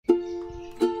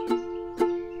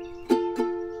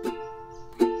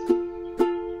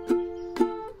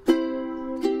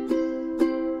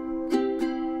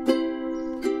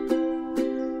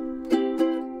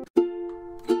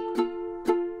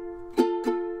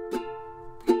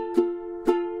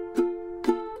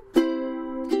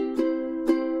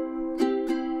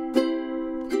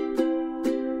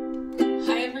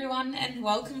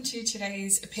to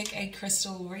today's Pick a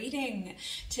Crystal reading.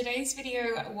 Today's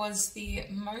video was the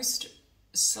most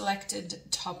selected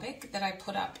topic that I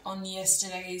put up on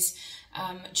yesterday's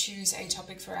choose a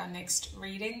topic for our next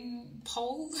reading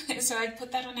poll. So I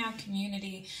put that on our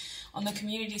community, on the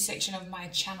community section of my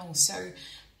channel. So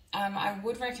I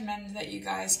would recommend that you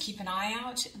guys keep an eye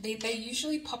out. They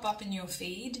usually pop up in your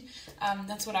feed.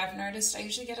 That's what I've noticed. I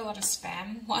usually get a lot of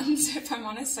spam ones, if I'm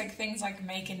honest, like things like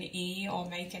make an E or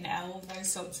make an L,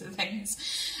 those sorts of things.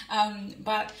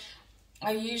 But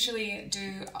I usually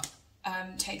do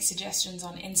take suggestions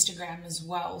on Instagram as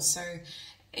well. So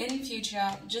in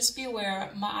future, just be aware,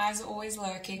 my eyes are always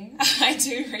lurking. I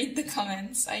do read the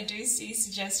comments. I do see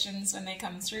suggestions when they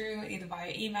come through, either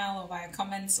via email or via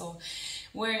comments or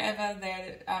wherever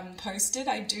they're posted.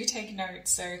 I do take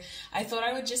notes. So I thought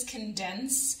I would just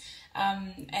condense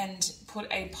and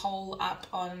put a poll up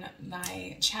on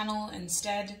my channel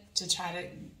instead to try to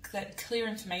get clear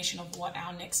information of what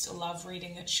our next love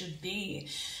reading should be.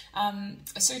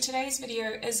 So today's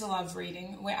video is a love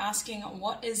reading. We're asking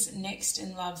what is next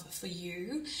in love for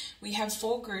you. We have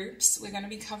 4 groups. We're going to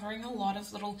be covering a lot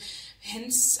of little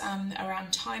hints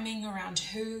around timing, around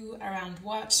who, around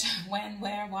what, when,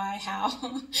 where, why,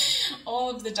 how, all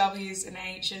of the W's and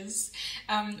H's.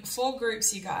 4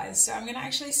 groups, you guys. So I'm going to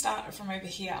actually start from over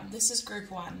here. This is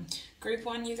group 1. Group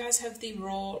 1, you guys have the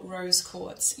raw rose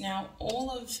quartz. Now, all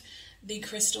of the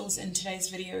crystals in today's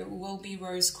video will be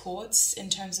rose quartz in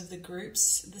terms of the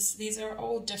groups. These are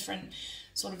all different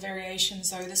sort of variations,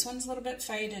 though. This one's a little bit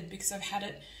faded because I've had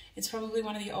it. It's probably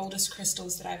one of the oldest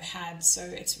crystals that I've had. So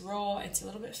it's raw, it's a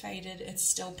little bit faded. It's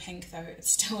still pink though. It's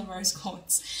still a rose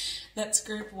quartz. That's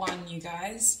group 1, you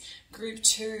guys. Group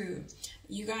 2,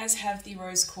 you guys have the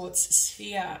rose quartz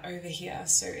sphere over here.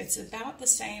 So it's about the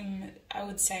same, I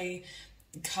would say,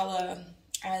 color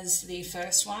as the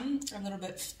first one, a little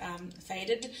bit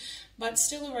faded, but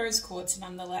still a rose quartz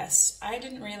nonetheless. I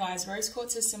didn't realize rose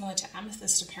quartz is similar to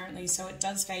amethyst apparently, so it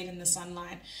does fade in the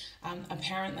sunlight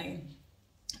apparently.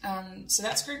 So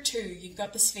that's group 2, you've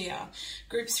got the sphere.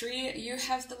 Group 3, you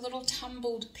have the little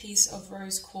tumbled piece of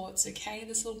rose quartz, okay?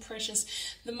 This little precious,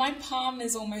 my palm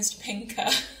is almost pinker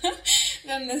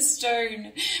than the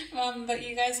stone, but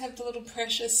you guys have the little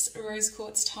precious rose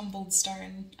quartz tumbled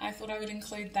stone. I thought I would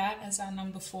include that as our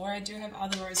number 4. I do have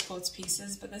other rose quartz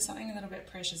pieces, but there's something a little bit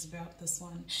precious about this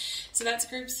one. So that's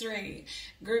group 3.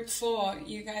 Group 4,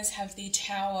 you guys have the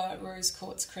tower rose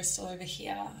quartz crystal over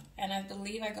here, and I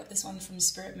believe I got this one from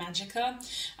Spirit Magica.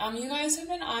 You guys have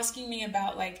been asking me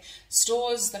about like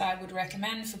stores that I would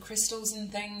recommend for crystals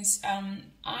and things.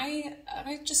 I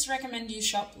just recommend you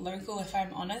shop local, if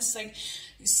I'm honest. Like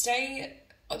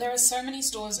there are so many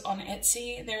stores on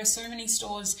Etsy. There are so many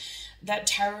stores that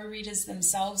tarot readers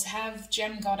themselves have.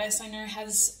 Gem Goddess, I know,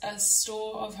 has a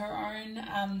store of her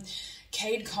own.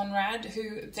 Kade Konrad,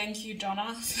 who, thank you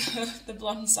Donna, the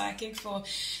blonde psychic, for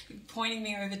pointing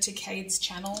me over to Kade's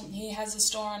channel. He has a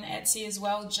store on Etsy as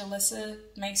well. Julissa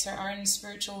makes her own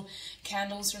spiritual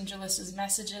candles from Julissa's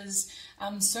messages.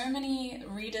 So many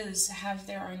readers have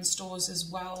their own stores as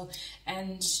well.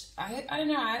 And I don't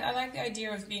know, I like the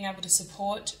idea of being able to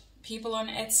support people on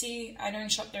Etsy. I don't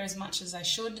shop there as much as I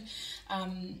should,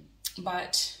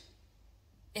 but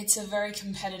it's a very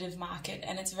competitive market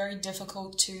and it's very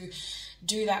difficult to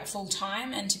do that full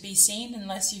time and to be seen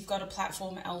unless you've got a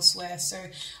platform elsewhere. So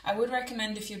I would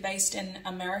recommend, if you're based in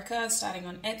America, starting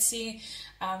on Etsy,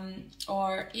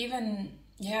 or even,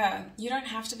 yeah, you don't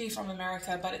have to be from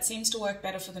America, but it seems to work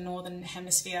better for the Northern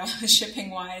Hemisphere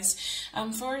shipping wise.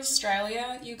 For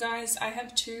Australia, you guys, I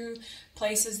have 2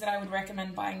 places that I would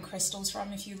recommend buying crystals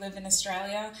from if you live in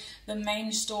Australia. The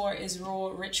main store is Raw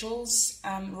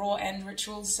and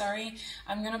Rituals, sorry.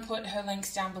 I'm going to put her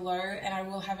links down below, and I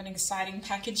will have an exciting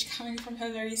package coming from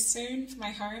her very soon for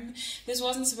my home. This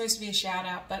wasn't supposed to be a shout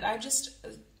out, but I just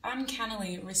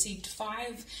uncannily received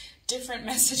 5 different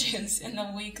messages in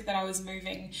the week that I was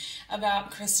moving about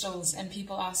crystals, and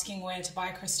people asking where to buy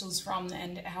crystals from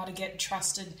and how to get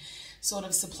trusted sort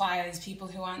of suppliers, people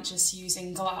who aren't just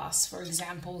using glass, for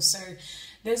example. So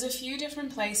there's a few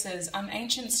different places.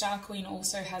 Ancient Star Queen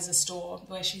also has a store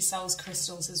where she sells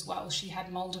crystals as well. She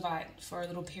had Moldavite for a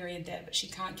little period there, but she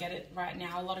can't get it right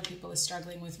now. A lot of people are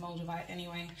struggling with Moldavite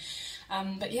anyway.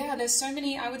 But yeah, there's so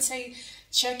many. I would say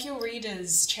check your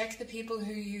readers, check the people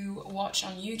who you watch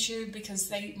on YouTube, because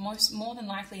they more than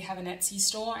likely have an Etsy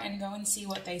store, and go and see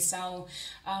what they sell.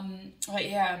 But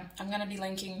yeah, I'm going to be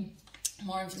linking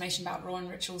more information about Raw and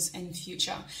rituals in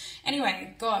future.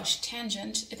 Anyway, gosh,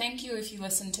 tangent. Thank you if you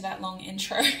listened to that long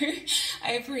intro.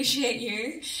 I appreciate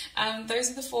you.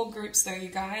 Those are the 4 groups though, you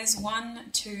guys.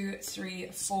 1, 2, 3,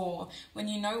 4. When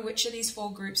you know which of these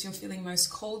 4 groups you're feeling most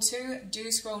called to,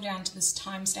 do scroll down to this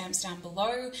timestamps down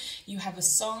below. You have a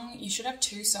song. You should have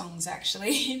 2 songs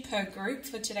actually per group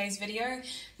for today's video.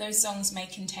 Those songs may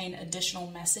contain additional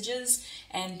messages,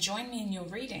 and join me in your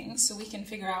reading so we can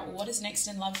figure out what is next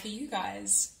in love for you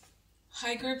guys.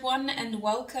 Hi group 1 and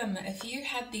welcome. If you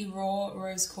had the raw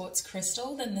rose quartz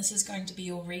crystal, then this is going to be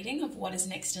your reading of what is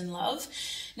next in love.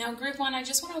 Now group 1, I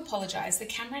just want to apologize. The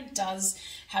camera does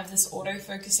have this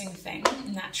auto-focusing thing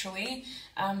naturally,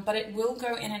 but it will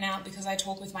go in and out because I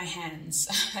talk with my hands.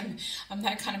 I'm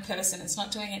that kind of person. It's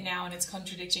not doing it now and it's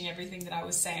contradicting everything that I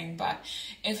was saying, but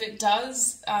if it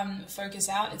does focus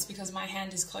out, it's because my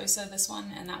hand is closer, this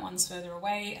one, and that one's further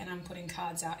away, and I'm putting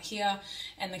cards out here,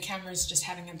 and the camera's just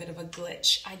having a bit of a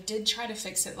glitch. I did try to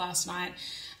fix it last night.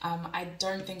 I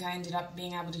don't think I ended up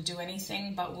being able to do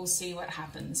anything, but we'll see what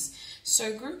happens.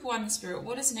 So group 1 spirit,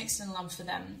 what is next in love for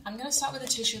them? I'm going to start with a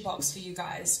tissue box for you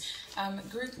guys.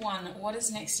 Group 1, what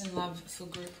is next in love for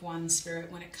group 1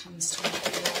 spirit when it comes to love?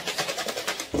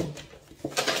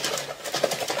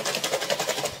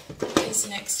 What is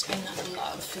next in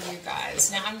love for you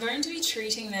guys? Now I'm going to be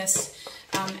treating this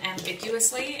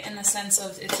ambiguously, in the sense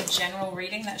of it's a general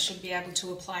reading that should be able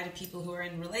to apply to people who are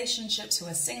in relationships, who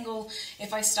are single.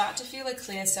 If I start to feel a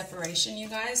clear separation, you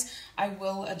guys, I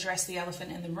will address the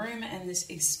elephant in the room and this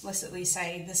explicitly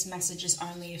say this message is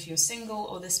only if you're single,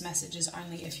 or this message is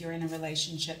only if you're in a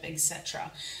relationship,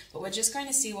 etc. But we're just going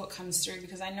to see what comes through,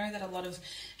 because I know that a lot of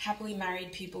happily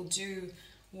married people do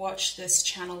watch this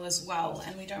channel as well,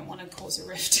 and we don't want to cause a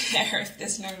rift there if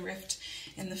there's no rift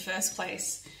in the first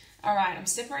place. Alright, I'm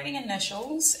separating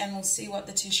initials, and we'll see what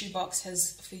the tissue box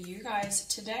has for you guys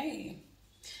today.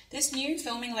 This new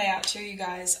filming layout too, you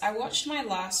guys, I watched my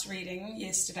last reading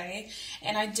yesterday,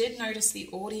 and I did notice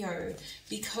the audio.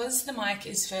 Because the mic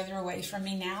is further away from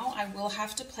me now, I will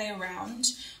have to play around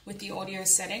with the audio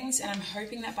settings, and I'm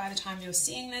hoping that by the time you're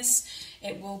seeing this,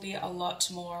 it will be a lot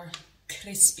more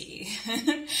crispy.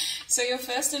 So your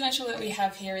first initial that we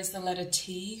have here is the letter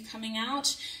T coming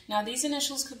out. Now these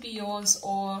initials could be yours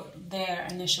or their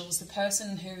initials, the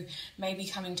person who may be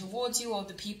coming towards you, or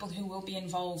the people who will be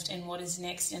involved in what is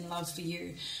next in love for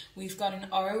you. We've got an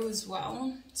O as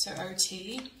well, so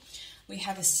OT. We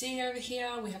have a C over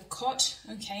here, we have cot.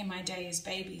 Okay, my days,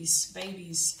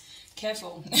 babies.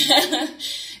 Careful.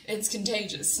 It's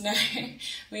contagious. No.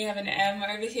 We have an M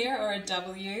over here, or a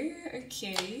W.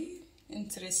 Okay.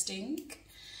 Interesting.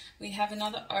 We have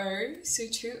another O, so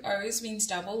 2 O's means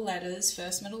double letters,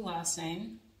 first, middle, last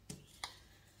name.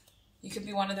 You could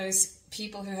be one of those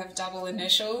people who have double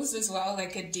initials as well,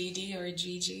 like a DD or a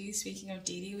GG. Speaking of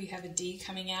DD, we have a D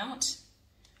coming out.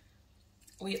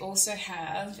 We also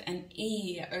have an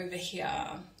E over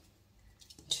here.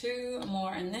 2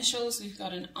 more initials. We've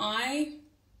got an I,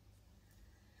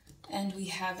 and we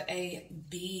have a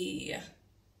B.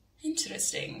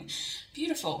 Interesting.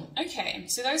 Beautiful. Okay,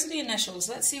 so those are the initials.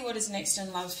 Let's see what is next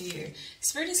in love for you.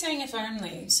 Spirit is saying if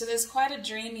only. So there's quite a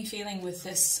dreamy feeling with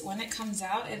this. When it comes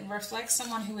out, it reflects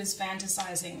someone who is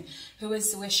fantasizing, who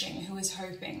is wishing, who is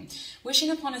hoping. Wishing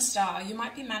upon a star. You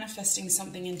might be manifesting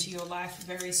something into your life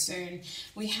very soon.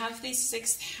 We have the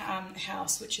 6th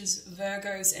house, which is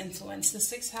Virgo's influence. The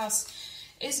 6th house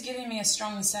is giving me a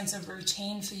strong sense of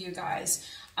routine for you guys.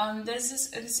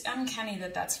 It's uncanny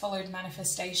that that's followed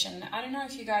manifestation. I don't know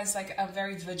if you guys are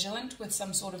very vigilant with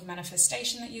some sort of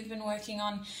manifestation that you've been working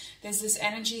on. There's this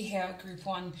energy here, group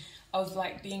 1, of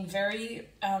being very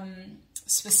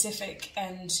specific,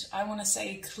 and I want to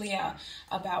say clear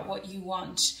about what you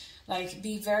want.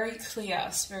 Be very clear,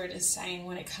 Spirit is saying,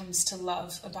 when it comes to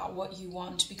love, about what you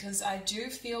want, because I do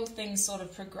feel things sort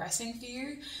of progressing for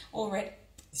you already.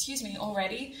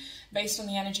 Already, based on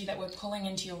the energy that we're pulling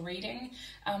into your reading,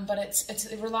 but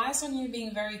it relies on you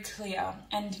being very clear.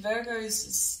 And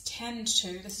Virgos tend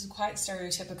to, this is quite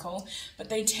stereotypical, but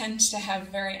they tend to have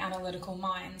very analytical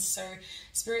minds. So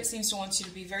Spirit seems to want you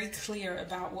to be very clear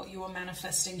about what you are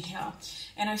manifesting here.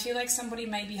 And I feel like somebody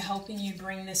may be helping you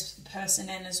bring this person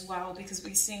in as well, because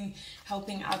we seem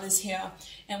helping others here.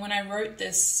 And when I wrote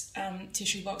this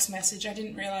tissue box message, I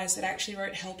didn't realize that I actually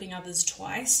wrote helping others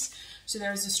twice. So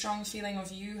there is a strong feeling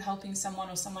of you helping someone,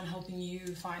 or someone helping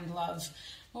you find love.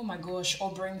 Oh my gosh,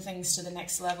 or bring things to the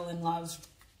next level in love.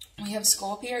 We have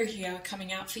Scorpio here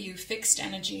coming out for you, fixed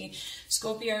energy.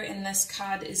 Scorpio in this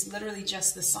card is literally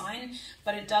just the sign,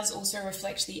 but it does also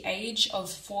reflect the age of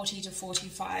 40 to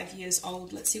 45 years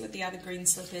old. Let's see what the other green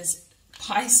slip is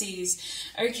Pisces.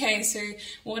 Okay, so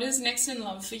what is next in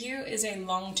love for you is a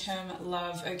long-term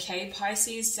love, okay?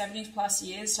 Pisces, 70 plus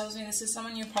years, tells me this is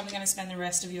someone you're probably going to spend the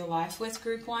rest of your life with,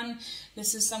 group one.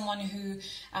 This is someone who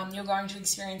you're going to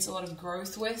experience a lot of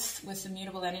growth with the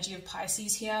mutable energy of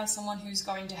Pisces here. Someone who's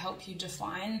going to help you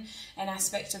define an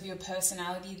aspect of your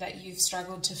personality that you've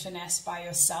struggled to finesse by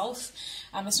yourself.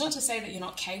 It's not to say that you're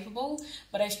not capable,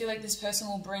 but I feel like this person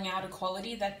will bring out a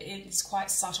quality that is quite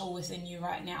subtle within you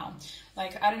right now.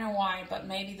 Like, I don't know why, but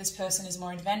maybe this person is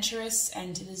more adventurous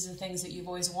and these are things that you've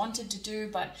always wanted to do,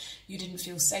 but you didn't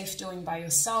feel safe doing by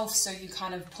yourself, so you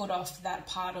kind of put off that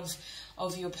part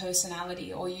of your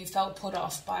personality, or you felt put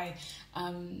off by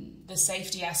the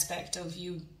safety aspect of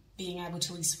you being able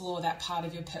to explore that part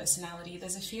of your personality.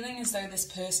 There's a feeling as though this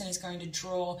person is going to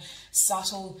draw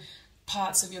subtle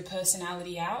parts of your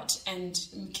personality out and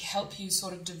help you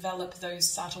sort of develop those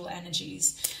subtle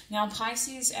energies. Now,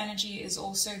 Pisces energy is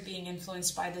also being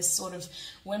influenced by this sort of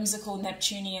whimsical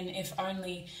Neptunian if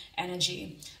only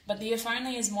energy. But the if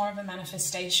only is more of a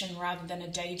manifestation rather than a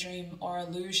daydream or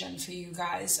illusion for you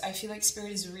guys. I feel like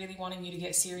Spirit is really wanting you to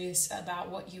get serious about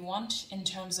what you want in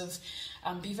terms of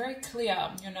be very clear,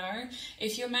 you know.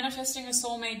 If you're manifesting a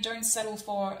soulmate, don't settle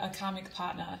for a karmic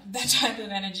partner, that type of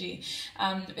energy.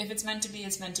 If it's meant to be,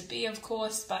 it's meant to be, of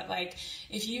course, but like,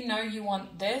 if you know you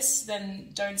want this, then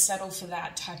don't settle for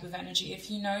that type of energy. If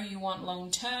you know you want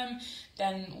long term,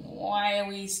 then why are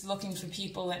we looking for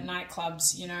people at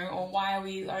nightclubs, you know, or why are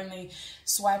we only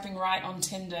swiping right on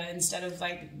Tinder instead of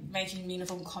like making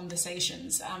meaningful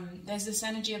conversations? There's this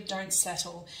energy of don't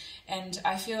settle, and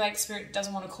I feel like Spirit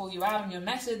doesn't want to call you out on your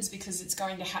methods because it's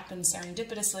going to happen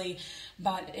serendipitously,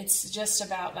 but it's just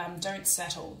about don't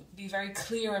settle. Be very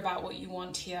clear about what you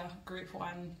want here, group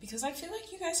one, because I feel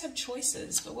like you guys have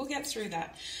choices, but we'll get through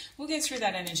that. We'll get through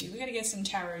that energy. We got to get some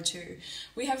tarot too.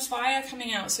 We have fire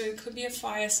coming out, so it could be a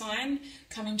fire sign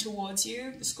coming towards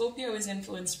you. Scorpio is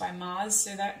influenced by Mars,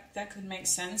 so that could make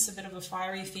sense, a bit of a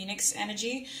fiery phoenix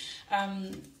energy.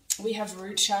 We have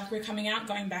root chakra coming out,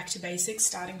 going back to basics,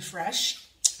 starting fresh.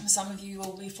 Some of you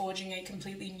will be forging a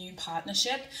completely new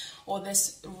partnership, or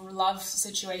this love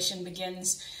situation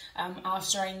begins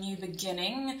after a new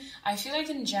beginning. I feel like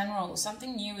in general,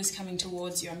 something new is coming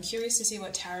towards you. I'm curious to see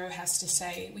what Tarot has to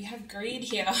say. We have greed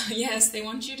here. Yes, they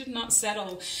want you to not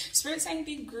settle. Spirit saying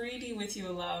be greedy with your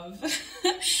love.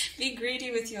 Be greedy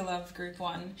with your love, group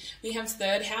one. We have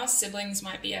third house. Siblings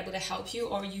might be able to help you,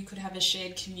 or you could have a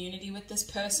shared community with this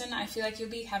person. I feel like you'll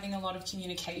be having a lot of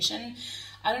communication.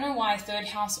 I don't know why third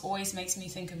house always makes me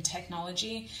think of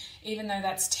technology, even though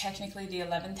that's technically the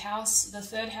 11th house. The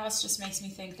third house just makes me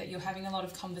think that you're having a lot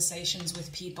of conversations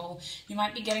with people. You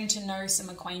might be getting to know some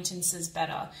acquaintances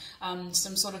better,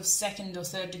 some sort of second or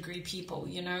third degree people,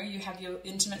 you know. You have your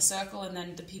intimate circle and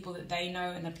then the people that they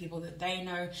know and the people that they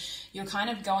know. You're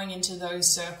kind of going into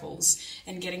those circles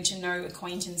and getting to know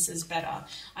acquaintances better.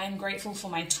 I am grateful for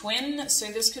my twin, so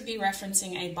this could be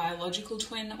referencing a biological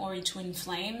twin or a twin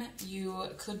flame. You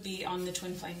could be on the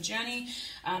twin flame journey.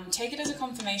 Take it as a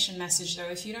confirmation message though.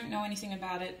 If you don't know anything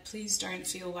about it, please don't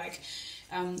feel like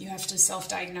you have to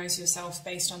self-diagnose yourself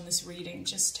based on this reading.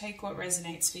 Just take what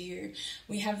resonates for you.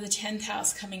 We have the 10th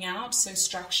house coming out, so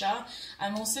structure.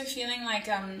 I'm also feeling like,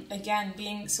 again,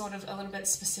 being sort of a little bit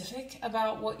specific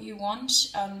about what you want.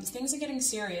 Things are getting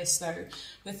serious though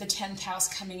with the 10th house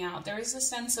coming out. There is a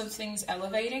sense of things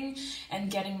elevating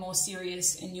and getting more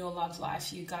serious in your love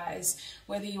life, you guys.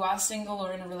 Whether you are single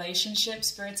or in a relationship,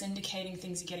 Spirit's indicating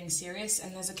things are getting serious,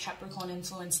 and there's a Capricorn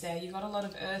influence there. You've got a lot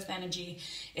of earth energy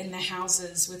in the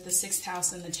houses with the 6th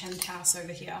house and the 10th house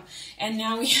over here. And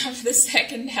now we have the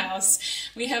 2nd house.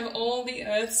 We have all the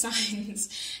earth signs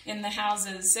in the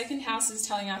houses. 2nd house is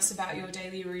telling us about your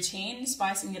daily routine,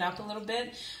 spicing it up a little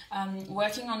bit,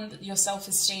 working on your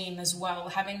self-esteem as well,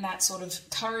 having that sort of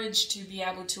courage to be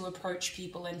able to approach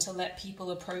people and to let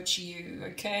people approach you,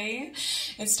 okay?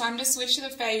 It's time to switch the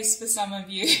face for some of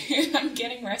you. I'm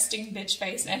getting resting bitch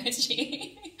face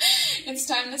energy. It's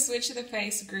time to switch the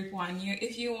face, group one.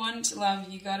 If you want love,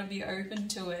 you got to be open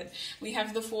to it. We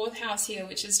have the 4th house here,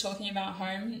 which is talking about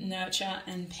home, nurture,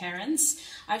 and parents.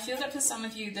 I feel that for some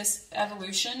of you, this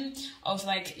evolution of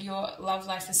like your love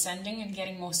life ascending and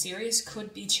getting more serious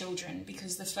could be children,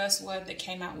 because the first word that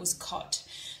came out was cot.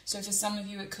 So for some of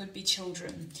you, it could be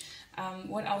children.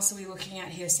 What else are we looking at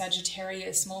here?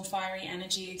 Sagittarius, more fiery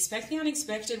energy. Expect the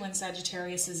unexpected when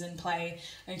Sagittarius is in play,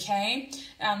 okay?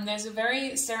 There's a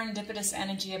very serendipitous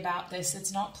energy about this.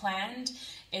 It's not planned.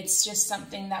 It's just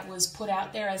something that was put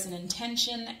out there as an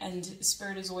intention, and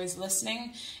Spirit is always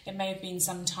listening. It may have been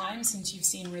some time since you've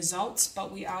seen results,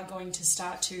 but we are going to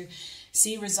start to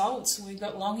see results. We've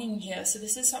got longing here. So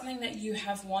this is something that you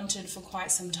have wanted for quite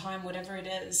some time, whatever it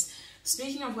is.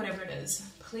 Speaking of whatever it is,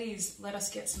 please let us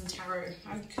get some tarot.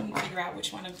 I couldn't figure out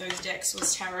which one of those decks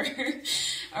was tarot.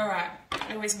 All right,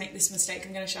 I always make this mistake.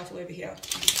 I'm going to shuffle over here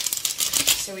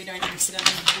so we don't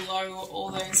accidentally blow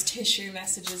all those tissue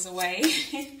messages away.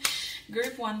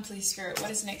 Group 1, please, Spirit.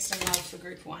 What is next in love for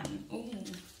Group 1? Ooh,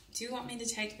 do you want me to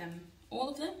take them? All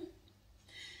of them?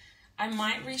 I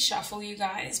might reshuffle, you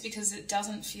guys, because it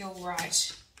doesn't feel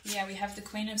right. Yeah, we have the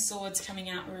Queen of Swords coming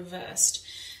out reversed.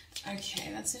 Okay,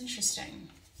 that's interesting.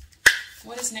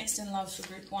 What is next in love for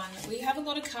Group 1? We have a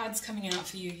lot of cards coming out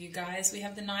for you, you guys. We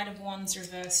have the Knight of Wands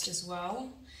reversed as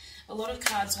well. A lot of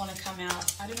cards want to come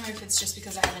out. I don't know if it's just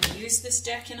because I haven't used this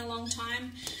deck in a long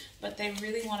time, but they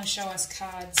really want to show us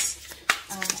cards,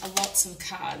 lots of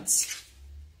cards.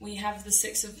 We have the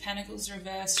Six of Pentacles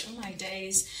reversed. Oh my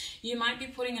days. You might be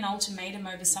putting an ultimatum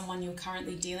over someone you're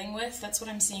currently dealing with. That's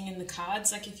what I'm seeing in the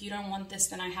cards. Like, if you don't want this,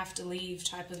 then I have to leave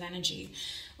type of energy.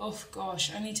 Oh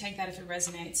gosh, only take that if it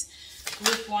resonates.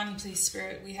 Group 1, please,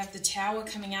 Spirit. We have the Tower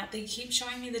coming out. They keep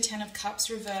showing me the Ten of Cups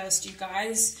reversed, you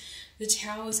guys. The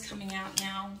Tower is coming out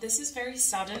now. This is very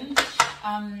sudden.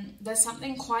 There's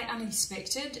something quite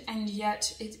unexpected, and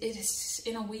yet it is,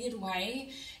 in a weird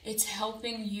way, it's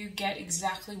helping you get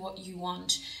exactly what you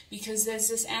want, because there's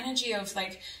this energy of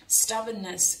like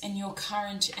stubbornness in your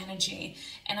current energy,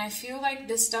 and I feel like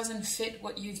this doesn't fit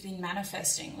what you've been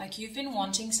manifesting. Like, you've been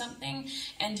wanting something,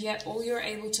 and yet all you're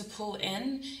able to pull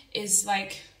in is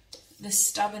like the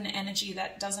stubborn energy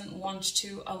that doesn't want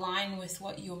to align with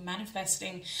what you're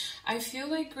manifesting. I feel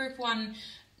like Group 1,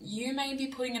 you may be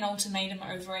putting an ultimatum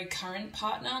over a current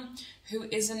partner who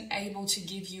isn't able to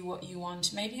give you what you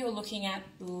want. Maybe you're looking at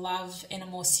love in a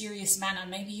more serious manner.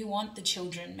 Maybe you want the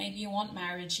children. Maybe you want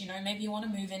marriage. You know, maybe you want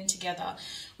to move in together.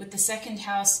 With the 2nd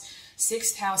house,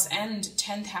 6th house and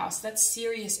 10th house, that's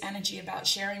serious energy about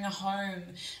sharing a home,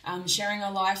 sharing a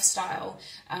lifestyle,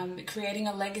 creating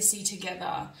a legacy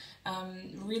together,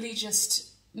 really just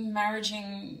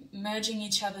merging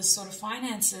each other's sort of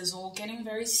finances, or getting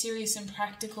very serious and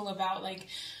practical about like,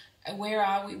 where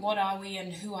are we, what are we,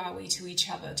 and who are we to each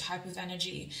other type of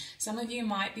energy. Some of you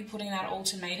might be putting that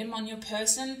ultimatum on your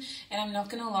person, and I'm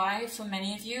not going to lie, for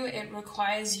many of you, it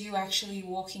requires you actually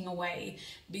walking away,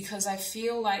 because I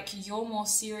feel like you're more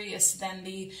serious than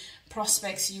the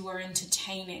prospects you were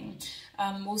entertaining.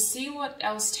 We'll see what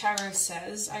else Tarot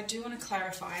says. I do want to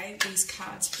clarify these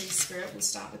cards, please, Spirit. We'll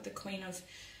start with the Queen of...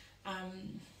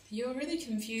 You're really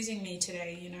confusing me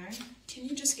today, you know. Can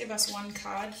you just give us one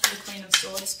card for the Queen of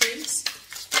Swords, please?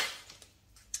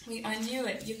 I knew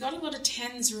it. You've got a lot of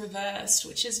 10s reversed,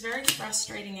 which is very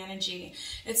frustrating energy.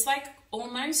 It's like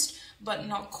almost, but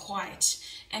not quite.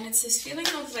 And it's this feeling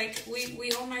of like,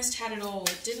 we almost had it all.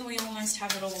 Didn't we almost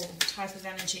have it all type of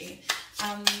energy.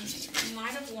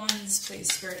 Knight of Wands, please,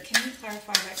 Spirit. Can you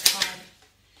clarify that card?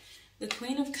 The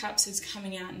Queen of Cups is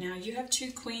coming out now. You have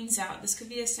 2 queens out. This could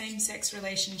be a same-sex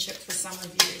relationship for some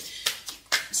of you.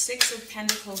 6 of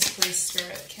Pentacles, please,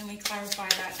 Spirit. Can we clarify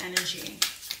that energy?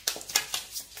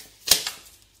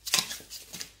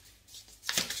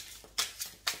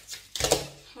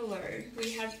 Hello.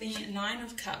 We have the 9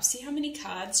 of Cups. See how many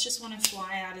cards just want to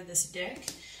fly out of this deck?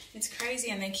 It's crazy,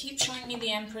 and they keep showing me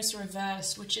the Empress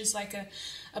reversed, which is like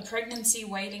a pregnancy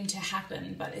waiting to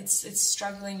happen, but it's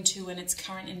struggling to in its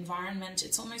current environment.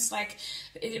 It's almost like,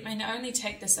 it may only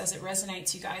take this as it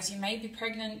resonates, you guys. You may be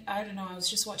pregnant. I don't know. I was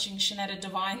just watching Shanetta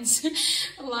Divine's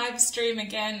live stream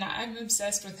again. I'm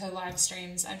obsessed with her live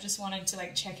streams. I just wanted to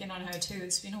like check in on her too.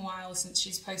 It's been a while since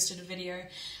she's posted a video.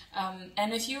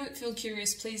 And if you feel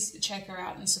curious, please check her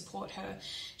out and support her.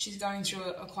 She's going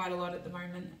through quite a lot at the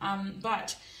moment.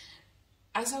 But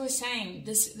as I was saying,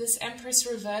 this Empress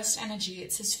reversed energy,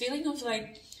 it's this feeling of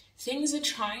like things are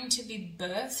trying to be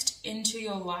birthed into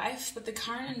your life, but the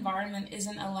current environment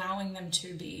isn't allowing them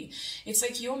to be. It's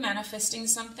like you're manifesting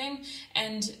something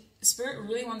and Spirit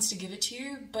really wants to give it to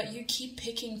you, but you keep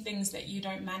picking things that you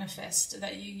don't manifest,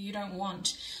 that you don't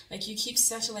want. Like, you keep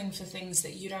settling for things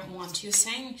that you don't want. You're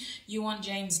saying you want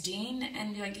James Dean,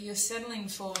 and like you're settling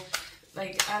for,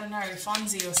 like, I don't know,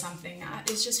 Fonzie or something.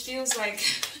 It just feels like,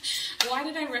 why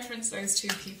did I reference those 2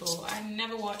 people? I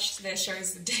never watched their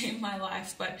shows a day in my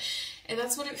life, but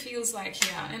that's what it feels like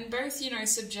here. And both, you know,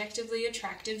 subjectively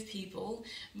attractive people,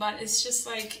 but it's just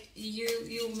like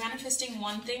you're manifesting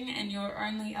one thing and you're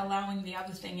only allowing the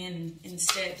other thing in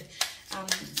instead.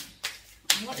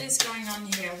 What is going on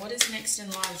here? What is next in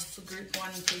life for Group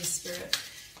 1, please, Spirit?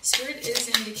 Spirit is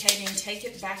indicating take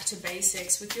it back to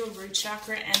basics. With your root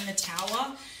chakra and the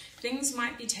Tower, things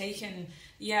might be taken.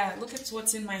 Yeah, look at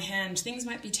what's in my hand. Things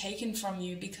might be taken from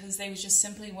you because they just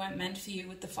simply weren't meant for you.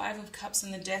 With the Five of Cups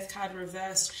and the Death card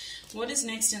reversed, what is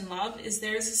next in love is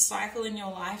there is a cycle in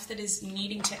your life that is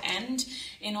needing to end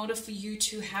in order for you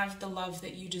to have the love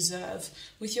that you deserve.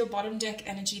 With your bottom deck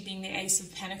energy being the Ace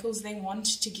of Pentacles, they want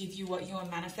to give you what you are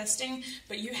manifesting,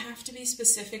 but you have to be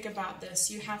specific about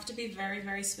this. You have to be very,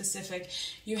 very specific.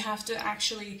 You have to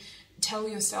actually tell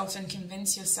yourself and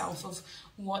convince yourself of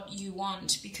what you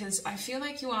want, because I feel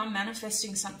like you are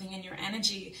manifesting something in your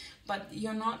energy, but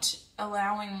you're not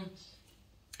allowing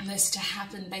this to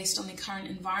happen based on the current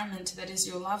environment that is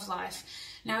your love life.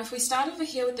 Now, if we start over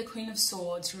here with the Queen of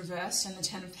Swords reversed and the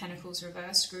Ten of Pentacles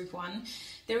reversed, group one,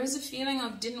 there is a feeling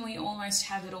of, didn't we almost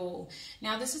have it all?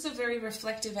 Now, this is a very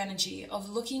reflective energy of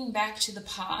looking back to the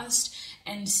past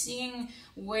and seeing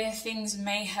where things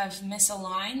may have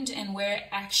misaligned and where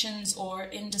actions or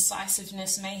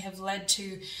indecisiveness may have led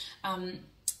to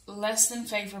less than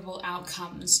favorable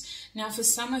outcomes. Now, for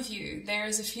some of you, there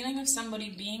is a feeling of somebody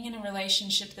being in a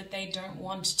relationship that they don't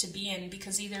want to be in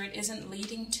because either it isn't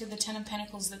leading to the Ten of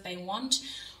Pentacles that they want,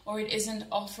 or it isn't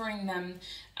offering them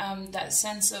that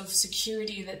sense of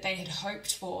security that they had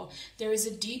hoped for. There is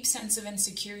a deep sense of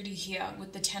insecurity here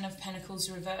with the Ten of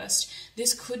Pentacles reversed.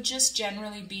 This could just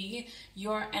generally be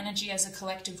your energy as a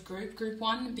collective group, group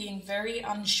one, being very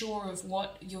unsure of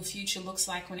what your future looks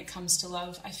like when it comes to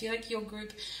love. I feel like your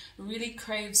group really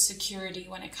craves security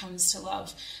when it comes to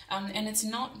love. And it's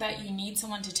not that you need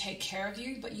someone to take care of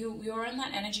you, but you're in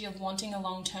that energy of wanting a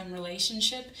long-term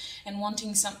relationship and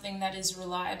wanting something that is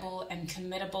reliable and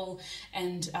committable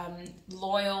and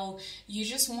loyal. You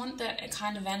just want that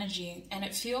kind of energy, and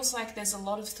it feels like there's a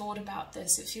lot of thought about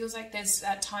this. It feels like there's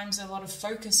at times a lot of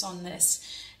focus on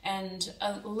this and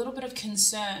a little bit of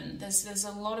concern. There's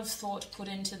a lot of thought put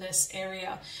into this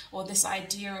area, or this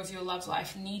idea of your love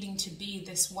life needing to be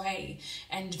this way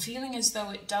and feeling as though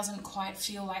it doesn't quite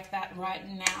feel like that right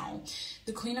now.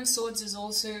 The Queen of Swords is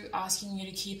also asking you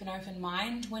to keep an open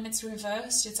mind when it's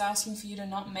reversed. It's asking for you to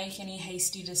not make any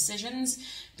hasty decisions,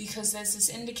 because there's this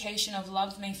indication of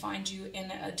love may find you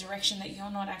in a direction that you're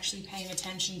not actually paying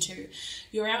attention to.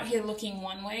 You're out here looking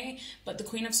one way, but the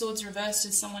Queen of Swords reversed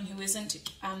is someone who isn't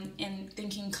in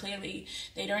thinking clearly.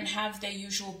 They don't have their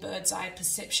usual bird's eye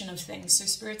perception of things. So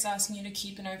Spirit's asking you to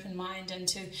keep an open mind and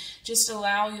to just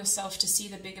allow yourself to see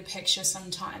the bigger picture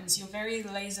sometimes. You're very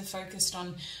laser focused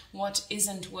on what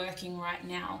isn't working right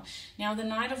now. Now, the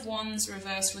Knight of Wands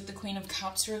reversed with the Queen of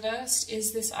Cups reversed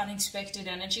is this unexpected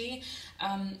energy.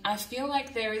 I feel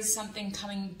like there is something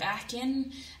coming back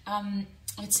in.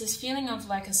 It's this feeling of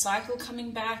like a cycle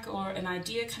coming back, or an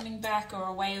idea coming back, or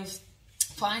a way of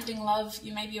finding love.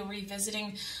 Maybe you're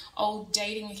revisiting old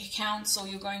dating accounts, or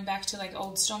you're going back to like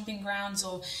old stomping grounds,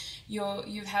 or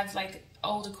you have like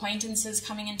old acquaintances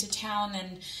coming into town,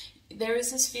 and there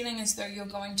is this feeling as though you're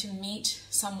going to meet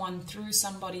someone through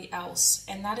somebody else,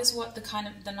 and that is what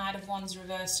the Knight of Wands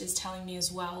reversed is telling me as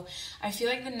well. I feel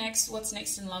like what's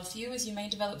next in love for you is you may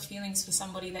develop feelings for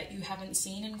somebody that you haven't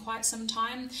seen in quite some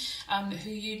time, who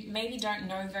you maybe don't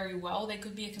know very well. They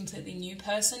could be a completely new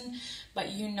person,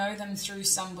 but you know them through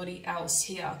somebody else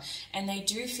here, and they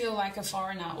do feel like a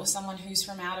foreigner or someone who's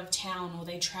from out of town, or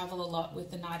they travel a lot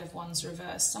with the Knight of Wands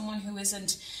reversed. Someone who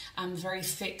isn't very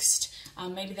fixed.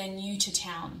 Maybe they're new to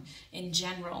town in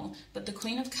general, but the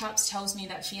Queen of Cups tells me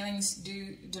that feelings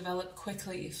do develop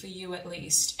quickly for you, at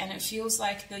least, and it feels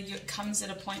like it comes at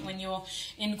a point when you're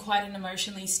in quite an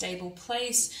emotionally stable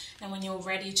place and when you're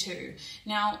ready to.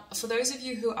 Now, for those of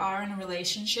you who are in a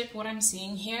relationship, what I'm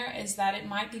seeing here is that it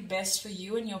might be best for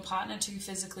you and your partner to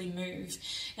physically move,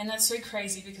 and that's so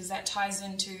crazy because that ties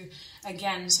into,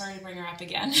 again, sorry to bring her up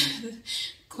again,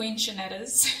 Queen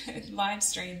Shanetta's live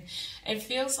stream. It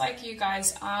feels like you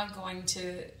guys are going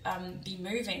to be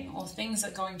moving, or things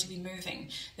are going to be moving.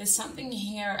 There's something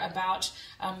here about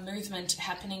movement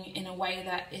happening in a way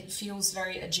that it feels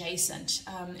very adjacent.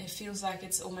 It feels like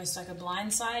it's almost like a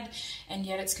blind side, and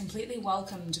yet it's completely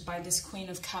welcomed by this Queen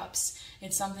of Cups.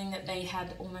 It's something that they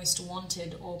had almost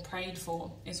wanted or prayed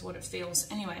for, is what it feels.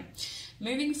 Anyway,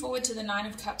 moving forward to the Nine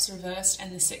of Cups reversed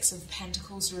and the Six of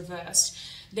Pentacles reversed.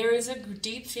 There is a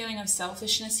deep feeling of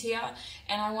selfishness here,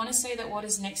 and I want to say that what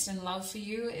is next in love for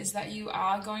you is that you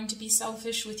are going to be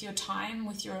selfish with your time,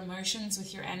 with your emotions,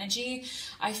 with your energy.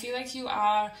 I feel like you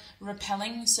are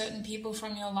repelling certain people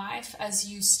from your life as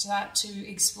you start to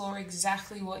explore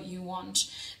exactly what you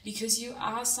want, because you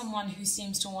are someone who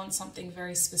seems to want something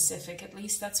very specific. At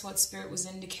least that's what Spirit was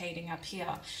indicating up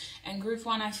here. And group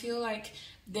one, I feel like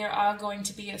there are going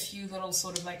to be a few little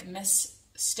sort of like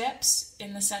steps,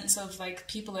 in the sense of like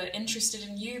people are interested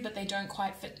in you, but they don't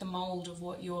quite fit the mold of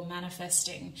what you're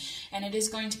manifesting. And it is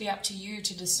going to be up to you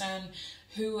to discern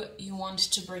who you want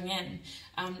to bring in.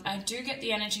 I do get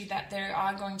the energy that there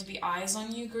are going to be eyes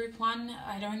on you, group one.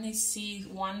 I only see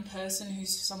one person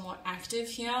who's somewhat active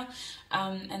here,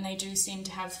 and they do seem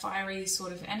to have fiery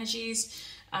sort of energies,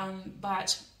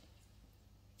 but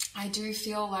I do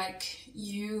feel like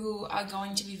you are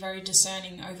going to be very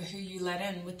discerning over who you let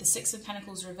in. With the Six of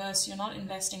Pentacles reversed, you're not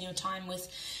investing your time with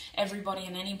everybody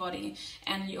and anybody,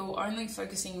 and you're only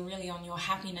focusing really on your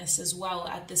happiness as well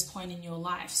at this point in your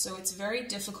life. So it's very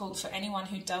difficult for anyone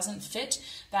who doesn't fit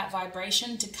that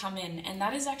vibration to come in, and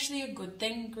that is actually a good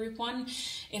thing, group one.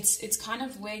 It's kind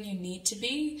of where you need to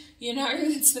be, you know.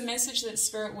 It's the message that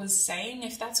Spirit was saying.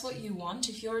 If that's what you want,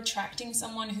 if you're attracting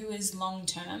someone who is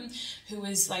long-term, who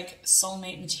is like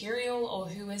soulmate material, or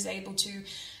who is able to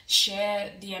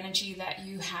share the energy that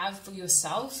you have for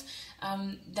yourself,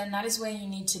 then that is where you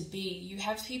need to be. You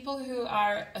have people who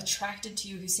are attracted to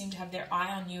you, who seem to have their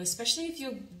eye on you, especially if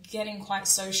you're getting quite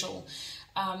social.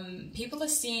 People are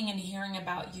seeing and hearing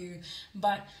about you,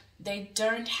 but they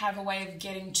don't have a way of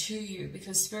getting to you,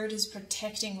 because Spirit is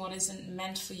protecting what isn't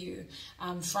meant for you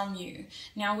from you.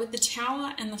 Now, with the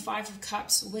Tower and the Five of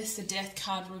Cups with the Death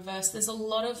card reversed, there's a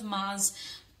lot of Mars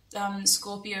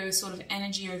Scorpio sort of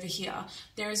energy over here.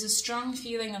 There is a strong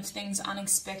feeling of things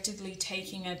unexpectedly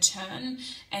taking a turn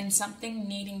and something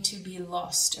needing to be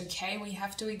lost, okay? We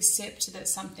have to accept that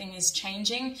something is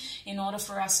changing in order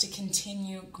for us to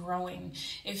continue growing.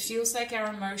 It feels like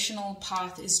our emotional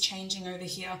path is changing over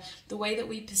here. The way that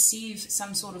we perceive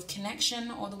some sort of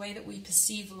connection, or the way that we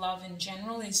perceive love in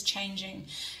general, is changing.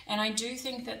 And I do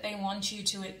think that they want you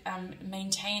to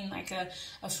maintain like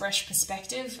a fresh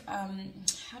perspective.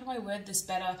 How do I word this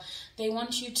better? They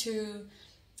want you to,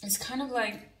 it's kind of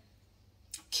like,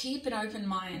 keep an open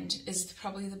mind is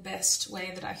probably the best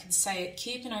way that I could say it.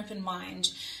 Keep an open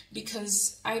mind,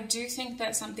 because I do think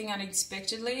that something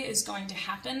unexpectedly is going to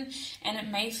happen, and it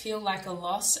may feel like a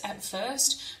loss at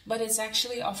first, but it's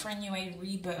actually offering you a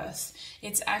rebirth.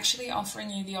 It's actually offering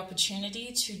you the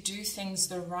opportunity to do things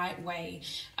the right way,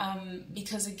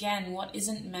 because again, what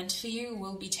isn't meant for you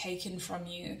will be taken from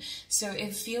you. So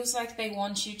it feels like they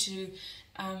want you to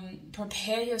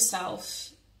prepare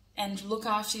yourself and look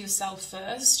after yourself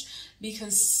first,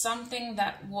 because something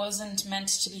that wasn't meant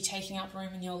to be taking up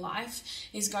room in your life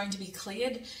is going to be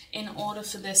cleared in order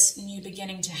for this new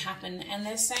beginning to happen. And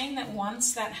they're saying that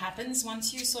once that happens,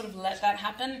 once you sort of let that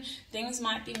happen, things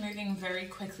might be moving very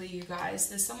quickly, you guys.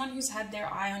 There's someone who's had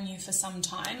their eye on you for some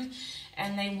time,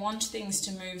 and they want things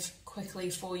to move quickly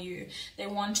for you. They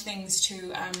want things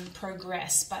to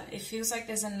progress, but it feels like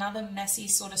there's another messy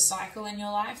sort of cycle in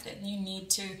your life that you need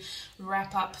to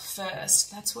wrap up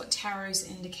first. That's what Tarot's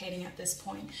indicating at this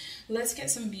point. Let's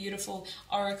get some beautiful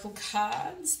oracle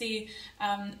cards. The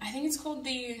I think it's called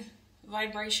the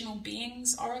Vibrational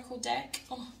Beings Oracle deck.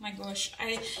 Oh my gosh,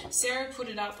 Sarah put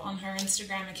it up on her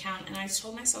Instagram account, and I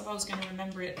told myself I was going to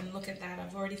remember it, and look at that,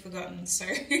 I've already forgotten, so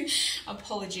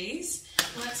apologies.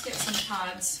 Let's get some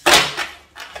cards.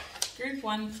 Group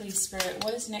one, please, Spirit.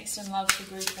 What is next in love for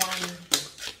group one?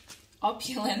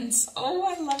 Opulence. Oh,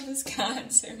 I love this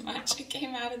card so much. It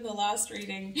came out in the last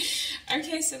reading.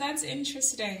 Okay, so that's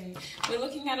interesting. We're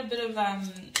looking at a bit of,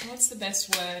 what's the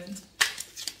best word?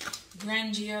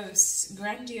 Grandiose,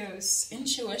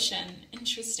 intuition.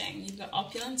 Interesting. You've got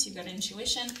opulence, you've got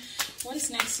intuition. What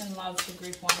is next in love for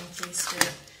group one, please,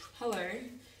 Spirit? Hello.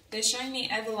 They're showing me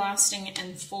everlasting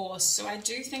and force. So I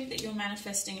do think that you're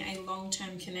manifesting a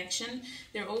long-term connection.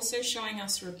 They're also showing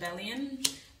us rebellion.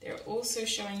 They're also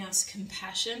showing us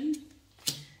compassion.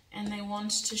 And they want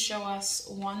to show us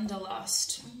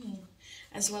wanderlust.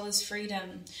 As well as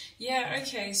freedom. Yeah,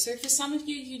 okay, so for some of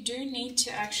you, you do need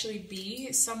to actually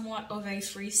be somewhat of a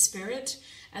free spirit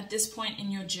at this point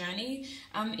in your journey.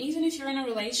 Even if you're in a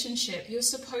relationship, you're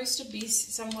supposed to be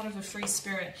somewhat of a free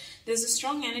spirit. There's a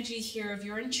strong energy here of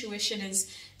your intuition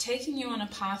is taking you on a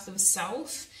path of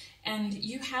self, and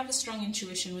you have a strong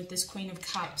intuition with this Queen of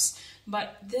Cups.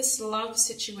 But this love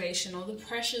situation, or the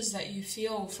pressures that you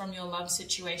feel from your love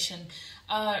situation,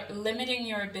 are limiting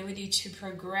your ability to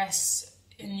progress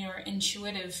in your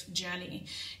intuitive journey.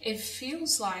 It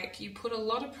feels like you put a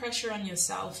lot of pressure on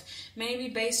yourself, maybe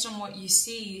based on what you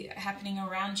see happening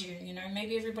around you. You know,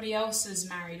 maybe everybody else is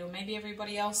married, or maybe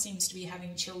everybody else seems to be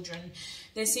having children.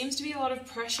 There seems to be a lot of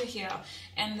pressure here,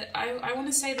 and I want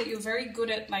to say that you're very good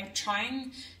at like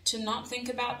trying to not think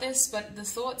about this, but the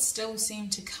thoughts still seem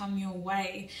to come your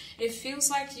way. It feels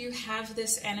like you have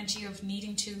this energy of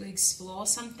needing to explore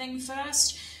something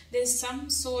first. There's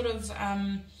some sort of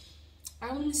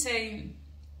I want to say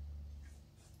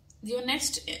your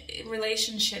next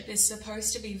relationship is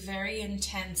supposed to be very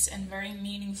intense and very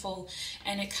meaningful,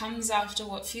 and it comes after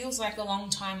what feels like a long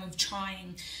time of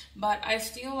trying. But I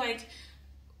feel like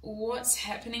what's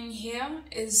happening here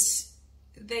is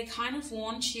they kind of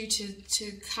want you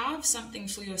to carve something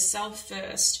for yourself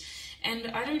first.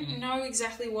 And I don't know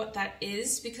exactly what that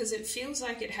is, because it feels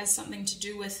like it has something to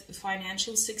do with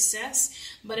financial success,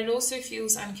 but it also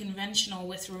feels unconventional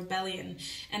with rebellion.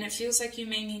 And it feels like you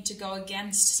may need to go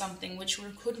against something which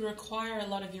could require a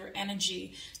lot of your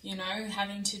energy, you know,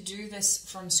 having to do this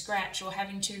from scratch, or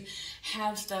having to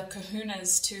have the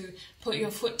kahunas to put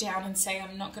your foot down and say,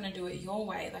 I'm not going to do it your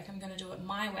way, like I'm going to do it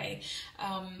my way.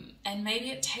 And maybe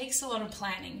it takes a lot of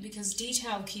planning, because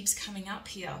detail keeps coming up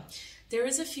here. There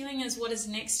is a feeling as what is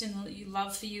next in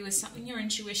love for you is something your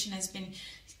intuition has been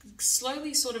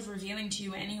slowly sort of revealing to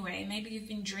you anyway. Maybe you've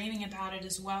been dreaming about it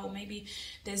as well. Maybe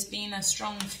there's been a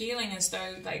strong feeling as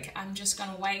though, like, I'm just going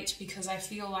to wait because I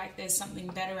feel like there's something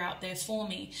better out there for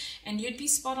me. And you'd be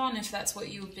spot on if that's what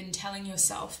you've been telling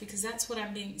yourself, because that's what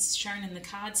I'm being shown in the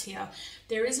cards here.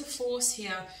 There is a force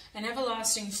here, an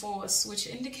everlasting force, which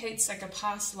indicates like a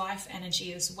past life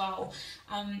energy as well.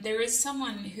 There is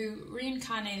someone who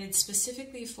reincarnated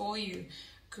specifically for you,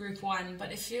 Group 1,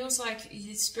 but it feels like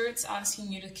the Spirit's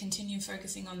asking you to continue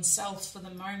focusing on self for the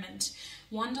moment.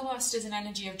 Wanderlust is an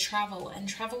energy of travel, and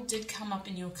travel did come up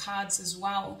in your cards as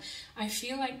well. I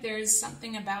feel like there is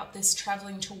something about this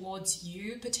traveling towards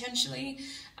you, potentially.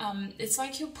 It's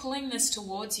like you're pulling this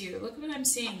towards you. Look at what I'm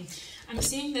seeing. I'm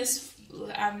seeing this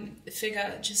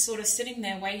figure just sort of sitting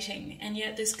there waiting, and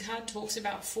yet this card talks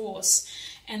about force,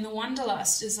 and the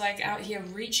wanderlust is like out here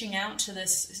reaching out to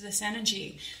this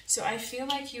energy. So I feel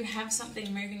like you have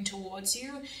something moving towards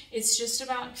you. It's just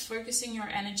about focusing your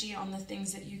energy on the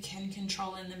things that you can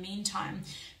control in the meantime,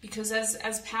 because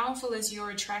as powerful as your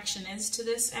attraction is to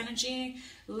this energy,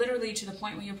 literally to the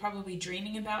point where you're probably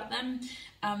dreaming about them,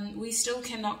 we still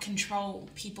cannot control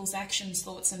people's actions,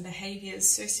 thoughts, and behaviors.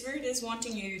 So Spirit is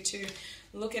wanting you to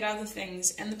look at other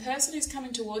things. And the person who's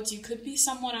coming towards you could be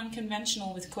somewhat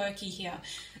unconventional with quirky here.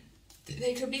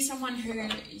 They could be someone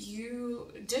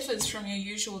who differs from your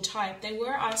usual type. They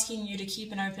were asking you to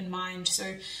keep an open mind.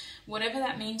 So whatever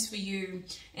that means for you,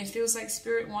 it feels like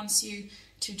Spirit wants you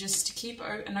to just keep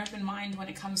an open mind when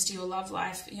it comes to your love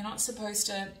life. You're not supposed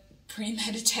to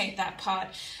premeditate that part,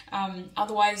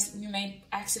 otherwise you may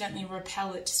accidentally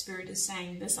repel it. Spirit is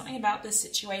saying there's something about this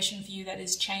situation for you that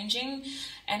is changing,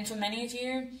 and for many of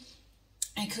you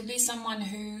it could be someone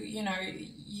who, you know,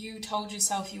 you told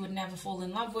yourself you would never fall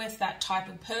in love with, that type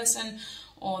of person,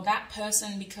 or that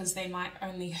person because they might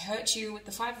only hurt you. With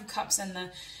the Five of Cups and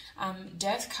the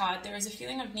Death card, there is a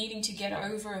feeling of needing to get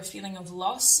over a feeling of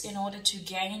loss in order to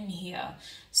gain here.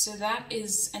 So that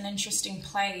is an interesting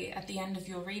play at the end of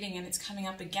your reading, and it's coming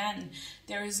up again.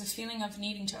 There is a feeling of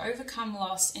needing to overcome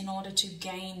loss in order to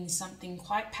gain something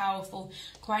quite powerful,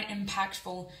 quite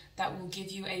impactful, that will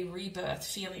give you a rebirth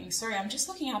feeling. Sorry, I'm just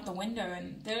looking out the window,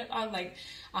 and there are like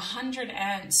 100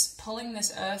 ants pulling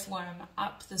this earthworm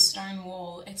up the stone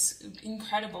wall. It's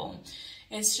incredible.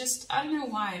 It's just, I don't know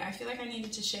why. I feel like I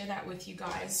needed to share that with you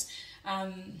guys.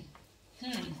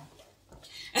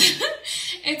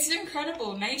 It's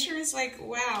incredible. Nature is like,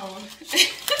 wow.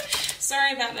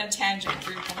 Sorry about that tangent,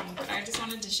 Group 1, but I just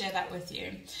wanted to share that with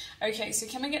you. Okay, so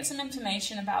can we get some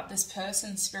information about this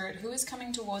person, Spirit? Who is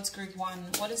coming towards Group 1?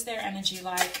 What is their energy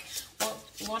like?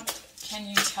 What can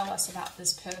you tell us about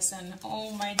this person?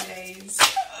 Oh, my days.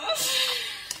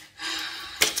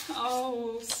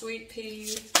 Oh, sweet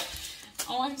pea.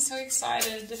 Oh, I'm so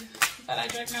excited, but I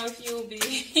don't know if you will be.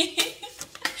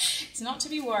 It's not to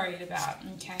be worried about,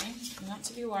 okay? Not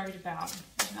to be worried about.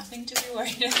 There's nothing to be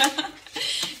worried about.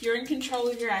 You're in control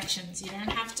of your actions. You don't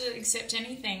have to accept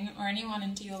anything or anyone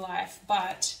into your life,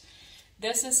 but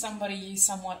this is somebody you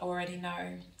somewhat already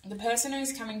know. The person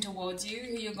who's coming towards you,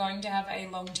 who you're going to have a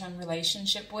long-term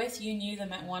relationship with, you knew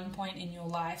them at one point in your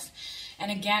life.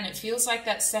 And again, it feels like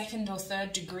that second or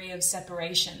third degree of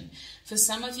separation. For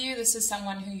some of you, this is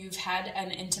someone who you've had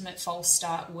an intimate false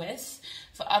start with.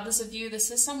 For others of you, this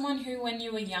is someone who, when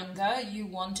you were younger, you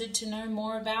wanted to know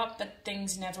more about, but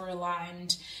things never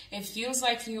aligned. It feels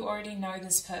like you already know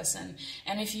this person.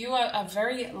 And if you are a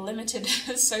very limited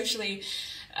socially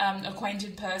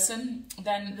acquainted person,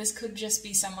 then this could just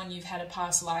be someone you've had a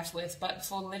past life with. But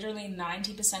for literally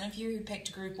 90% of you who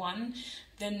picked Group 1,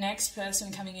 the next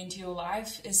person coming into your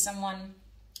life is someone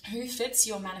who fits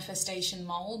your manifestation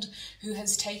mold, who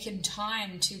has taken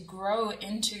time to grow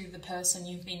into the person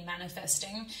you've been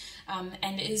manifesting,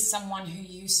 and is someone who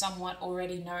you somewhat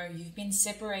already know. You've been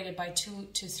separated by 2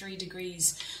 to 3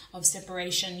 degrees of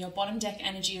separation. Your bottom deck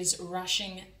energy is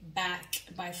rushing Back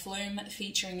by Flume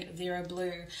featuring Vera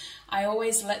Blue. I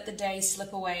always let the day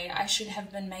slip away. I should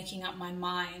have been making up my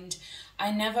mind.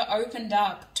 I never opened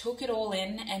up, took it all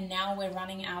in, and now we're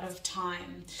running out of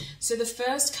time. So the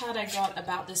first card I got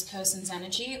about this person's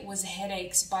energy was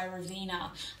Headaches by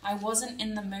Ravina. I wasn't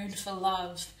in the mood for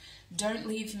love. Don't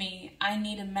leave me. I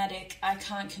need a medic. I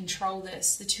can't control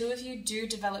this. The two of you do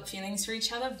develop feelings for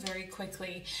each other very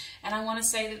quickly. And I want to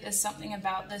say that there's something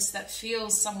about this that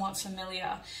feels somewhat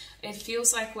familiar. It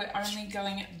feels like we're only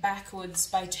going backwards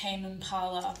by Tame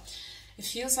Impala. It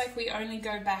feels like we only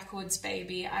go backwards,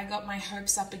 baby. I got my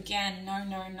hopes up again. No,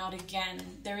 no, not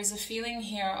again. There is a feeling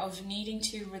here of needing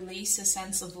to release a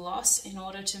sense of loss in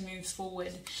order to move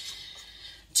forward.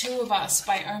 Two of Us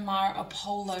by Omar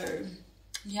Apollo.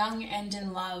 Young and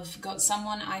in love, got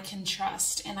someone I can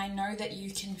trust, and I know that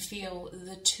you can feel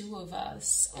the two of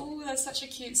us. Oh, that's such a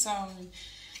cute song.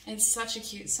 It's such a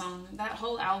cute song. That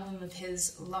whole album of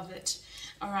his, love it.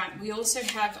 Alright, we also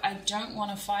have I Don't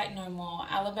Want to Fight No More,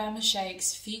 Alabama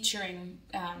Shakes featuring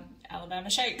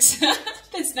Alabama Shakes.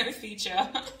 There's no feature.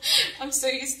 I'm so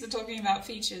used to talking about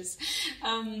features.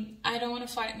 I don't want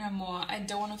to fight no more. I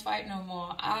don't want to fight no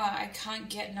more. I can't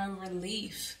get no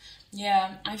relief.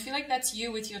 Yeah, I feel like that's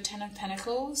you with your Ten of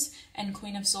Pentacles and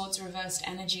Queen of Swords reversed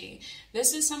energy.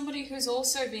 This is somebody who's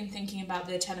also been thinking about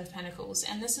their Ten of Pentacles,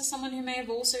 and this is someone who may have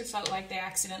also felt like they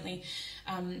accidentally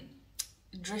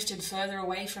drifted further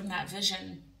away from that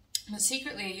vision. But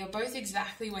secretly, you're both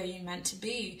exactly where you meant to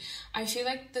be. I feel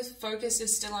like the focus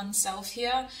is still on self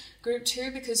here, group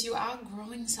 2, because you are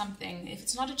growing something. If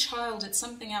it's not a child, it's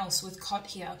something else with Cot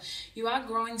here. You are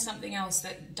growing something else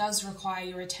that does require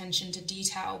your attention to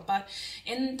detail. But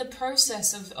in the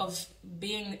process of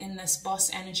being in this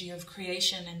boss energy of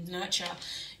creation and nurture,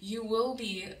 you will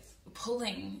be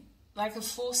pulling like a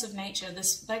force of nature,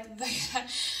 this like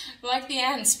the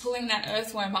ants pulling that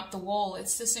earthworm up the wall.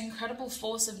 It's this incredible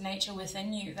force of nature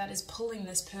within you that is pulling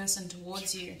this person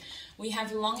towards you. We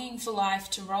have longing for life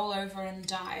to roll over and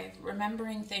die,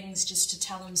 remembering things just to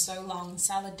tell them so long.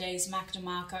 Salad Days, Mac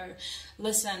DeMarco.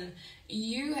 Listen,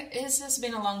 this has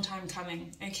been a long time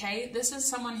coming, okay? This is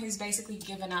someone who's basically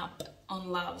given up on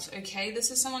love, okay?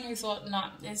 This is someone who thought, no,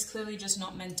 it's clearly just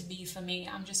not meant to be for me.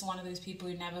 I'm just one of those people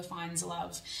who never finds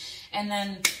love. And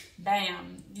then,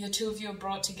 bam, the two of you are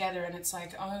brought together and it's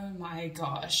like, oh my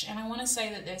gosh. And I want to say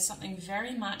that there's something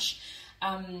very much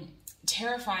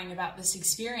terrifying about this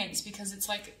experience, because it's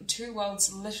like two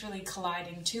worlds literally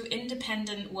colliding, two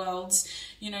independent worlds,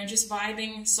 you know, just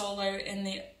vibing solo in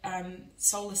the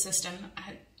solar system.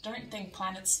 I don't think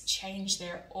planets change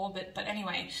their orbit, but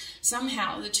anyway,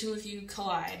 somehow the two of you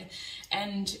collide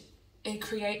and it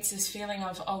creates this feeling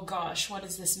of, oh gosh, what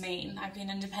does this mean? I've been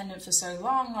independent for so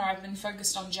long, or I've been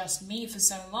focused on just me for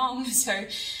so long. So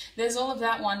there's all of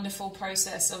that wonderful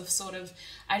process of sort of,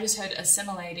 I just heard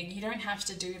assimilating. You don't have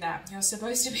to do that. You're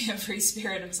supposed to be a free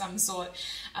spirit of some sort.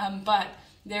 But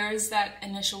there is that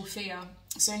initial fear.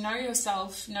 So know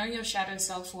yourself, know your shadow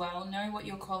self well, know what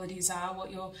your qualities are,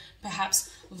 what your perhaps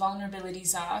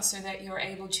vulnerabilities are, so that you're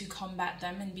able to combat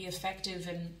them and be effective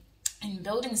in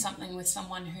building something with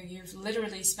someone who you've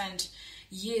literally spent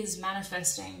years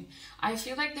manifesting. I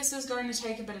feel like this is going to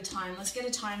take a bit of time. Let's get a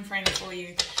time frame for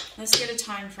you. Let's get a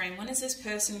time frame. When is this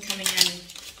person coming in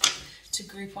to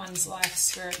Group 1's life,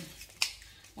 Spirit?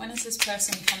 When is this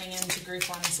person coming into Group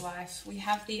 1's life? We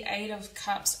have the 8 of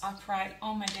Cups upright.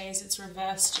 Oh my days, it's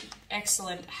reversed.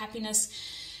 Excellent. Happiness,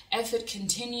 effort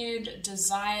continued,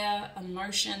 desire,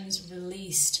 emotions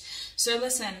released. So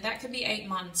listen, that could be 8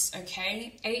 months,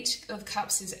 okay? 8 of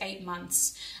Cups is 8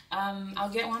 months. I'll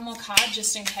get one more card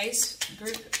just in case.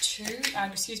 Group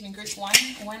 1.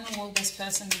 When will this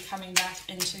person be coming back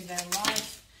into their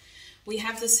life? We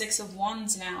have the 6 of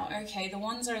Wands now. Okay, the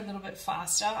Wands are a little bit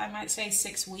faster. I might say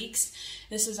 6 weeks.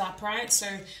 This is upright. So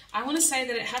I want to say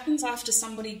that it happens after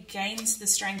somebody gains the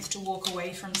strength to walk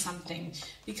away from something,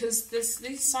 because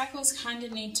these cycles kind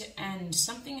of need to end.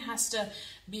 Something has to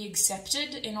be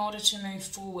accepted in order to move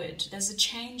forward. There's a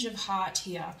change of heart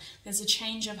here. There's a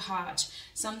change of heart.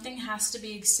 Something has to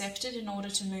be accepted in order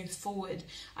to move forward.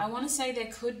 I want to say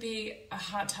there could be a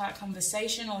heart-to-heart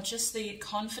conversation, or just the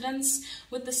confidence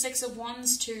with the 6 of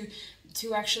Wands to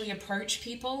actually approach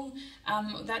people.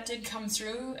 That did come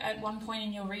through at one point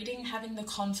in your reading, having the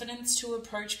confidence to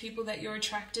approach people that you're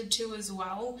attracted to as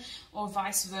well, or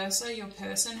vice versa, your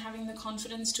person having the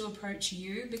confidence to approach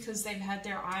you because they've had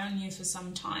their eye on you for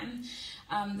some time.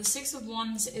 The 6 of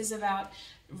Wands is about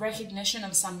recognition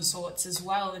of some sorts as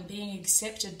well, and being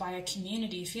accepted by a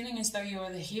community, feeling as though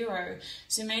you're the hero.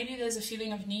 So maybe there's a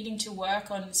feeling of needing to work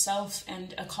on self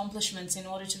and accomplishments in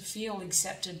order to feel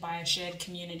accepted by a shared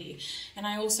community. And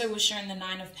I also was shown the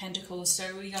Nine of Pentacles,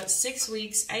 so we got 6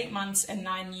 weeks, 8 months, and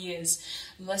 9 years.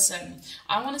 Listen,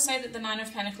 I want to say that the Nine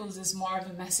of Pentacles is more of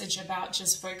a message about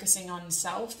just focusing on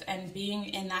self and being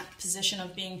in that position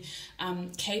of being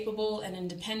capable and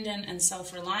independent and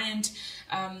self-reliant.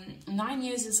 9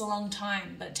 years is a long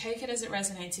time, but take it as it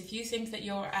resonates. If you think that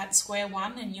you're at square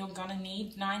one and you're gonna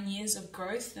need 9 years of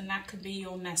growth, then that could be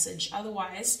your message.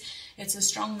 Otherwise, it's a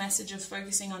strong message of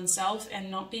focusing on self and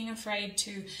not being afraid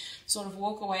to sort of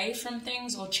walk away from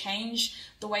things or change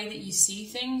the way that you see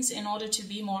things in order to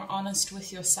be more honest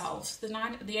with yourself.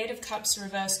 The Eight of Cups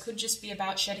reverse could just be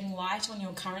about shedding light on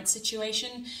your current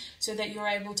situation so that you're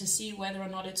able to see whether or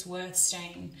not it's worth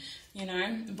staying. You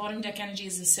know, bottom deck energy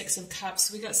is the Six of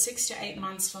Cups. We got 6 to 8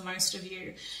 months for most of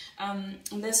you. And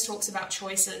this talks about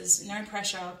choices, no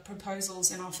pressure,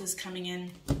 proposals and offers coming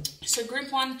in. So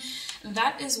group one,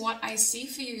 that is what I see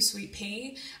for you, sweet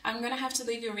pea. I'm going to have to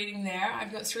leave your reading there.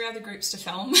 I've got 3 other groups to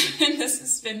film and this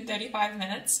has been 35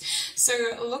 minutes. So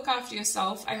look after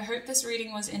yourself. I hope this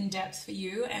reading was in depth for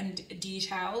you and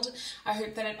detailed. I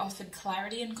hope that it offered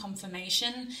clarity and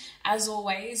confirmation. As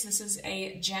always, this is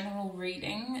a general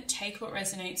reading. Take what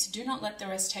resonates. Do not let the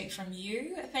rest take from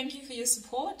you. Thank you for your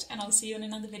support and I'll see you in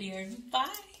another video. Bye.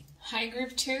 Hi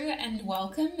group 2 and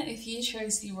welcome. If you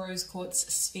chose the Rose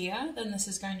Quartz Sphere, then this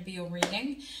is going to be your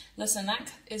reading. Listen,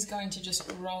 that is going to just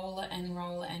roll and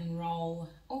roll and roll.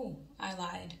 Oh, I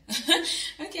lied.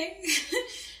 Okay,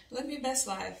 live your best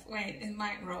life. Wait, it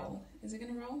might roll. Is it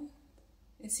going to roll?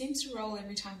 It seems to roll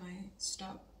every time I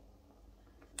stop.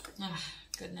 Ah,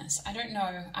 goodness. I don't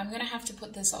know. I'm going to have to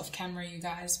put this off camera, you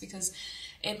guys, because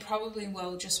it probably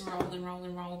will just roll and roll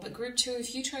and roll. But group 2,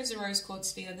 if you chose a Rose Quartz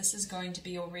Sphere, this is going to be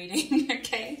your reading,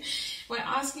 okay? We're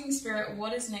asking Spirit,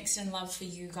 what is next in love for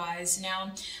you guys?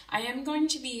 Now, I am going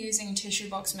to be using tissue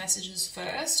box messages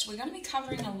first. We're going to be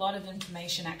covering a lot of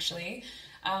information, actually.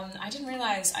 I didn't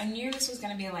realize, I knew this was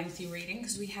going to be a lengthy reading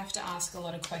because we have to ask a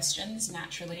lot of questions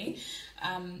naturally.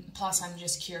 Plus I'm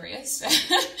just curious,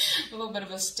 a little bit of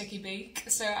a sticky beak.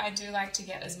 So I do like to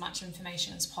get as much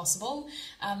information as possible.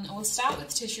 We'll start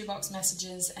with tissue box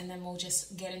messages and then we'll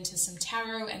just get into some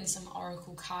tarot and some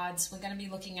oracle cards. We're going to be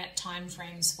looking at time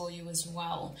frames for you as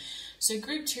well. So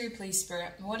group 2, please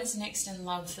Spirit, what is next in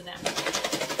love for them?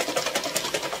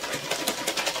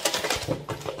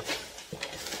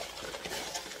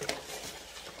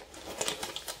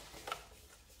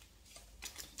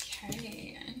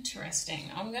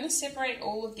 Interesting. I'm going to separate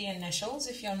all of the initials.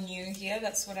 If you're new here,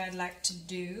 that's what I'd like to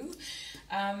do.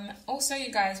 Also,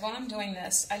 you guys, while I'm doing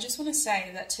this, I just want to say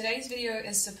that today's video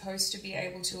is supposed to be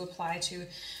able to apply to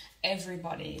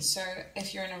everybody. So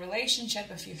if you're in a relationship,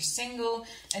 if you're single,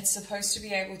 it's supposed to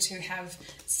be able to have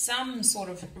some sort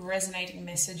of resonating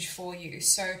message for you.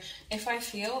 So if I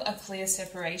feel a clear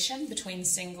separation between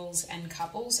singles and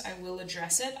couples, I will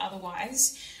address it.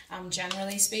 Otherwise,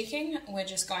 generally speaking, we're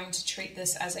just going to treat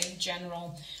this as a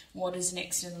general what is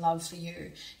next in love for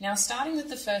you. Now, starting with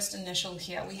the first initial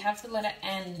here, we have the letter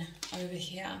N over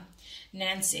here.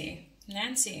 Nancy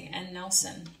and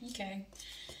Nelson. Okay.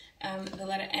 The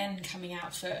letter N coming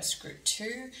out first, group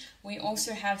 2. We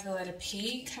also have the letter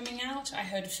P coming out. I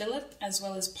heard Philip as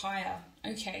well as Pyre.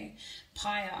 Okay,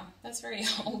 Pyre. That's very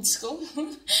old school.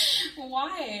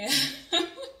 Why?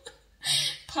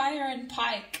 Pyre and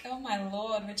Pike. Oh my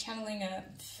lord, we're channeling a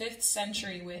 5th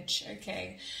century witch.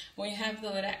 Okay, we have the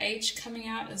letter H coming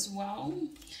out as well.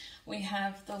 We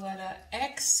have the letter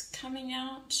X coming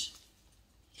out.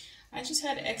 I just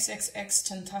had XXX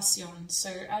Tentacion, so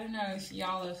I don't know if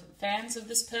y'all are fans of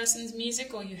this person's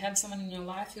music or you have someone in your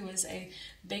life who is a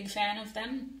big fan of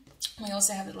them. We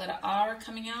also have the letter R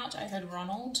coming out. I heard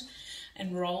Ronald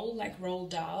and roll, like roll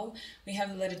Dahl. We have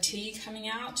the letter T coming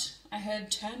out. I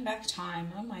heard turn back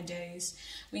time. Oh my days.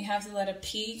 We have the letter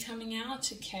P coming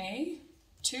out. Okay.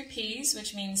 2 P's,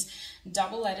 which means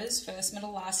double letters, first,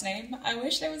 middle, last name. I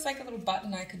wish there was like a little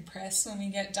button I could press when we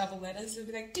get double letters. It would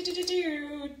be like,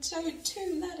 do-do-do-do, so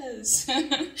 2 letters.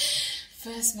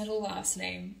 First, middle, last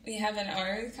name. We have an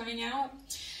O coming out.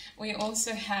 We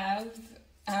also have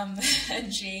a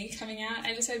G coming out.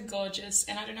 I just said gorgeous,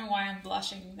 and I don't know why I'm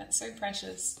blushing. That's so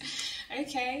precious.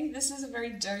 Okay, this is a very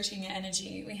doting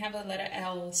energy. We have a letter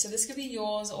L, so this could be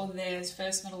yours or theirs,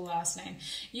 first, middle, last name.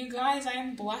 You guys, I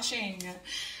am blushing.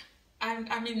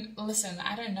 I mean, listen,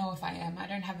 I don't know if I am. I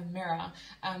don't have a mirror.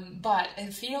 But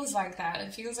it feels like that.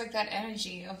 It feels like that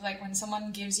energy of like when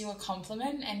someone gives you a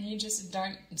compliment and you just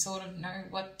don't sort of know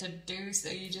what to do. So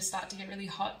you just start to get really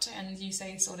hot and you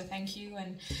say sort of thank you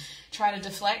and try to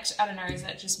deflect. I don't know. Is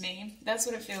that just me? That's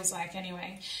what it feels like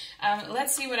anyway.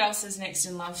 Let's see what else is next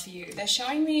in love for you. They're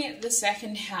showing me the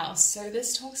second house. So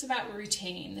this talks about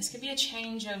routine. This could be a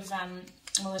change of,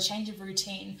 a change of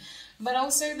routine. But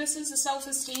also this is a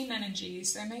self-esteem energy,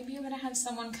 so maybe you're going to have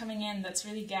someone coming in that's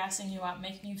really gassing you up,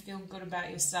 making you feel good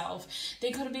about yourself. They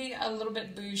could be a little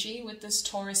bit bougie with this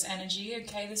Taurus energy,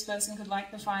 okay? This person could like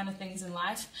the finer things in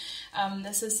life.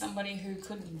 This is somebody who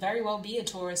could very well be a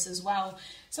Taurus as well.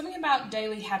 Something about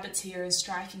daily habits here is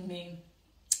striking me.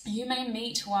 You may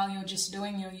meet while you're just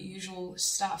doing your usual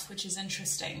stuff, which is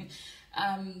interesting.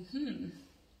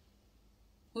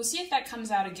 We'll see if that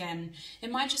comes out again. It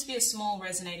might just be a small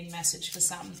resonating message for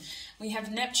some. We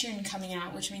have Neptune coming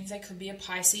out, which means they could be a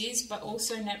Pisces, but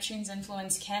also Neptune's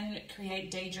influence can create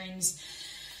daydreams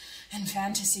and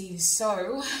fantasies.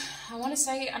 So I want to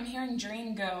say I'm hearing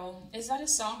Dream Girl. Is that a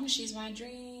song? She's my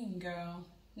dream girl.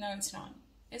 No, it's not.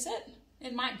 Is it?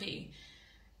 It might be.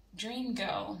 Dream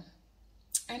Girl.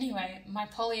 Anyway, my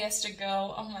polyester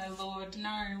girl. Oh my lord,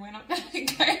 no, we're not going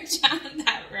to go down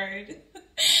that road.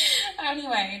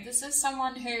 Anyway, this is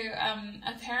someone who,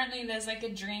 apparently there's like a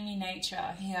dreamy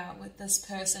nature here with this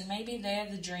person. Maybe they're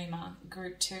the dreamer,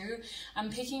 group 2. I'm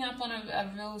picking up on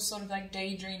a real sort of like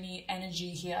daydreamy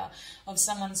energy here of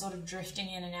someone sort of drifting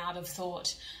in and out of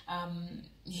thought.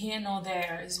 Here nor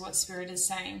there is what Spirit is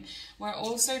saying. We're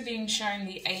also being shown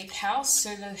the 8th house,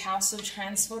 so the house of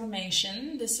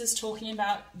transformation. This is talking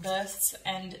about births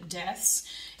and deaths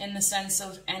in the sense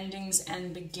of endings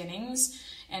and beginnings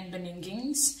and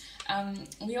beningings.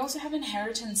 We also have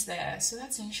inheritance there, so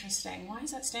that's interesting. Why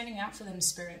is that standing out for them,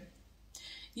 Spirit?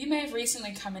 You may have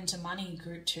recently come into money,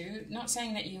 group 2. Not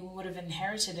saying that you would have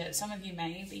inherited it. Some of you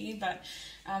may be, but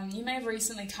you may have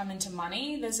recently come into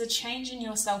money. There's a change in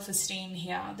your self-esteem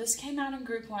here. This came out in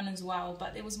group 1 as well,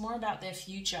 but it was more about their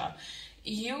future.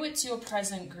 You, it's your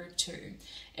present, group 2.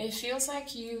 It feels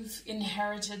like you've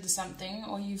inherited something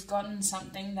or you've gotten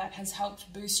something that has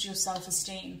helped boost your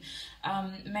self-esteem.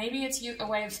 Maybe it's a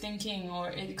way of thinking, or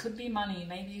it could be money.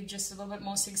 Maybe you're just a little bit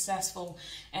more successful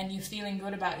and you're feeling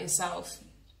good about yourself.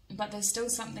 But there's still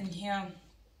something here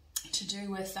to do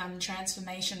with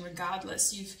transformation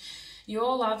regardless.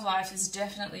 Your love life is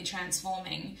definitely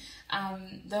transforming.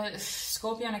 The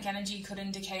Scorpionic energy could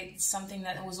indicate something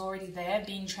that was already there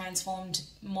being transformed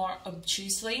more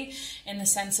obtusely, in the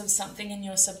sense of something in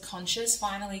your subconscious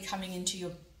finally coming into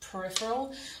your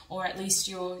peripheral, or at least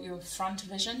your front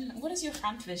vision. What is your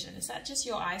front vision? Is that just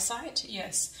your eyesight?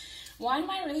 Yes. Why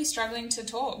am I really struggling to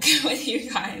talk with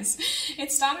you guys?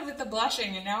 It started with the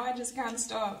blushing and now I just can't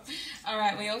stop.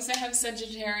 Alright, we also have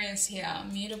Sagittarius here,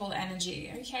 mutable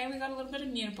energy. Okay, we got a little bit of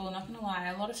mutable, not gonna lie,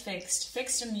 a lot of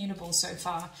fixed and mutable so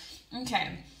far.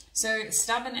 Okay, so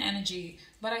stubborn energy,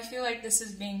 but I feel like this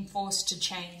is being forced to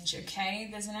change, okay?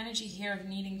 There's an energy here of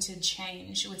needing to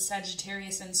change with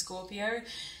Sagittarius and Scorpio,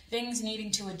 things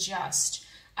needing to adjust.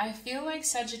 I feel like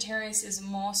Sagittarius is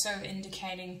more so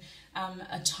indicating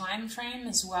a time frame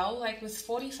as well. Like with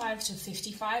 45 to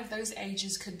 55, those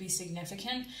ages could be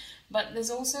significant, but there's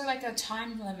also like a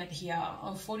time limit here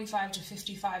of 45 to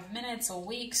 55 minutes or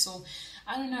weeks, or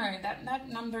I don't know, that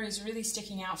number is really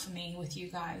sticking out for me with you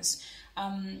guys.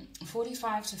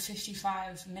 45 to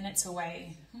 55 minutes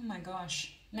away. Oh my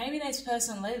gosh. Maybe this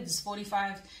person lives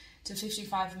 45 to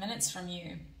 55 minutes from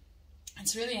you.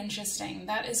 It's really interesting.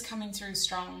 That is coming through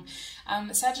strong.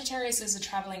 Sagittarius is a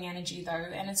traveling energy though,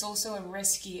 and it's also a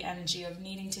risky energy of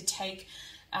needing to take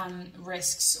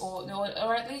risks,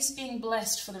 or at least being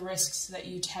blessed for the risks that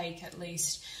you take at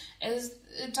least.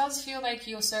 It does feel like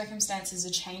your circumstances are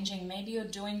changing. Maybe you're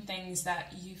doing things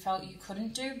that you felt you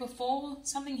couldn't do before.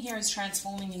 Something here is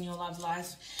transforming in your love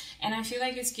life, and I feel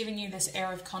like it's giving you this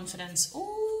air of confidence.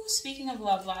 Ooh, speaking of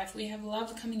love life, we have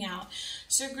love coming out.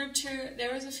 So group 2,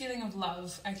 there is a feeling of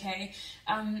love, okay?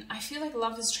 I feel like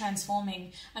love is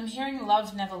transforming. I'm hearing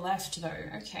love never left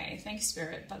though. Okay, thanks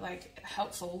Spirit, but like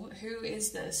helpful. Who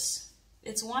is this?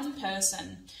 It's one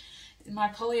person. My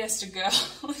polyester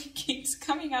girl keeps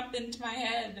coming up into my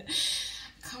head.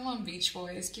 Come on, Beach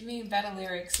Boys, give me better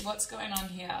lyrics. What's going on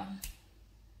here?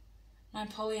 My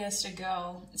polyester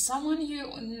girl. Someone you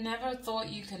never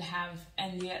thought you could have,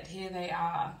 and yet here they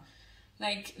are.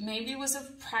 Like, maybe it was a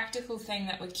practical thing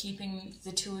that were keeping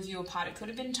the two of you apart. It could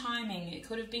have been timing. It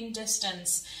could have been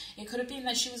distance. It could have been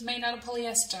that she was made out of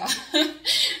polyester.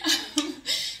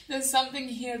 There's something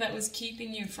here that was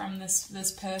keeping you from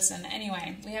this person.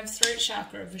 Anyway, we have throat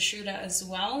chakra, Vishuddha as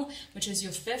well, which is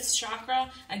your 5th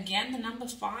chakra. Again, the number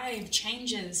 5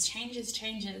 changes.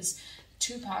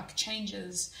 Tupac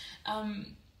changes.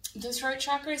 The throat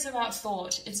chakra is about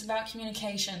thought. It's about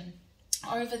communication,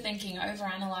 overthinking,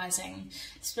 overanalyzing.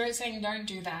 Spirit saying, don't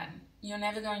do that. You're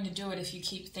never going to do it if you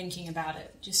keep thinking about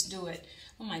it. Just do it.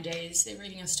 Oh my days, they're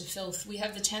reading us to filth. We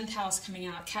have the 10th house coming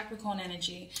out, Capricorn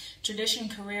energy, tradition,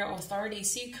 career, authority.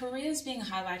 See, career is being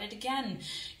highlighted again.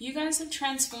 You guys have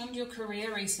transformed your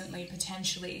career recently,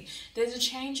 potentially. There's a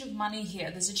change of money here.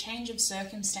 There's a change of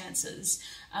circumstances.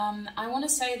 I want to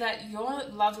say that your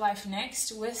love life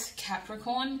next with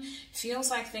Capricorn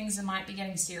feels like things might be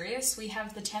getting serious. We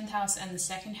have the 10th house and the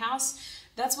 2nd house.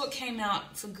 That's what came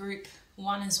out for group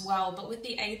 1 as well. But with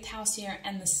the 8th house here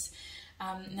and this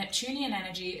Neptunian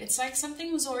energy, it's like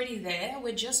something was already there.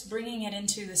 We're just bringing it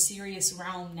into the serious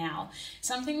realm now.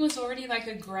 Something was already like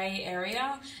a gray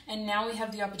area, and now we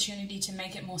have the opportunity to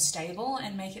make it more stable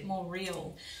and make it more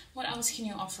real. What else can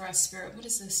you offer us, Spirit? What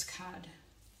is this card?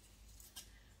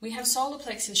 We have solar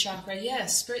plexus chakra.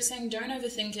 Yes, Spirit saying don't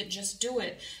overthink it, just do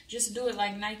it. Just do it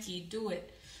like Nike, do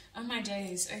it. Oh my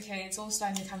days. Okay, it's all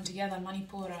starting to come together.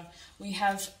 Manipura. We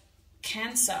have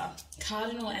Cancer,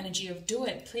 cardinal energy of do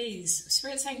it, please.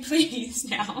 Spirit saying please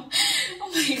now.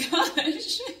 Oh my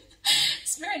gosh.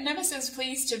 Spirit never says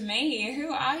please to me.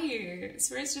 Who are you?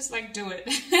 Spirit's just like do it.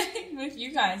 With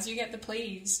you guys, you get the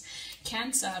please.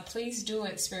 Cancer, please do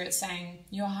it, Spirit saying.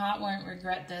 Your heart won't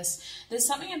regret this. There's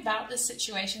something about this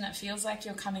situation that feels like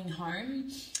you're coming home,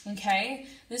 okay?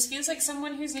 This feels like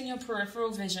someone who's in your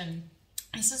peripheral vision.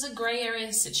 This is a grey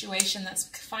area situation that's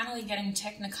finally getting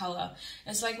technicolor.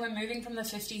 It's like we're moving from the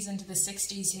 50s into the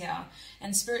 60s here.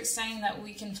 And Spirit's saying that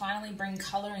we can finally bring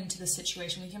colour into the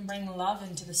situation. We can bring love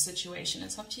into the situation.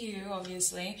 It's up to you,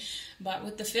 obviously. But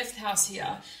with the 5th house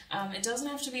here, it doesn't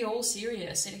have to be all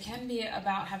serious. It can be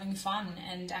about having fun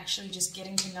and actually just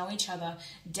getting to know each other.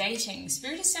 Dating.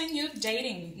 Spirit is saying you're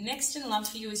dating. Next in love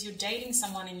for you is you're dating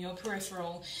someone in your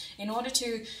peripheral in order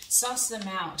to suss them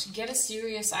out. Get a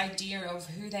serious idea of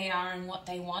who they are and what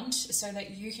they want so that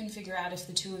you can figure out if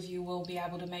the two of you will be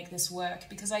able to make this work.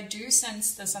 Because I do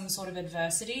sense there's some sort of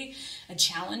adversity, a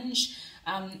challenge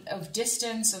of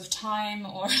distance, of time,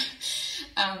 or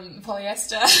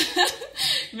polyester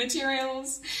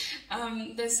materials.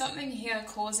 There's something here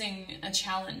causing a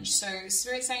challenge. So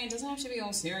Spirit's saying it doesn't have to be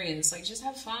all serious. Like, just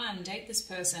have fun, date this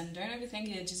person, don't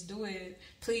overthink it, just do it,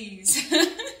 please.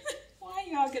 Why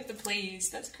y'all get the please?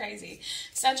 That's crazy.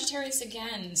 Sagittarius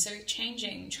again, so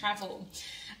changing, travel.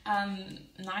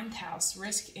 9th house,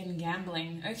 risk in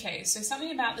gambling. Okay, so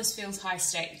something about this feels high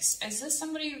stakes. Is this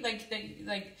somebody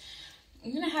like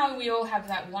you know how we all have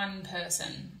that one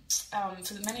person?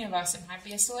 For many of us, it might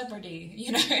be a celebrity,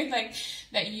 you know, like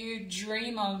that you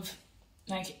dream of,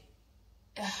 like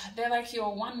they're like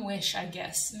your one wish, I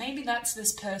guess. Maybe that's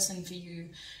this person for you,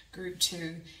 group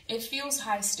 2. It feels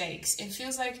high stakes. It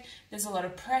feels like there's a lot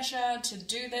of pressure to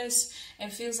do this.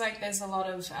 It feels like there's a lot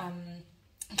of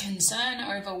concern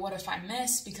over what if I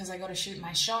miss because I got to shoot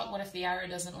my shot. What if the arrow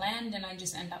doesn't land and I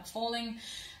just end up falling?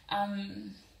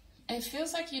 It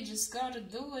feels like you just got to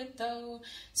do it though.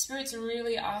 Spirit's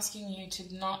really asking you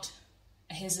to not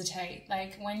hesitate,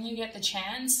 like when you get the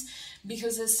chance,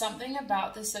 because there's something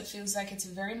about this that feels like it's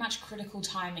very much critical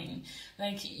timing.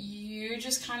 Like you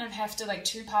just kind of have to, like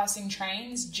 2 passing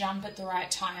trains, jump at the right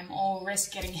time or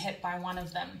risk getting hit by one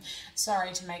of them.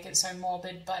 Sorry to make it so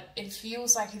morbid, but it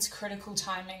feels like it's critical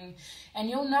timing, and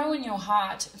you'll know in your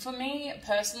heart. For me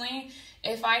personally,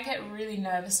 if I get really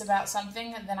nervous about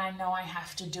something, then I know I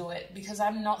have to do it, because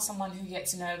I'm not someone who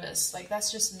gets nervous. Like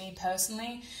that's just me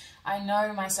personally. I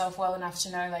know myself well enough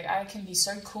to know, like, I can be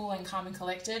so cool and calm and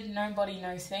collected. Nobody,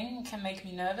 no thing can make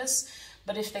me nervous.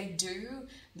 But if they do,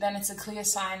 then it's a clear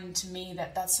sign to me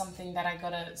that that's something that I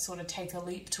gotta sort of take a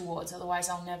leap towards. Otherwise,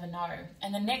 I'll never know.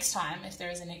 And the next time, if there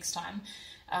is a next time,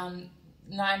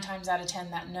 9 times out of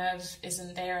 10, that nerve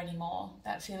isn't there anymore.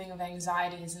 That feeling of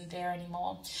anxiety isn't there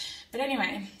anymore. But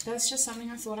anyway, that's just something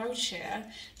I thought I would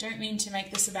share. Don't mean to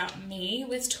make this about me.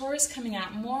 With Taurus coming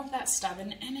out, more of that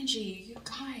stubborn energy. You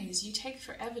guys, you take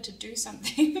forever to do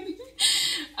something.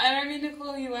 I don't mean to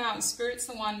call you out. Spirit's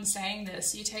the one saying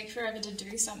this. You take forever to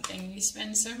do something. You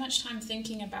spend so much time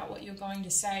thinking about what you're going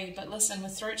to say. But listen,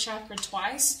 with throat chakra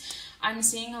twice, I'm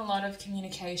seeing a lot of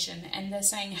communication, and they're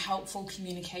saying helpful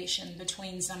communication between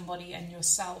between somebody and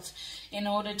yourself in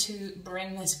order to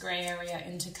bring this grey area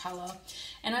into colour.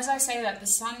 And as I say that, the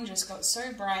sun just got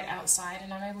so bright outside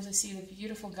and I'm able to see the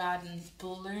beautiful garden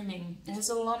blooming. There's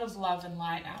a lot of love and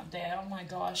light out there, oh my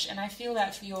gosh, and I feel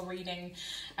that for your reading.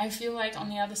 I feel like on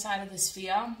the other side of this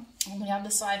fear, on the other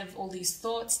side of all these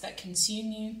thoughts that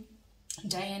consume you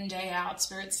day in, day out,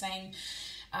 Spirit's saying,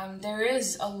 there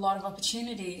is a lot of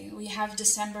opportunity. We have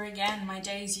December again. My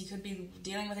days, you could be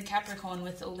dealing with a Capricorn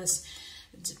with all this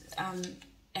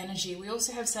energy. We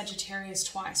also have Sagittarius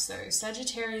twice though.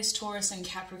 Sagittarius, Taurus and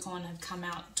Capricorn have come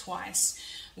out twice.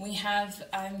 We have,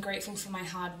 I'm grateful for my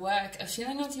hard work, a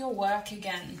feeling of your work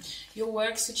again. Your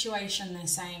work situation, they're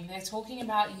saying. They're talking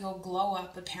about your glow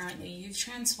up apparently. You've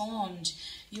transformed.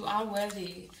 You are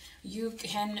worthy. You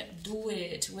can do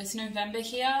it. With November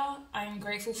here, I'm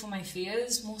grateful for my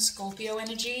fears, more Scorpio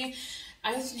energy.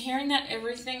 I'm hearing that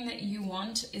everything that you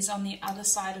want is on the other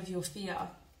side of your fear,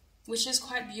 which is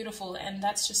quite beautiful, and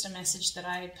that's just a message that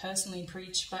I personally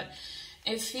preach, but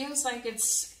it feels like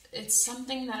it's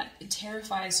something that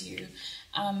terrifies you,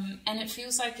 and it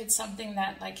feels like it's something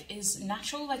that like is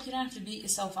natural. Like you don't have to beat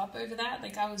yourself up over that.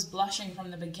 Like I was blushing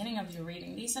from the beginning of your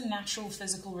reading. These are natural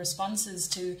physical responses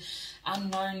to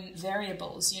unknown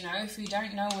variables. You know, if you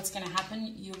don't know what's going to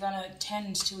happen, you're going to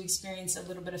tend to experience a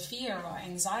little bit of fear or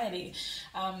anxiety.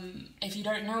 If you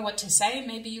don't know what to say,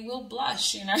 maybe you will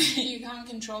blush. You know, you can't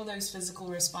control those physical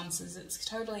responses. It's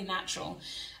totally natural.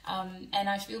 And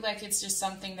I feel like it's just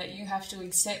something that you have to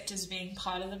accept as being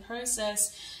part of the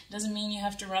process. It doesn't mean you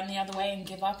have to run the other way and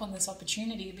give up on this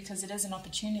opportunity, because it is an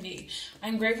opportunity.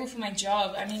 I'm grateful for my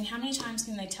job. I mean, how many times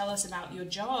can they tell us about your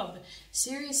job?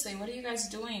 Seriously, what are you guys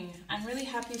doing? I'm really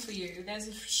happy for you. There's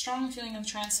a strong feeling of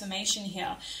transformation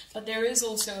here, but there is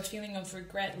also a feeling of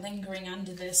regret lingering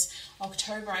under this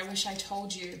October. I wish I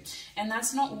told you. And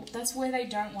that's where they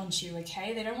don't want you,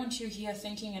 okay? They don't want you here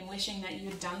thinking and wishing that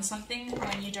you've done something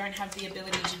when you don't have the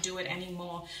ability to do it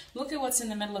anymore. Look at what's in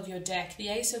the middle of your deck. The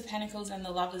Ace of Pentacles and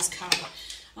the Lover's card.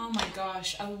 Oh my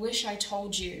gosh, I wish I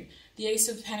told you. The Ace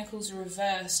of Pentacles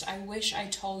reversed. I wish I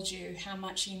told you how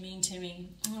much you mean to me.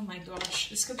 Oh my gosh,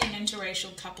 this could be an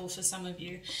interracial couple for some of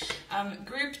you.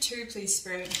 Group 2, please,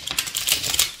 Spirit.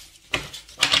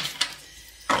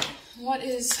 What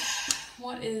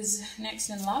is next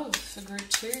in love for Group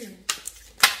 2?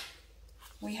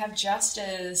 We have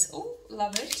Justice. Oh,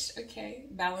 love it. Okay.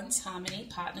 Balance, harmony,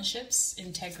 partnerships,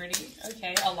 integrity.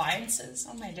 Okay. Alliances.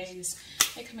 Oh my days.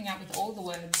 They're coming out with all the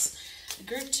words.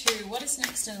 Group 2. What is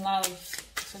next in love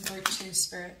for Group 2,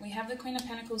 Spirit? We have the Queen of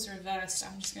Pentacles reversed.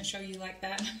 I'm just going to show you like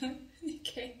that.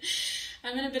 Okay.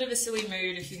 I'm in a bit of a silly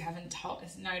mood if you haven't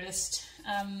noticed.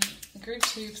 Group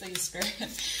 2, please, Spirit.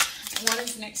 What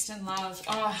is next in love?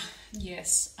 Oh,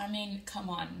 yes. I mean, come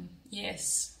on.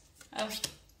 Yes. Oh.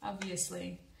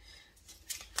 Obviously.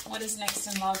 What is next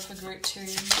in love for Group 2?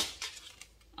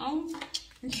 Oh,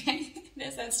 okay.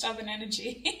 There's that stubborn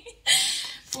energy.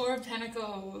 4 of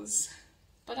Pentacles.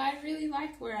 But I really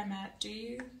like where I'm at, do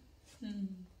you?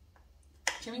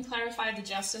 Can we clarify the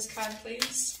Justice card,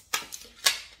 please?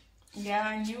 Yeah,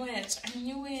 I knew it. I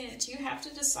knew it. You have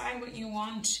to decide what you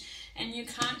want. And you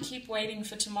can't keep waiting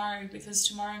for tomorrow, because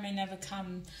tomorrow may never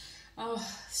come. Oh,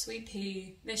 sweet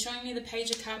pea. They're showing me the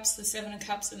Page of Cups, the 7 of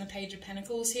Cups, and the Page of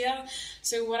Pentacles here.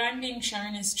 So what I'm being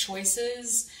shown is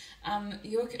choices.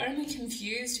 You're only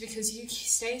confused because you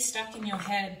stay stuck in your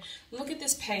head. Look at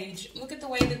this page. Look at the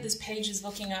way that this page is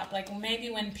looking up. Like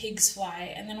maybe when pigs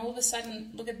fly, and then all of a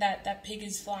sudden, look at that pig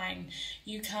is flying.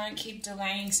 You can't keep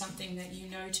delaying something that you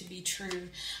know to be true.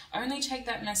 Only take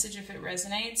that message if it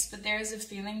resonates, but there is a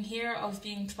feeling here of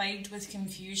being plagued with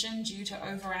confusion due to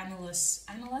overanalysis.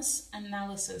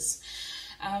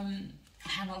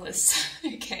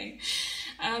 Okay.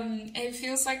 It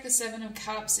feels like the 7 of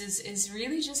Cups is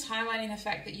really just highlighting the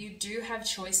fact that you do have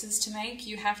choices to make.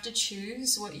 You have to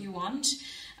choose what you want.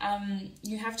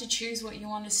 You have to choose what you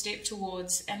want to step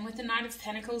towards. And with the Knight of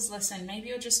Pentacles, listen, maybe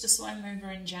you're just a slow mover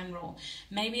in general.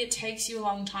 Maybe it takes you a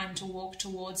long time to walk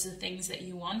towards the things that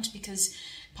you want, because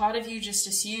part of you just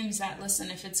assumes that, listen,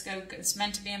 if it's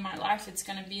meant to be in my life, it's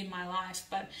going to be in my life.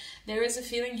 But there is a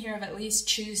feeling here of at least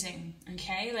choosing,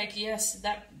 okay? Like, yes,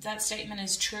 that statement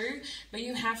is true, but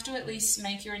you have to at least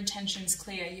make your intentions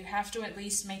clear. You have to at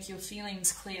least make your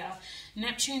feelings clear.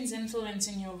 Neptune's influence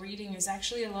in your reading is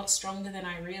actually a lot stronger than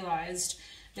I realized.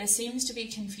 There seems to be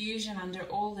confusion under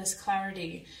all this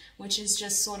clarity, which is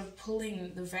just sort of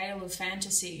pulling the veil of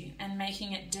fantasy and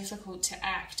making it difficult to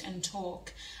act and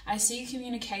talk. I see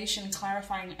communication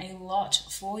clarifying a lot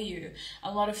for you.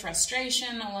 A lot of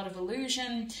frustration, a lot of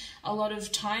illusion, a lot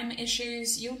of time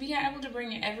issues. You'll be able to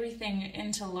bring everything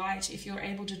into light if you're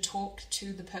able to talk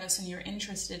to the person you're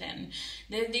interested in.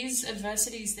 These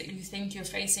adversities that you think you're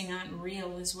facing aren't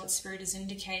real, is what Spirit is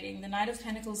indicating. The Knight of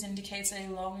Pentacles indicates a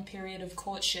long period of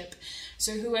courtship.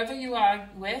 So whoever you are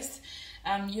with,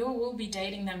 you will be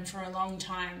dating them for a long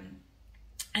time.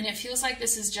 And it feels like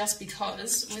this is just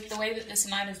because, with the way that this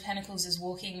Knight of Pentacles is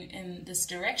walking in this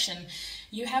direction,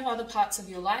 you have other parts of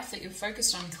your life that you're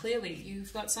focused on clearly.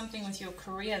 You've got something with your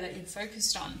career that you're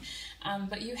focused on.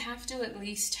 But you have to at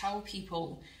least tell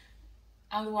people.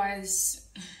 Otherwise,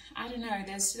 I don't know,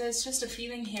 there's just a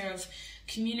feeling here of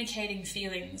communicating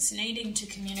feelings, needing to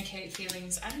communicate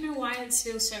feelings. I don't know why it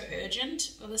feels so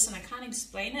urgent. Well, listen, I can't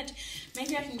explain it.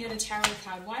 Maybe I can get a tarot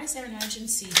card. Why is there an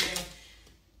urgency here?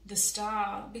 The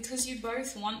Star. Because you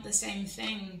both want the same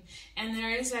thing. And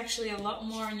there is actually a lot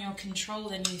more in your control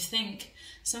than you think.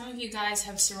 Some of you guys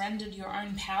have surrendered your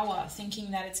own power,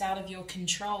 thinking that it's out of your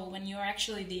control, when you're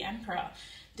actually the Emperor.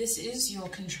 This is your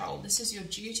control. This is your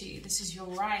duty. This is your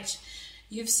right.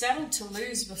 You've settled to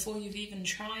lose before you've even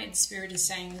tried, Spirit is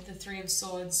saying, with the Three of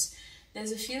Swords.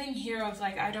 There's a feeling here of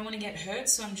like, I don't want to get hurt,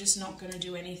 so I'm just not going to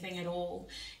do anything at all.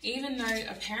 Even though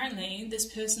apparently this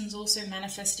person's also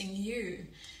manifesting you.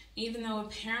 Even though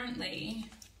apparently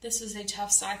this is a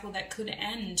tough cycle that could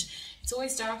end. It's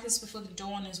always darkest before the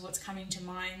dawn is what's coming to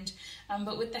mind.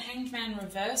 But with the Hanged Man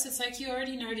reverse, it's like you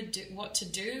already know what to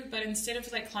do, but instead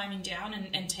of like climbing down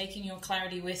and taking your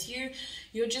clarity with you,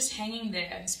 you're just hanging there.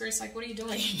 And Spirit's like, what are you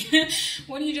doing?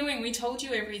 What are you doing? We told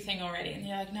you everything already. And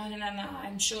you're like, no,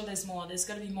 I'm sure there's more. There's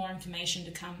got to be more information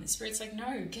to come. And Spirit's like,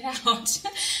 no, get out.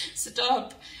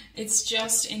 Stop. It's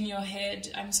just in your head.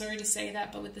 I'm sorry to say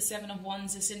that, but with the Seven of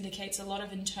Wands, this indicates a lot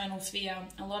of internal fear,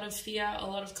 a lot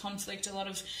of conflict, a lot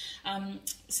of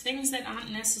things that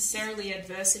aren't necessarily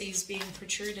adversities being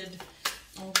protruded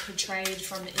or portrayed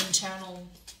from internal.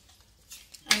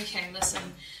 Okay, listen,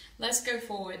 let's go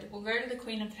forward. We'll go to the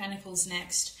Queen of Pentacles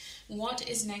next. What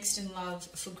is next in love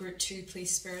for group 2,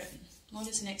 please, Spirit? What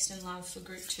is next in love for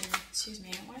group 2? Excuse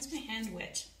me, why is my hand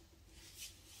wet?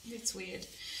 It's weird.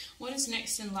 What is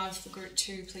next in love for group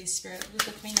 2, please, Spirit, with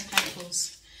the Queen of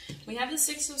Pentacles? We have the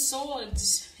Six of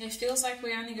Swords. It feels like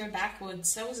we only go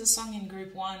backwards. That was a song in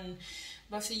group 1.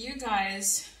 But for you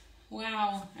guys,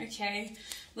 wow, okay.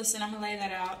 Listen, I'm going to lay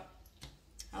that out.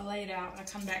 I'll lay it out. I'll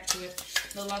come back to it.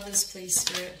 The Lovers, please,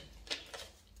 Spirit.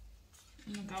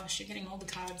 Oh my gosh, you're getting all the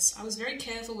cards. I was very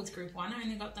careful with group 1. I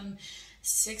only got them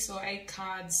 6 or 8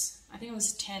 cards. I think it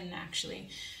was 10, actually.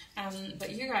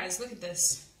 But you guys, look at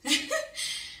this.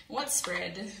 What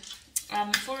spread?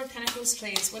 Four of Pentacles,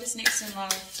 please. What is next in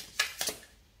love?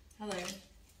 Hello.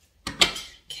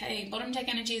 Okay, bottom deck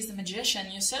energy is the Magician.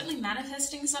 You're certainly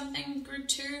manifesting something, group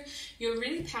 2. You're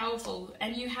really powerful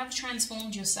and you have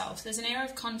transformed yourself. There's an air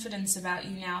of confidence about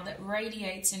you now that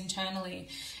radiates internally.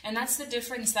 And that's the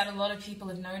difference that a lot of people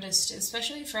have noticed,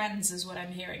 especially friends is what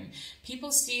I'm hearing.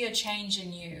 People see a change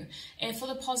in you. And for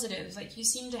the positive, like you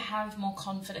seem to have more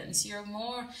confidence. You're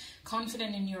more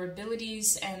confident in your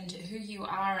abilities and who you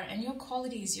are and your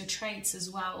qualities, your traits as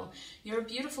well. You're a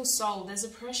beautiful soul. There's a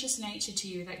precious nature to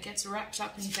you that gets wrapped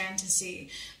up in fantasy.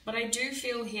 But I do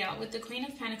feel here with the Queen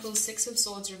of Pentacles, Six of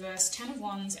Swords reverse, 10 of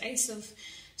Wands, Ace of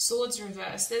Swords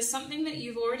reverse, there's something that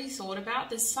you've already thought about.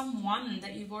 There's someone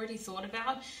that you've already thought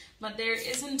about, but there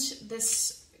isn't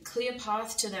this clear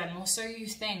path to them, or so you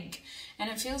think. And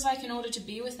it feels like in order to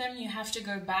be with them, you have to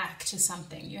go back to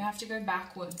something. You have to go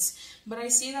backwards. But I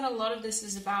see that a lot of this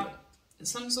is about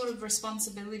some sort of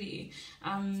responsibility.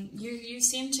 You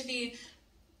seem to be...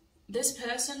 This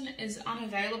person is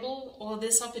unavailable, or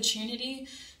this opportunity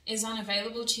is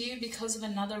unavailable to you because of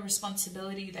another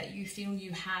responsibility that you feel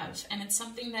you have. And it's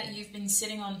something that you've been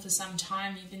sitting on for some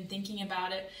time. You've been thinking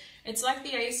about it. It's like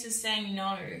the Ace is saying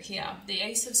no here. The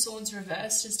Ace of Swords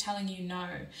reversed is telling you no.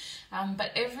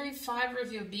 But every fiber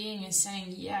of your being is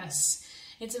saying yes.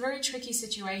 It's a very tricky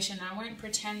situation. I won't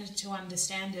pretend to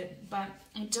understand it, but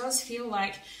it does feel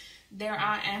like there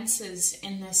are answers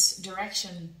in this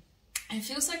direction. It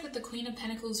feels like with the Queen of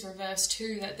Pentacles reversed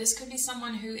too, that this could be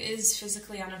someone who is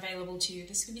physically unavailable to you.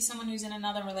 This could be someone who's in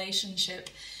another relationship.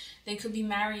 They could be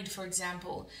married, for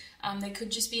example. They could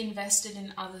just be invested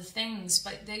in other things,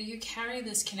 but you carry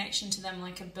this connection to them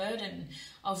like a burden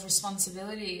of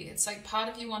responsibility. It's like part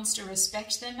of you wants to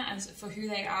respect them for who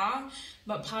they are,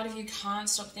 but part of you can't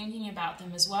stop thinking about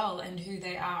them as well, and who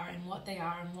they are and what they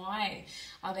are and why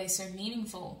are they so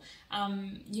meaningful.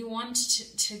 You want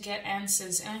to get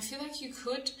answers, and I feel like you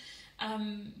could...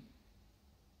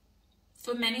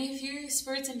 For many of you,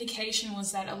 Spirit's indication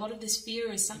was that a lot of this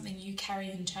fear is something you carry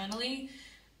internally.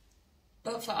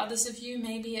 But for others of you,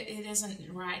 maybe it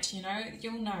isn't right, you know?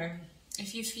 You'll know.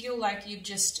 If you feel like you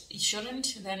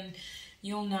shouldn't, then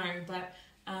you'll know. But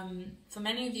for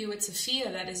many of you, it's a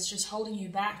fear that is just holding you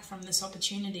back from this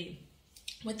opportunity.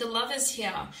 With the Lovers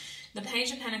here, the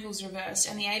Page of Pentacles reversed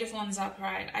and the Eight of Wands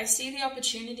upright, I see the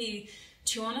opportunity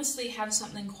to honestly have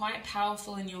something quite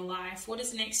powerful in your life. What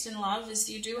is next in love is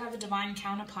you do have a divine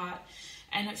counterpart,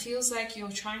 and it feels like you're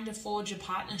trying to forge a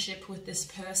partnership with this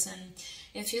person.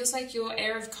 It feels like your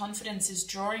air of confidence is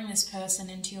drawing this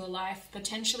person into your life,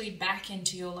 potentially back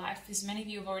into your life, because many of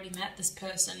you have already met this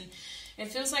person. It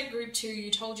feels like group 2,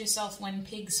 you told yourself, when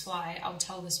pigs fly, I'll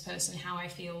tell this person how I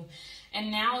feel.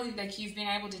 And now, like, you've been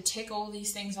able to tick all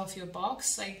these things off your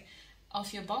box, like,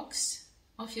 off your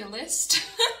list.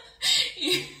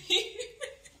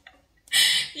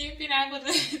 You've been able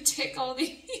to tick all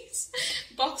these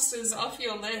boxes off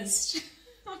your list.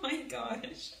 Oh my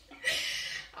gosh.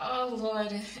 Oh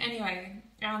Lord. Anyway,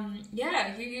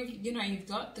 yeah, you know, you've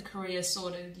got the career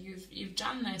sorted. You've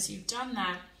done this, you've done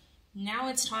that. Now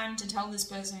it's time to tell this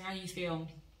person how you feel.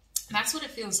 That's what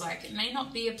it feels like. It may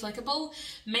not be applicable.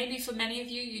 Maybe for many of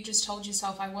you, you just told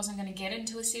yourself, I wasn't going to get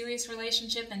into a serious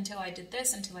relationship until I did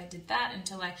this, until I did that,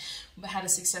 until I had a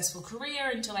successful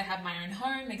career, until I had my own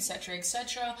home, etc.,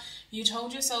 etc. You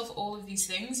told yourself all of these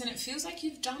things, and it feels like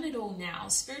you've done it all now.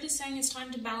 Spirit is saying it's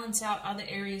time to balance out other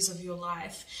areas of your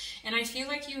life. And I feel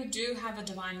like you do have a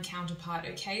divine counterpart,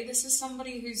 okay? This is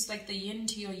somebody who's like the yin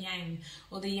to your yang,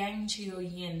 or the yang to your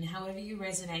yin, however you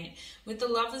resonate. With the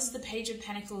Lovers, the Page of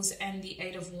Pentacles, and the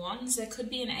Eight of Wands, there could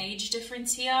be an age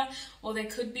difference here, or there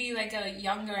could be like a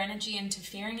younger energy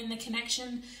interfering in the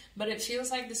connection, but it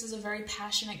feels like this is a very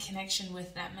passionate connection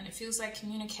with them, and it feels like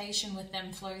communication with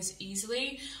them flows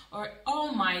easily. Or,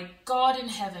 oh my God in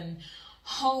heaven,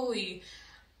 holy,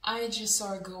 I just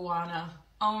saw a goanna.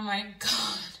 Oh my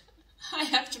God, I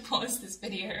have to pause this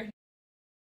video.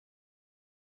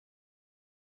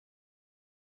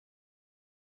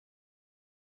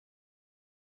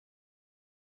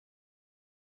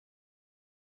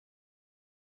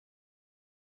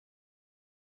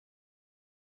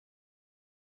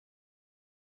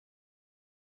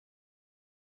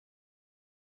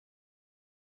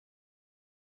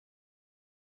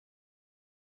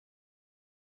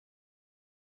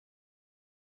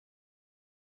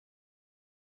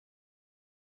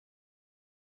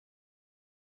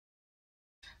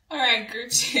 Alright,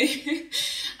 group 2.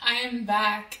 I am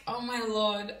back. Oh my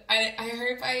Lord. I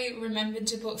hope I remembered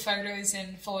to put photos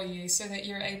in for you so that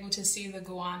you're able to see the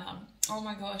goanna. Oh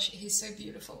my gosh, he's so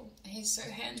beautiful. He's so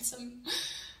handsome.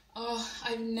 Oh,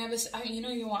 you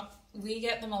know what? We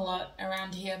get them a lot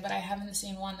around here, but I haven't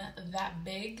seen one that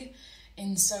big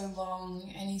in so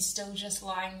long, and he's still just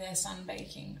lying there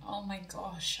sunbaking. Oh my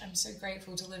gosh, I'm so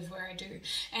grateful to live where I do.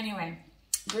 Anyway,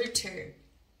 group 2.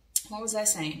 What was I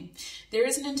saying? There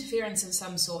is an interference of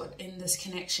some sort in this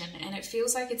connection, and it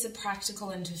feels like it's a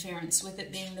practical interference, with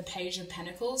it being the Page of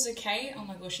Pentacles, okay? Oh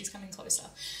my gosh, she's coming closer.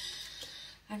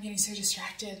 I'm getting so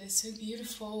distracted. It's so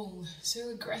beautiful.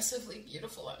 So aggressively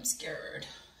beautiful. I'm scared.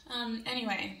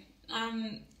 Anyway,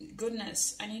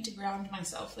 goodness, I need to ground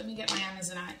myself. Let me get my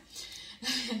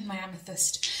Amazonite and my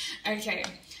amethyst. Okay,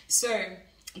 so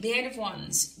the Eight of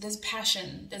Wands, there's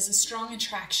passion, there's a strong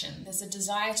attraction, there's a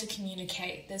desire to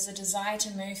communicate, there's a desire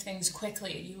to move things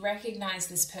quickly. You recognize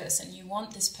this person, you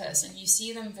want this person, you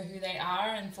see them for who they are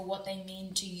and for what they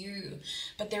mean to you.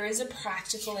 But there is a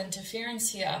practical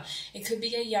interference here. It could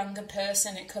be a younger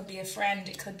person, it could be a friend,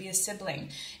 it could be a sibling,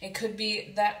 it could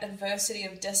be that adversity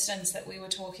of distance that we were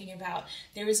talking about.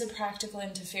 There is a practical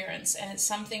interference, and it's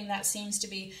something that seems to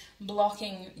be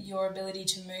blocking your ability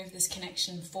to move this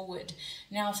connection forward.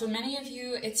 Now, for many of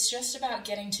you, it's just about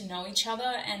getting to know each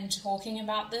other and talking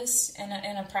about this in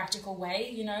a practical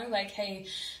way, you know, like, hey,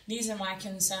 these are my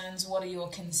concerns, what are your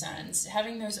concerns?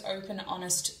 Having those open,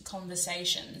 honest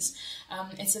conversations.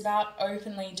 It's about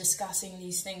openly discussing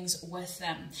these things with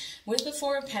them. With the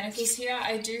Four of Pentacles here,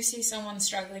 I do see someone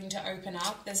struggling to open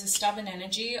up. There's a stubborn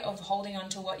energy of holding on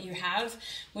to what you have,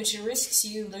 which risks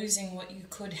you losing what you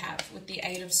could have with the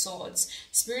Eight of Swords.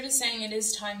 Spirit is saying it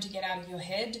is time to get out of your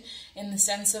head, in the sense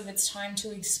sense of it's time to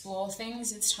explore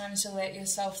things. It's time to let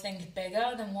yourself think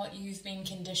bigger than what you've been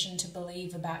conditioned to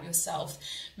believe about yourself.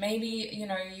 Maybe, you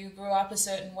know, you grew up a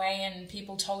certain way and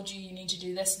people told you you need to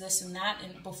do this, this and that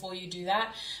before you do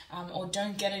that, or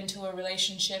don't get into a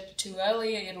relationship too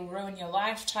early, it'll ruin your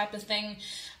life type of thing.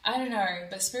 I don't know,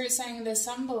 but Spirit's saying there's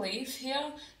some belief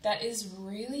here that is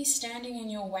really standing in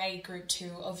your way, group 2,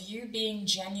 of you being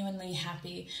genuinely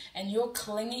happy, and you're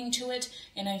clinging to it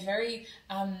in a very,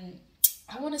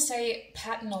 I want to say,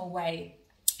 patternal way.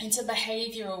 It's a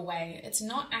behavioral way. It's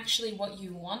not actually what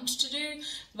you want to do,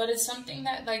 but it's something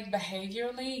that, like,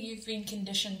 behaviorally you've been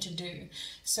conditioned to do.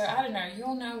 So I don't know,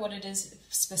 you'll know what it is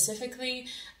specifically,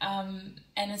 and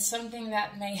it's something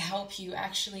that may help you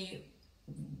actually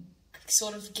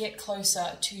sort of get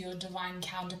closer to your divine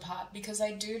counterpart, because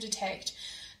I do detect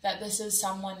that this is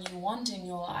someone you want in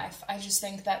your life. I just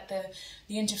think that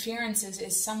the interference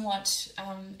is somewhat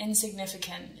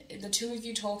insignificant. The two of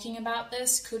you talking about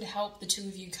this could help the two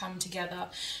of you come together.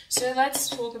 So let's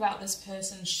talk about this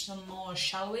person some more,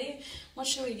 shall we? What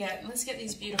shall we get? Let's get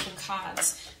these beautiful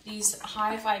cards, these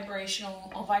high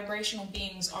vibrational or vibrational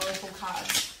beings oracle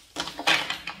cards.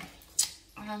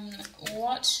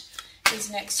 What is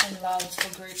next in love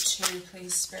for group 2,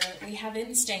 please, Spirit? We have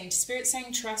instinct. Spirit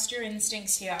saying trust your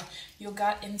instincts here, your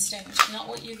gut instinct, not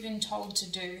what you've been told to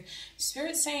do.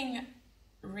 Spirit saying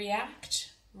reach,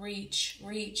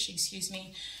 excuse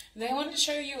me. They want to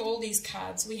show you all these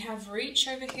cards. We have reach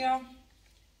over here.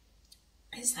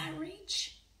 Is that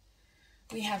reach?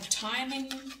 We have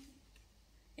timing.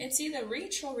 It's either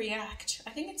reach or react.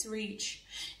 I think it's reach.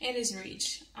 It is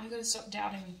reach. I've got to stop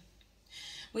doubting.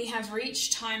 We have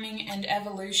reach, timing, and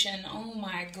evolution. Oh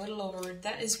my good Lord,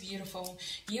 that is beautiful.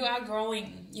 You are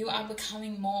growing. You are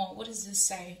becoming more. What does this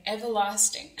say?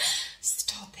 Everlasting.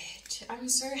 Stop it. I'm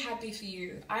so happy for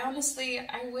you. I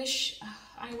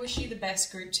wish you the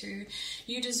best, group 2.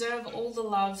 You deserve all the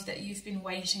love that you've been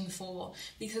waiting for,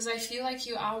 because I feel like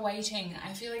you are waiting.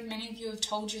 I feel like many of you have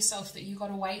told yourself that you got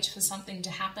to wait for something to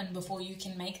happen before you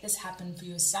can make this happen for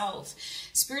yourself.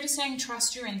 Spirit is saying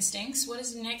trust your instincts. What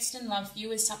is next in love for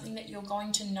you is something that you're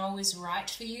going to know is right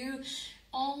for you.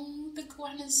 Oh, the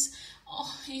iguana's,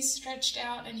 oh, he's stretched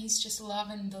out and he's just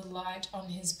loving the light on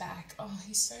his back. Oh,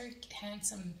 he's so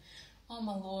handsome. Oh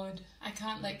my Lord, I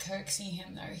can't let Kirk see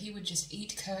him though. He would just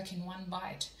eat Kirk in one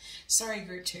bite. Sorry,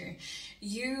 group 2.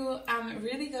 You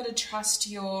really got to trust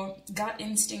your gut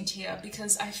instinct here,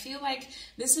 because I feel like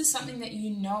this is something that you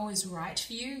know is right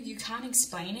for you. You can't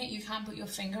explain it. You can't put your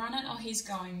finger on it. Oh, he's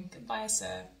going. Goodbye,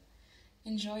 sir.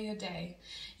 Enjoy your day.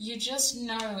 You just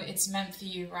know it's meant for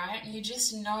you, right? You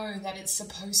just know that it's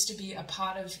supposed to be a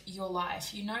part of your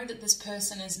life. You know that this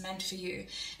person is meant for you.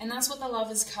 And that's what the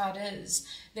Lover's card is.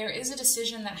 There is a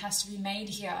decision that has to be made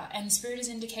here, and Spirit is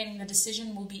indicating the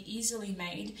decision will be easily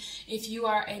made if you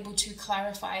are able to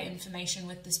clarify information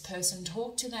with this person.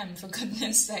 Talk to them, for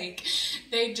goodness sake.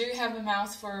 They do have a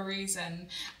mouth for a reason.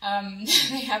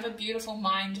 They have a beautiful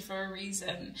mind for a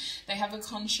reason. They have a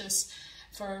conscious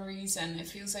for a reason. It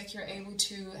feels like you're able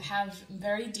to have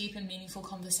very deep and meaningful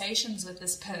conversations with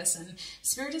this person.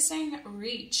 Spirit is saying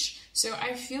reach. So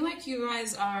I feel like you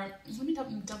guys are, let me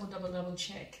double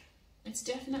check. It's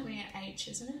definitely an H,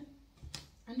 isn't it?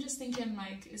 I'm just thinking,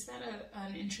 like, is that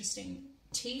an interesting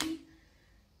T?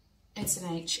 It's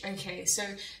an H. Okay, so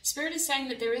Spirit is saying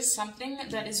that there is something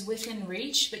that is within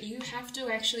reach, but you have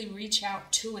to actually reach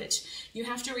out to it. You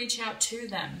have to reach out to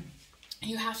them.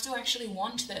 You have to actually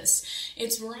want this.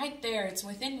 It's right there. It's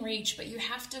within reach, but you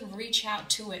have to reach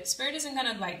out to it. Spirit isn't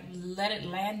going to, like, let it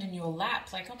land in your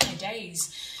lap. Like, oh my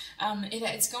days.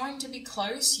 It's going to be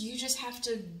close. You just have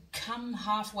to come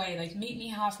halfway, like meet me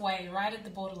halfway, right at the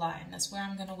borderline. That's where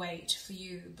I'm going to wait for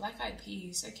you. Black-eyed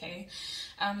peas, okay.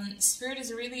 Spirit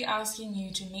is really asking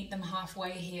you to meet them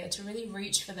halfway here, to really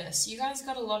reach for this. You guys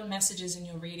got a lot of messages in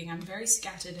your reading. I'm very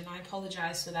scattered and I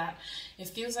apologize for that. It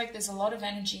feels like there's a lot of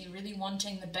energy really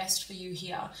wanting the best for you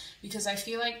here, because I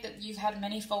feel like that you've had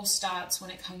many false starts when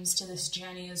it comes to this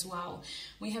journey as well.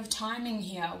 We have timing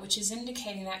here, which is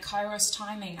indicating that Kairos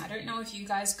timing. I don't know if you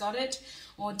guys got it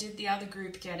or did the other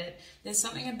group get it. There's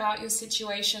something about your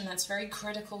situation that's very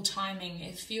critical timing.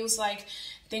 It feels like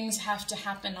things have to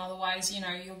happen, otherwise, you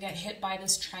know, you'll get hit by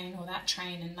this train or that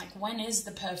train, and like, when is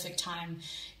the perfect time?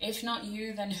 If not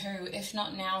you, then who? If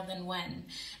not now, then when?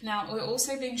 Now, we're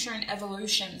also being shown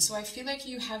evolution, so I feel like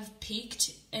you have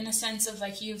peaked in a sense of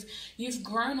like you've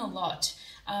grown a lot.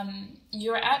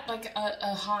 You're at like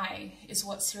a high is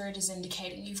what Spirit is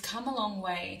indicating. You've come a long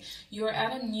way. You're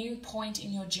at a new point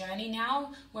in your journey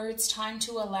now where it's time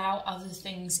to allow other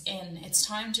things in. It's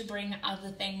time to bring other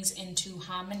things into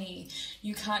harmony.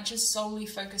 You can't just solely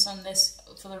focus on this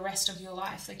for the rest of your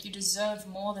life. Like, you deserve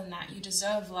more than that. You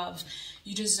deserve love.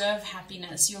 You deserve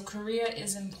happiness. Your career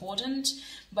is important,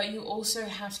 but you also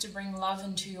have to bring love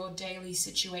into your daily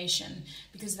situation,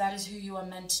 because that is who you are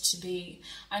meant to be.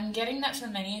 I'm getting that for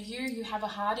many of you. You have a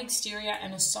hard exterior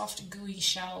and a soft, gooey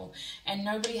shell, and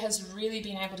nobody has really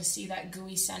been able to see that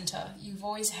gooey center. You've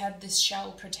always had this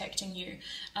shell protecting you.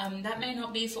 That may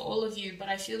not be for all of you, but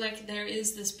I feel like there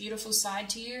is this beautiful side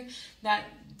to you that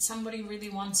somebody really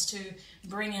wants to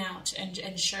bring out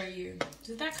and show you.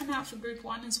 Did that come out for group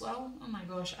 1 as well? Oh my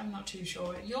gosh, I'm not too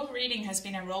sure. Your reading has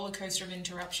been a roller coaster of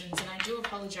interruptions, and I do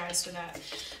apologize for that.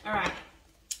 All right,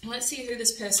 let's see who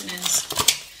this person is.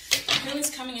 Who is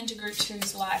coming into group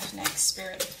 2's life next,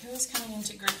 Spirit? Who is coming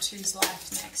into group 2's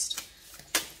life next?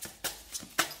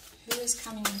 Who is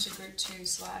coming into group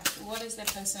 2's life? What is their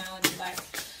personality like?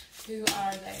 Who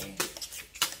are they?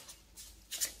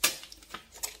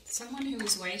 Someone who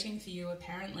is waiting for you,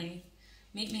 apparently.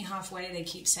 Meet me halfway, they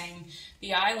keep saying.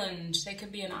 The island. They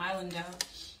could be an islander.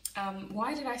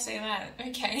 Why did I say that?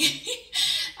 Okay.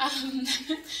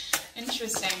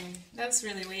 Interesting. That's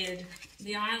really weird.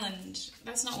 The island.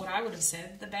 That's not what I would have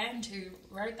said. The band who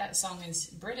wrote that song is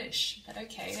British. But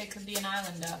okay, they could be an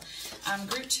islander.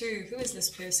 Group 2. Who is this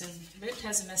person? A bit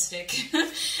pessimistic.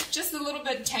 Just a little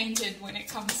bit tainted when it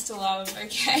comes to love,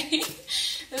 okay?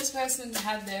 This person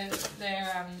had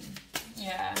their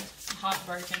heart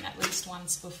broken at least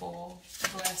once before.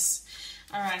 Bless.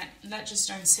 Alright, that just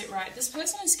don't sit right. This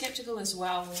person is skeptical as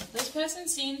well. This person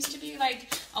seems to be,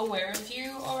 like, aware of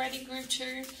you already, group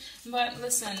 2. But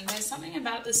listen, there's something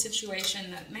about the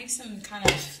situation that makes them kind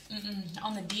of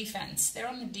on the defense. They're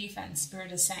on the defense,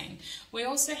 Spirit is saying. We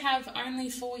also have Only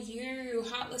For You,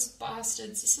 Heartless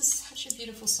Bastards. This is such a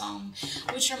beautiful song.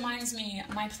 Which reminds me,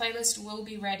 my playlist will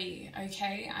be ready,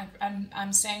 okay?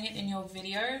 I'm saying it in your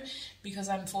video because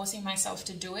I'm forcing myself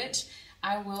to do it.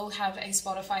 I will have a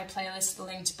Spotify playlist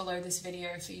linked below this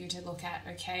video for you to look at,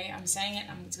 okay? I'm saying it,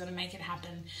 I'm going to make it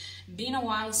happen. Been a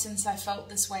while since I felt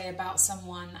this way about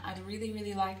someone. I'd really,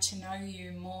 really like to know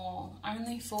you more.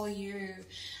 Only for you.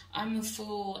 I'm a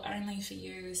fool, only for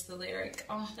you is the lyric.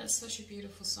 Oh, that's such a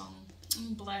beautiful song.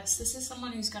 Oh, bless. This is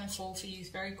someone who's going to fall for you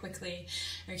very quickly,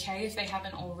 okay, if they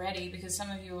haven't already, because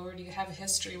some of you already have a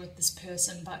history with this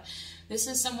person, but this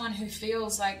is someone who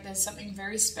feels like there's something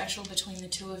very special between the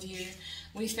two of you.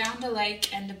 We found a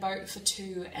lake and a boat for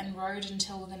 2 and rode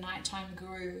until the nighttime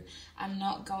grew. I'm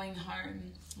not going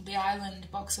home. The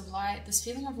island, box of light, this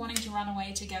feeling of wanting to run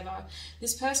away together.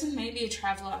 This person may be a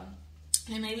traveler.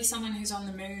 They may be someone who's on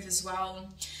the move as well.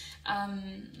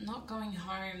 Not going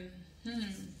home.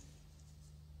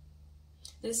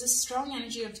 There's a strong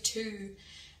energy of 2,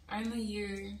 only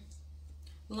you.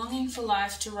 Longing for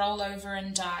life to roll over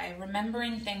and die,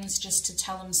 remembering things just to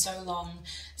tell them so long.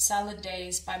 Salad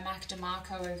Days by Mac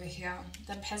DeMarco over here.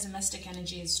 The pessimistic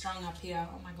energy is strong up here.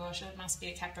 Oh my gosh, it must be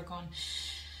a Capricorn.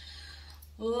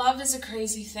 Love is a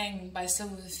Crazy Thing by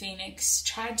Silver Phoenix.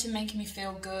 Tried to make me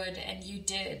feel good, and you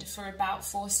did. For about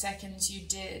 4 seconds you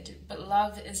did. But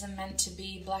love isn't meant to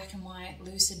be black and white,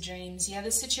 lucid dreams. Yeah, the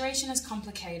situation is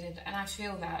complicated, and I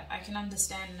feel that. I can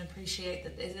understand and appreciate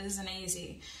that it isn't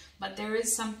easy. But there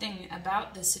is something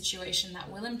about this situation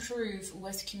that will improve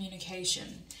with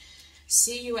communication.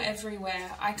 See you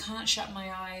everywhere. I can't shut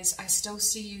my eyes. I still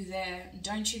see you there.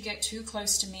 Don't you get too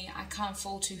close to me. I can't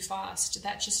fall too fast.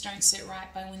 That just don't sit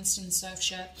right by Winston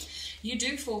Surfshirt. You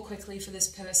do fall quickly for this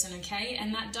person, okay?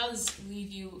 And that does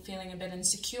leave you feeling a bit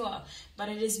insecure, but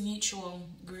it is mutual,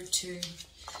 group 2.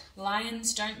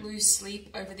 Lions, don't lose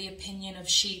sleep over the opinion of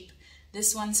sheep.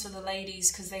 This one's for the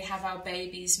ladies because they have our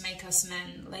babies, make us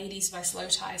men. Ladies by Slow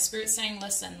Tie. Spirit saying,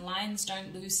 listen, lions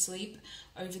don't lose sleep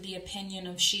over the opinion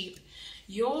of sheep.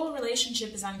 Your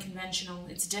relationship is unconventional.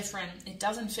 It's different. It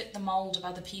doesn't fit the mold of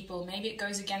other people. Maybe it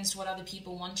goes against what other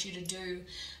people want you to do.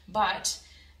 But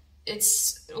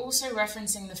it's also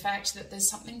referencing the fact that there's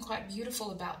something quite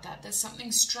beautiful about that. There's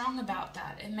something strong about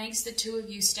that. It makes the two of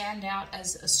you stand out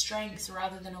as a strength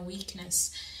rather than a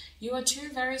weakness. You are 2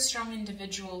 very strong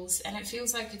individuals, and it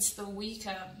feels like it's the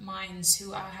weaker minds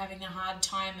who are having a hard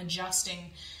time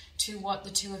adjusting to what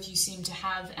the two of you seem to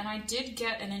have. And I did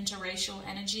get an interracial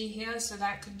energy here, so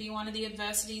that could be one of the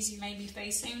adversities you may be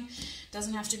facing.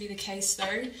 Doesn't have to be the case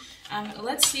though.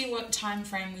 Let's see what time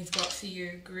frame we've got for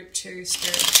you, group 2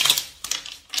 Spirit.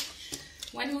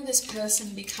 When will this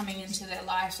person be coming into their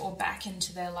life or back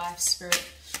into their life, Spirit?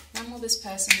 When will this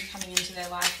person be coming into their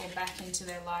life or back into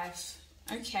their life?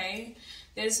 Okay,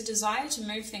 there's a desire to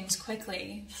move things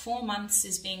quickly. 4 months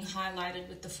is being highlighted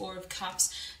with the Four of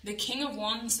Cups. The King of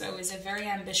Wands, though, is a very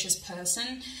ambitious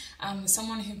person,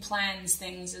 someone who plans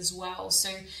things as well. So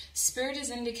Spirit is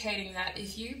indicating that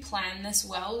if you plan this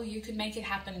well, you could make it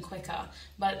happen quicker.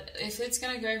 But if it's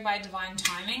going to go by divine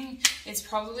timing, it's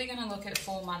probably going to look at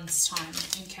 4 months' time,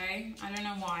 okay? I don't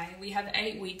know why. We have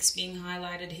 8 weeks being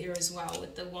highlighted here as well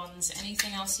with the Wands.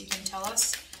 Anything else you can tell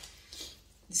us?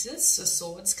 Is this a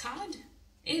Swords card?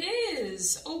 It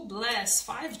is! Oh, bless.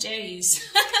 5 days.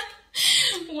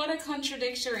 What a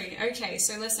contradictory. Okay,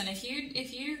 so listen, if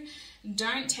you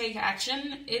don't take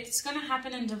action, it's going to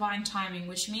happen in divine timing,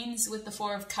 which means with the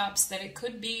Four of Cups that it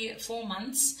could be 4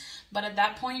 months, but at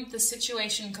that point the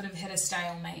situation could have hit a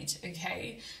stalemate,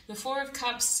 okay? The Four of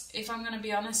Cups, if I'm going to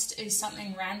be honest, is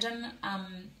something random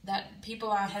that people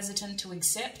are hesitant to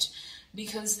accept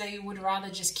because they would rather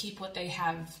just keep what they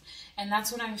have. And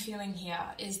that's what I'm feeling here,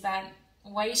 is that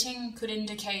waiting could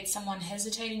indicate someone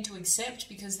hesitating to accept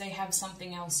because they have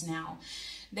something else now.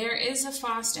 There is a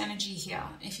fast energy here.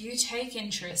 If you take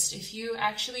interest, if you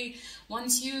actually,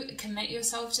 once you commit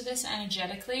yourself to this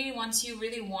energetically, once you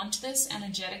really want this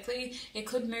energetically, it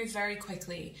could move very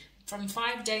quickly. From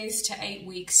 5 days to 8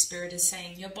 weeks, Spirit is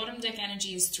saying. Your bottom deck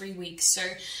energy is 3 weeks. So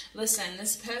listen,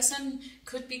 this person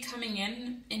could be coming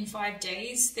in 5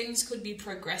 days. Things could be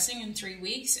progressing in 3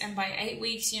 weeks. And by 8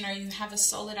 weeks, you know, you have a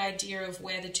solid idea of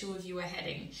where the two of you are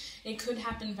heading. It could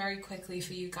happen very quickly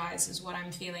for you guys is what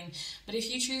I'm feeling. But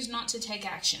if you choose not to take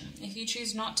action, if you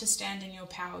choose not to stand in your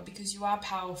power because you are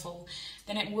powerful,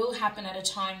 then it will happen at a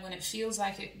time when it feels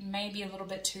like it may be a little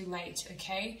bit too late,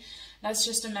 okay? That's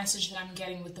just a message that I'm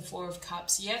getting with the Four of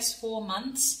Cups. Yes, 4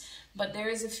 months, but there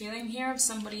is a feeling here of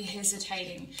somebody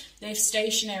hesitating. They're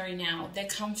stationary now. They're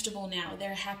comfortable now.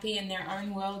 They're happy in their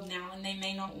own world now, and they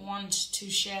may not want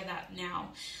to share that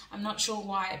now. I'm not sure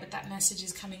why, but that message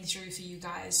is coming through for you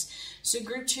guys. So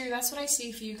group 2, that's what I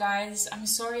see for you guys. I'm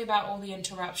sorry about all the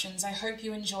interruptions. I hope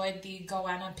you enjoyed the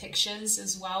Goanna pictures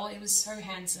as well. It was so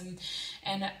handsome,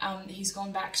 and he's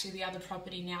gone back to the other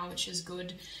property now, which is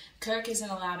good. Kirk isn't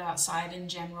allowed outside in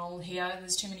general here.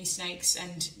 There's too many snakes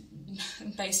and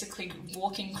basically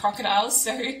walking crocodiles,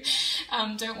 so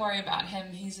don't worry about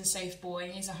him. He's a safe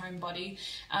boy. He's a homebody.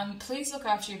 Please look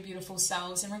after your beautiful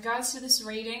selves. In regards to this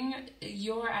reading,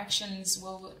 your actions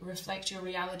will reflect your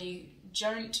reality.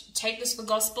 Don't take this for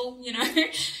gospel, you know.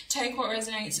 Take what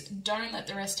resonates. Don't let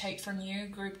the rest take from you.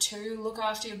 Group 2, look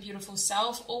after your beautiful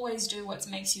self. Always do what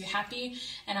makes you happy,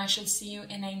 and I shall see you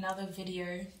in another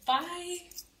video. Bye!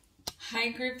 Hi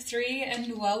group 3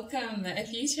 and welcome.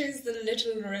 If you chose the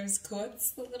little rose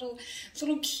quartz, the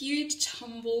little cute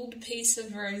tumbled piece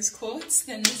of rose quartz,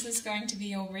 then this is going to be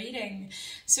your reading.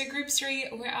 So group 3,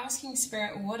 we're asking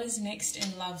Spirit, what is next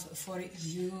in love for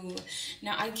you?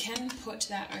 Now I can put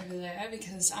that over there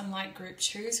because unlike group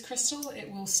 2's crystal,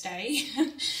 it will stay.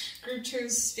 Group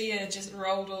 2's sphere just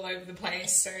rolled all over the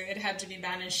place, so it had to be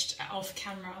banished off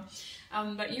camera.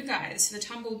 But you guys, the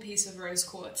tumbled piece of rose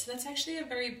quartz, that's actually a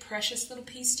very precious little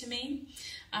piece to me.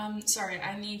 Sorry,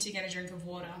 I need to get a drink of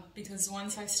water because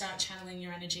once I start channeling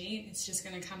your energy, it's just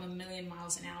going to come a million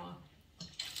miles an hour.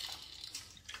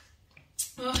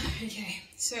 Oh, okay,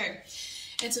 so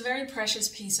it's a very precious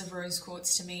piece of rose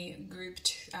quartz to me, group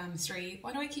 3.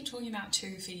 Why do I keep talking about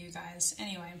 2 for you guys?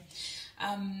 Anyway.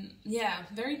 Yeah,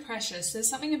 very precious. There's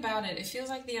something about it. It feels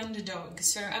like the underdog.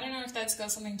 So I don't know if that's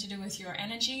got something to do with your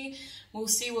energy. We'll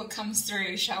see what comes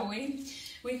through, shall we?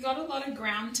 We've got a lot of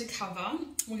ground to cover.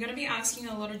 We're going to be asking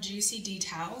a lot of juicy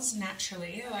details,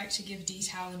 naturally. I like to give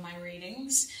detail in my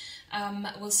readings.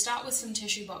 We'll start with some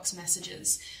tissue box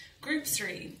messages. Group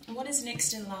 3. What is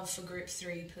next in love for group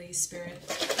 3, please, Spirit?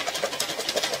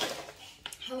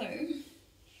 Hello.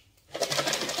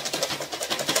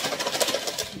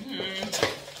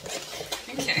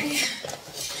 Okay,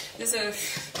 there's a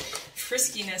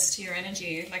friskiness to your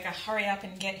energy, like a hurry up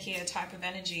and get here type of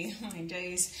energy. Oh my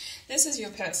days. This is your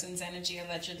person's energy,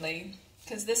 allegedly,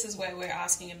 because this is where we're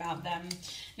asking about them.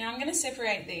 Now I'm going to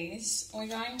separate these. We're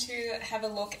going to have a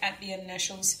look at the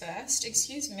initials first.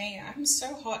 Excuse me, I'm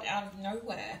so hot out of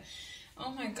nowhere.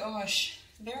 Oh my gosh,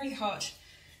 very hot.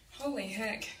 Holy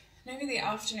heck. Maybe the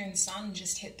afternoon sun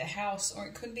just hit the house, or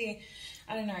it could be,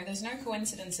 I don't know, there's no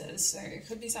coincidences, so it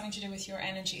could be something to do with your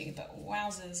energy, but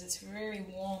wowzers, it's very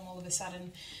warm all of a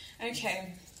sudden.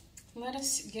 Okay, let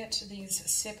us get these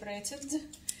separated.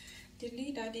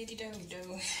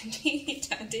 Diddly-da-diddy-do-do.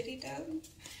 Diddly-da-diddy-do.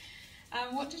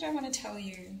 What did I want to tell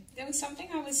you? There was something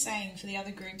I was saying for the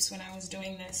other groups when I was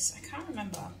doing this. I can't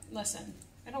remember. Listen,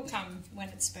 it'll come when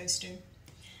it's supposed to.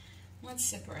 Let's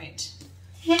separate.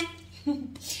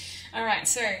 All right,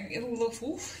 so you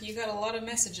got a lot of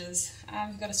messages.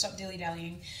 You've got to stop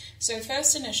dilly-dallying. So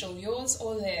first initial, yours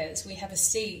or theirs, we have a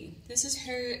C. This is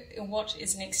what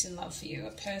is next in love for you,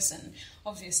 a person.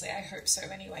 Obviously, I hope so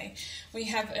anyway. We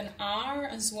have an R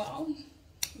as well.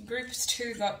 Group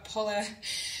 2 got what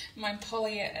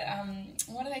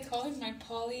do they call him? My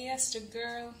polyester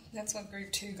girl. That's what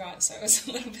group 2 got, so it was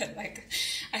a little bit like,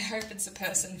 I hope it's a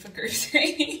person for group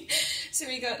 3. So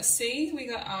we got C, we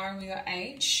got R, we got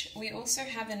H. We also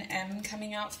have an M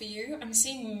coming out for you. I'm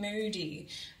seeing moody,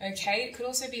 okay? It could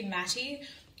also be Matty,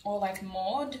 or like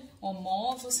Maud, or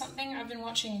Mauve or something. I've been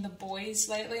watching The Boys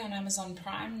lately on Amazon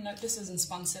Prime. No, this isn't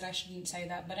sponsored, I shouldn't say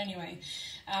that, but anyway.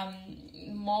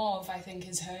 Mauve, I think,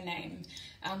 is her name.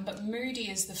 But moody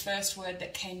is the first word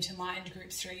that came to mind,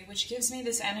 group 3, which gives me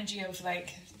this energy of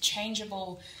like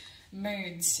changeable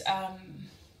moods.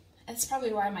 That's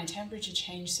probably why my temperature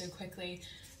changed so quickly.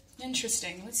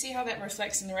 Interesting. Let's see how that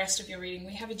reflects in the rest of your reading.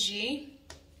 We have a G.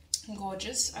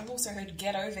 Gorgeous. I've also heard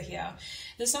get over here.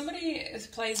 There's somebody who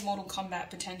plays Mortal Kombat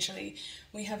potentially.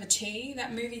 We have a T.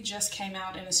 That movie just came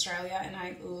out in Australia and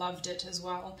I loved it as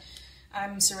well.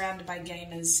 I'm surrounded by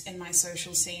gamers in my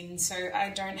social scene, so I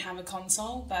don't have a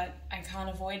console, but I can't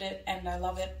avoid it and I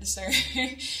love it. So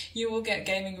you will get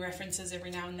gaming references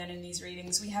every now and then in these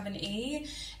readings. We have an E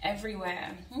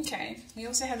everywhere. Okay. We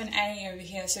also have an A over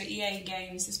here, so EA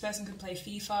games. This person could play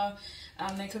FIFA.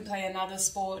 They could play another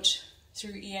sport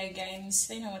through EA games.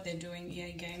 They know what they're doing,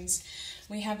 EA games.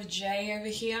 We have a J over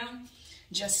here.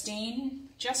 Justine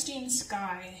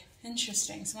Sky.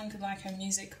 Interesting. Someone could like her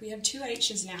music. We have 2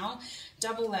 H's now.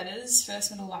 Double letters, first,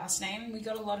 middle, last name. We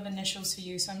got a lot of initials for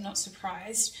you, so I'm not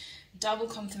surprised. Double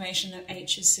confirmation that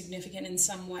H is significant in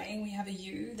some way. We have a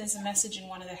U. There's a message in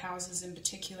one of the houses in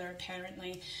particular,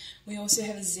 apparently. We also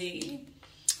have a Z.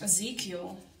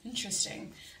 Ezekiel.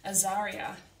 Interesting.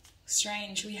 Azaria.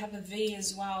 Strange. We have a V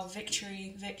as well.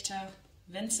 Victory, Victor,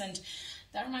 Vincent.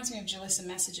 That reminds me of Julissa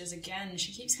messages again.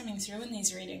 She keeps coming through in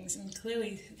these readings. I'm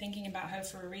clearly thinking about her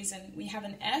for a reason. We have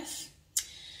an F,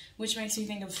 which makes me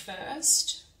think of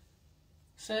first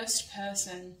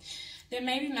person. There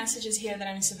may be messages here that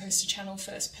I'm supposed to channel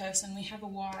first person. We have a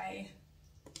Y,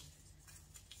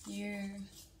 U.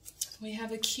 We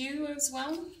have a Q as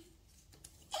well.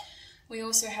 We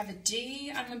also have a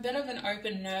D. I'm a bit of an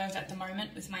open nerve at the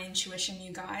moment with my intuition,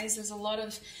 you guys. There's a lot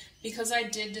of, because I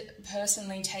did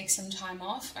personally take some time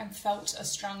off, I felt a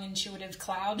strong intuitive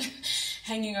cloud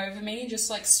hanging over me, just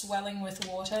like swelling with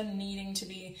water, needing to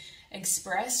be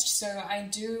expressed. So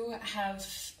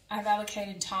I've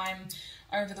allocated time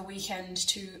over the weekend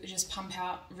to just pump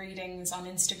out readings on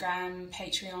Instagram,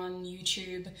 Patreon,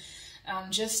 YouTube,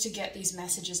 just to get these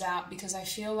messages out, because I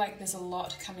feel like there's a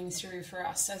lot coming through for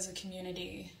us as a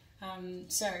community.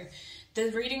 So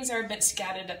the readings are a bit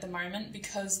scattered at the moment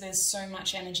because there's so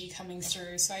much energy coming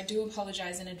through. So I do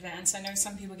apologize in advance. I know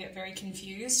some people get very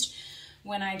confused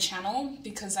when I channel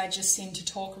because I just seem to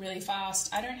talk really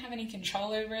fast. I don't have any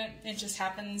control over it. It just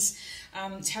happens.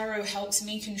 Tarot helps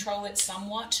me control it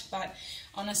somewhat, but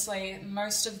honestly,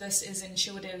 most of this is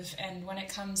intuitive, and when it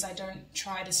comes, I don't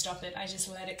try to stop it. I just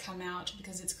let it come out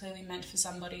because it's clearly meant for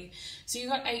somebody. So you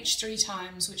got H 3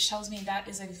 times, which tells me that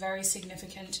is a very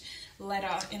significant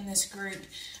letter in this group.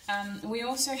 We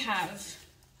also have,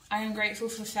 I am grateful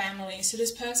for family. So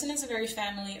this person is a very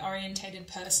family-orientated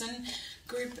person.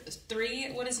 Group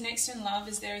 3, what is next in love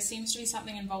is there seems to be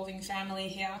something involving family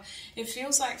here. It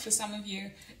feels like for some of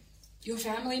you, your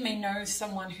family may know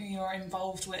someone who you're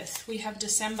involved with. We have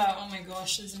December. Oh my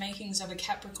gosh, there's makings of a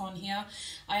Capricorn here.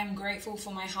 I am grateful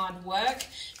for my hard work.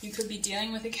 You could be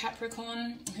dealing with a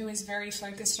Capricorn who is very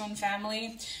focused on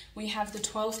family. We have the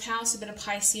 12th house, a bit of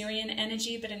Piscean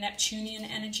energy, a bit of Neptunian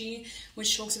energy,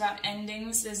 which talks about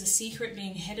endings. There's a secret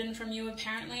being hidden from you,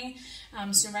 apparently.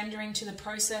 Surrendering to the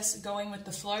process, going with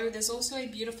the flow. There's also a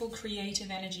beautiful creative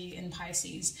energy in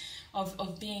Pisces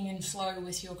of being in flow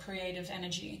with your creative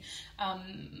energy. A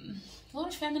lot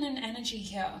of feminine energy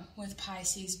here with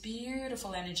Pisces,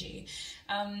 beautiful energy.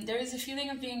 There is a feeling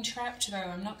of being trapped though,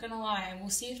 I'm not going to lie. We'll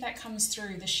see if that comes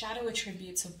through. The shadow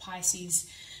attributes of Pisces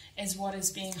is what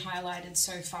is being highlighted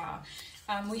so far.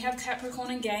 We have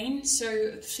Capricorn again,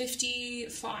 so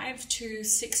 55 to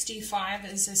 65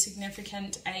 is a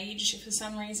significant age for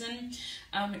some reason.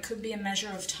 It could be a measure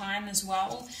of time as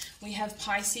well. We have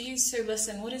Pisces, so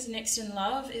listen, what is next in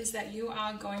love is that you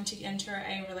are going to enter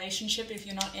a relationship, if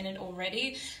you're not in it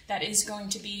already, that is going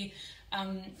to be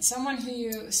someone who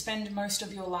you spend most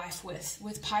of your life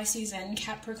with Pisces and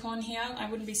Capricorn here. I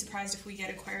wouldn't be surprised if we get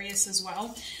Aquarius as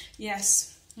well.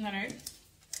 Yes, no.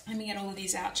 Let me get all of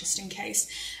these out just in case.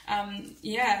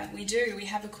 Yeah, we do. We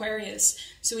have Aquarius.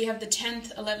 So we have the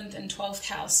 10th, 11th, and 12th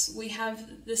house. We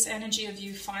have this energy of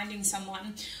you finding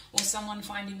someone or someone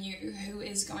finding you who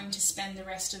is going to spend the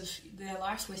rest of their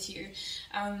life with you.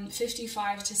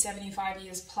 55 to 75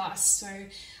 years plus. So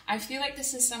I feel like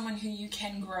this is someone who you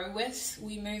can grow with.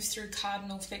 We move through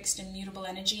cardinal, fixed, and mutable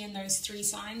energy in those 3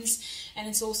 signs. And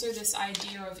it's also this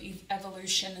idea of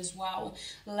evolution as well,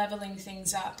 leveling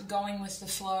things up, going with the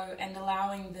flow, and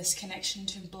allowing this connection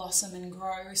to blossom and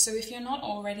grow. So if you're not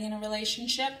already in a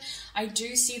relationship, I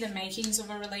do see the makings of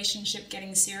a relationship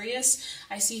getting serious.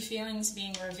 I see feelings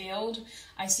being revealed.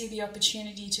 I see the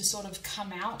opportunity to sort of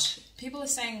come out. People are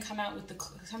saying come out of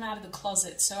the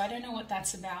closet. So I don't know what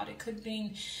that's about. It could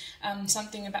be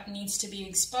something about needs to be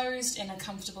exposed in a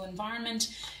comfortable environment.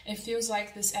 It feels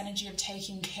like this energy of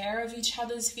taking care of each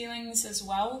other's feelings as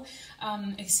well,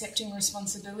 accepting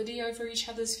responsibility over each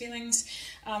other's feelings.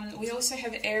 We also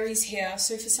have Aries here.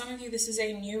 So for some of you, this is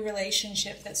a new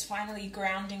relationship that's finally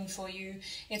grounding for you.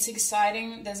 It's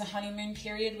exciting. There's a honeymoon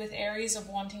period with Aries of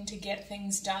wanting to get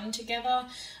things done together.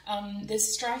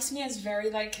 This strikes me as very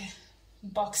like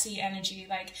boxy energy.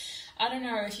 Like, I don't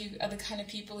know if you are the kind of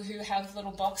people who have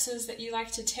little boxes that you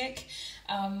like to tick.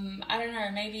 I don't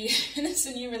know, maybe it's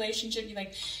a new relationship.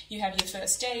 You have your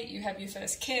first date, you have your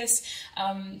first kiss.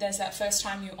 There's that first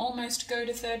time you almost go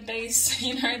to third base,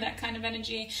 you know, that kind of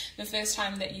energy. The first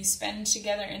time that you spend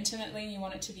together intimately, you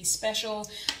want it to be special.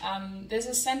 There's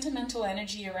a sentimental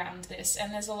energy around this,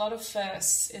 and there's a lot of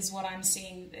firsts is what I'm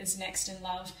seeing is next in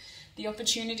love. The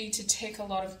opportunity to tick a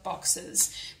lot of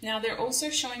boxes. Now, they're also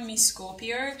showing me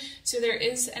Scorpio, so there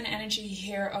is an energy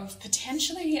here of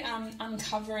potentially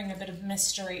uncovering a bit of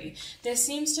mystery. There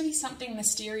seems to be something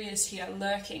mysterious here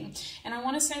lurking, and I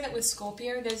want to say that with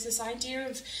Scorpio, there's this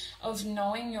idea of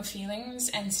knowing your feelings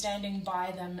and standing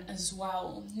by them as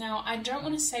well. Now, I don't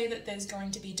want to say that there's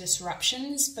going to be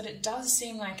disruptions, but it does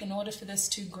seem like in order for this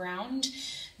to ground,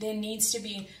 there needs to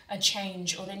be a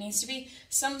change, or there needs to be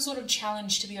some sort of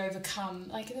challenge to be overcome.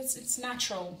 Like, it's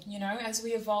natural, you know, as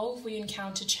we evolve, we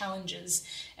encounter challenges.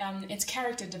 It's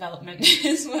character development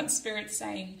is what Spirit's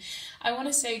saying. I want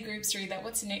to say, group 3, that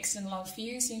what's next in love for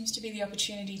you seems to be the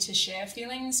opportunity to share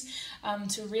feelings,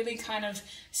 to really kind of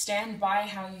stand by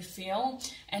how you feel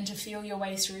and to feel your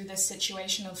way through this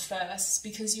situation of firsts,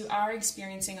 because you are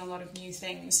experiencing a lot of new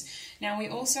things. Now, we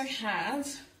also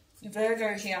have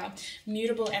Virgo here,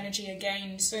 mutable energy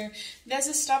again. So there's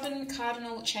a stubborn,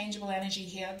 cardinal, changeable energy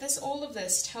here. All of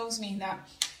this tells me that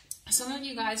some of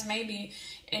you guys may be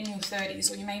in your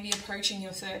 30s, or you may be approaching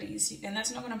your 30s, and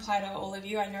that's not going to apply to all of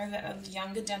you. I know that a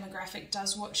younger demographic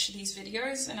does watch these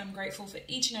videos, and I'm grateful for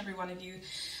each and every one of you.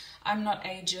 I'm not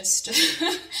ageist.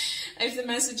 If the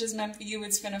message is meant for you,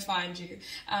 it's going to find you.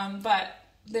 But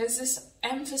there's this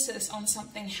emphasis on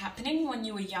something happening when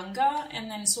you were younger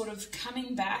and then sort of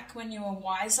coming back when you were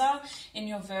wiser in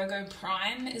your Virgo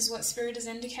prime is what Spirit is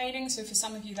indicating. So for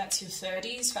some of you, that's your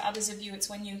 30s. For others of you, it's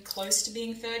when you're close to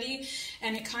being 30,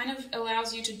 and it kind of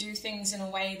allows you to do things in a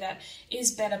way that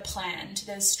is better planned.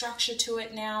 There's structure to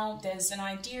it now. There's an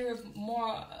idea of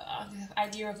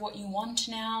idea of what you want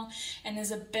now, and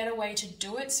there's a better way to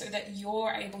do it so that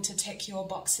you're able to tick your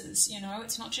boxes. You know,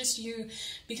 it's not just you,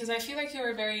 because I feel like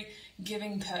you're a very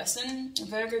giving person.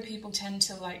 Virgo people tend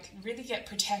to like really get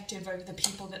protective over the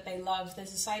people that they love.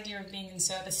 There's this idea of being in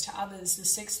service to others. The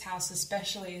 6th house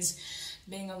especially is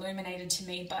being illuminated to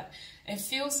me, but it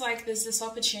feels like there's this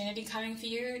opportunity coming for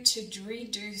you to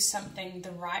redo something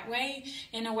the right way,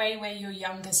 in a way where your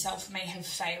younger self may have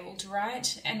failed,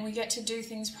 right? And we get to do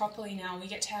things properly now. We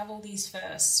get to have all these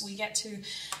firsts. We get to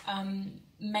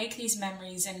make these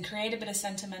memories and create a bit of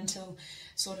sentimental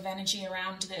sort of energy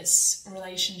around this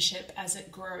relationship as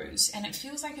it grows. And it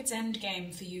feels like it's end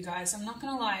game for you guys. I'm not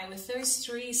gonna lie, with those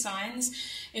 3 signs,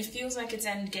 it feels like it's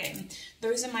end game.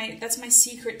 That's my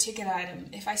secret ticket item.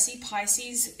 If I see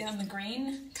Pisces on the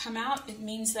green come out, it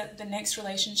means that the next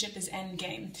relationship is end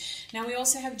game. Now, we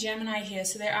also have Gemini here,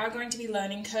 so there are going to be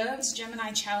learning curves.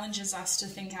 Gemini challenges us to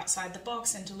think outside the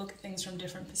box and to look at things from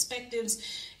different perspectives,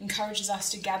 encourages us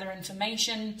to gather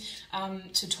information,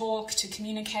 to talk, to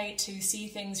communicate, to see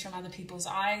things from other people's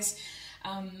eyes,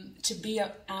 to be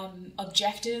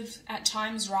objective at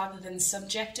times rather than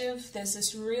subjective. There's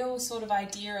this real sort of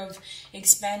idea of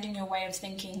expanding your way of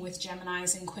thinking with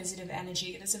Gemini's inquisitive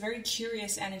energy. There's a very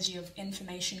curious energy of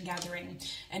information gathering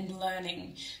and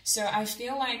learning. So I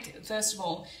feel like, first of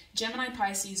all, Gemini,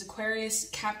 Pisces, Aquarius,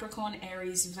 Capricorn,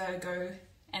 Aries, Virgo,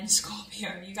 and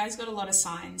Scorpio. You guys got a lot of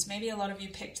signs. Maybe a lot of you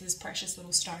picked this precious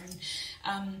little stone.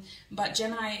 But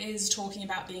Gemini is talking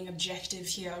about being objective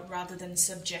here rather than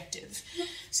subjective.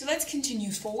 So let's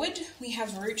continue forward. We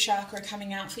have root chakra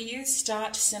coming out for you.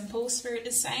 Start simple, Spirit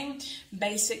is saying.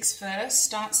 Basics first,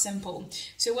 start simple.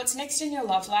 So what's next in your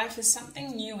love life is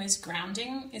something new is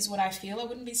grounding, is what I feel. I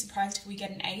wouldn't be surprised if we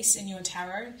get an ace in your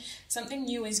tarot. Something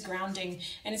new is grounding,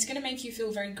 and it's going to make you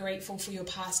feel very grateful for your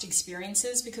past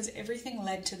experiences, because everything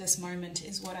led to this moment,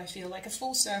 is what I feel, like a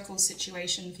full circle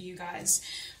situation for you guys.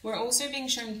 We're also being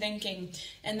shown thinking,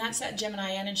 and that's that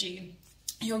Gemini energy.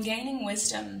 You're gaining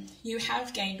wisdom. You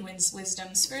have gained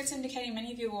wisdom. Spirit's indicating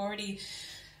many of you already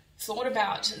thought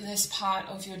about this part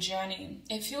of your journey.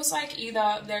 It feels like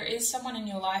either there is someone in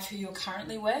your life who you're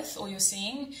currently with or you're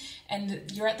seeing,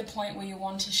 and you're at the point where you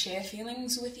want to share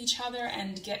feelings with each other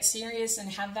and get serious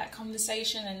and have that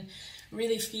conversation and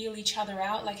really feel each other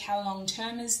out, like how long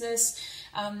term is this?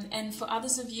 And for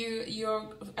others of you, you're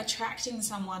attracting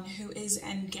someone who is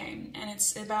endgame, and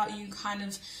it's about you kind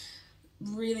of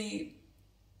really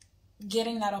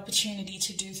getting that opportunity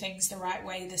to do things the right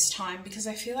way this time, because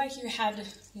I feel like you had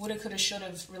woulda, coulda,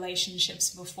 shoulda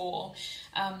relationships before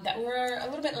that were a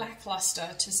little bit lackluster,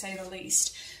 to say the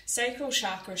least. Sacral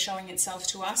chakra showing itself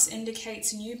to us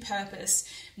indicates new purpose,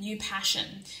 new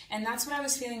passion, and that's what I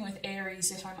was feeling with Aries,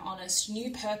 if I'm honest.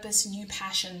 New purpose, new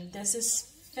passion. There's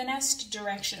this finessed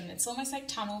direction. It's almost like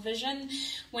tunnel vision.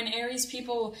 When Aries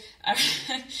people are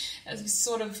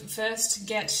sort of first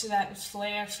get to that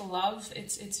flair for love,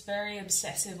 it's very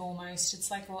obsessive almost.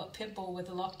 It's like a Pitbull with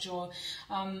a lockjaw.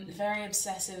 Very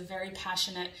obsessive, very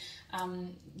passionate.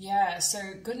 Yeah, so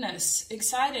goodness,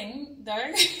 exciting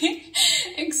though.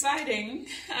 Exciting.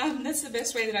 That's the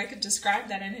best way that I could describe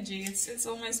that energy. It's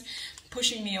almost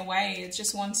pushing me away. It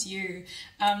just wants you.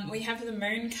 We have the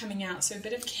moon coming out, so a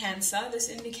bit of Cancer. This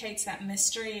indicates that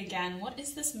mystery again. What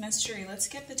is this mystery? Let's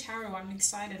get the tarot. I'm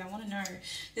excited. I want to know.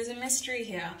 There's a mystery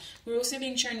here. We're also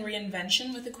being shown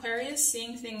reinvention with Aquarius,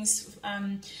 seeing things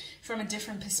from a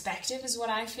different perspective is what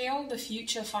I feel. The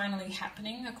future finally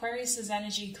happening. Aquarius's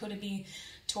energy could be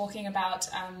talking about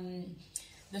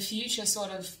the future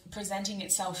sort of presenting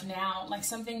itself now, like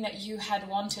something that you had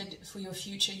wanted for your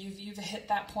future. You've hit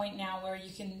that point now where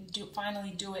you can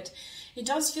finally do it. It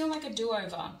does feel like a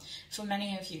do-over for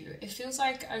many of you. It feels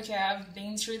like, okay, I've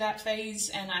been through that phase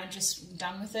and I'm just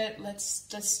done with it. Let's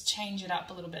just change it up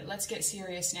a little bit. Let's get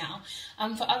serious now.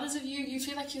 For others of you, you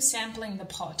feel like you're sampling the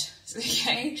pot,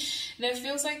 okay? There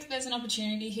feels like there's an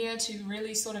opportunity here to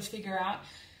really sort of figure out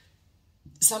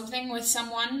something with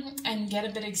someone and get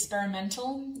a bit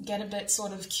experimental, get a bit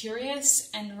sort of curious,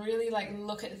 and really like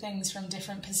look at things from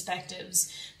different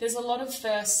perspectives. There's a lot of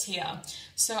firsts here,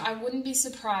 so I wouldn't be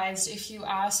surprised if you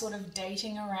are sort of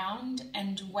dating around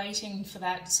and waiting for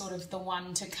that sort of the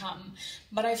one to come.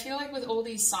 But I feel like with all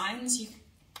these signs,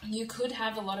 you could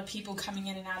have a lot of people coming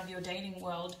in and out of your dating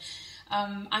world.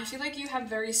 I feel like you have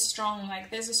very strong, like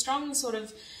there's a strong sort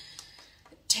of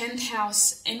 10th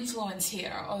house influence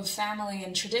here of family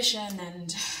and tradition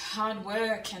and hard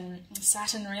work and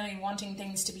Saturn really wanting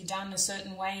things to be done a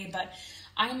certain way. But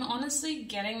I'm honestly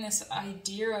getting this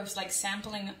idea of like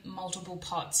sampling multiple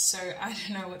pots, so I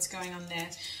don't know what's going on there.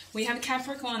 We have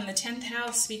Capricorn, the 10th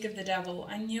house, speak of the devil.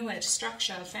 I knew it.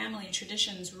 Structure, family,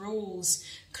 traditions, rules,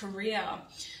 career.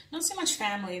 Not so much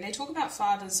family. They talk about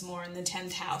fathers more in the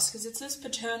 10th house because it's this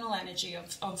paternal energy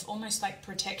of almost like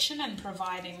protection and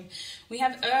providing. We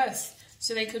have Earth,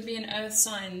 so they could be an Earth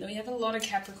sign. We have a lot of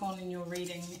Capricorn in your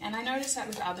reading. And I noticed that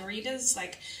with other readers,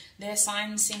 like their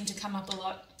signs seem to come up a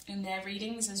lot in their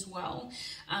readings as well.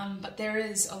 But there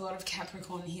is a lot of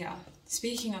Capricorn here.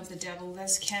 Speaking of the devil,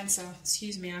 there's Cancer.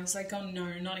 Excuse me, I was like, oh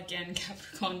no, not again,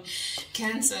 Capricorn.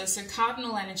 Cancer, so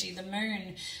cardinal energy, the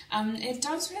moon. It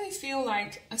does really feel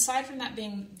like, aside from that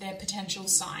being their potential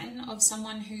sign of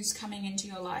someone who's coming into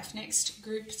your life next,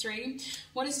 group 3,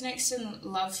 what is next in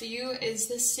love for you is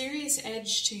this serious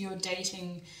edge to your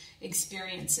dating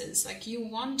experiences. Like you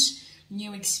want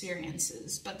new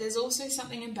experiences, but there's also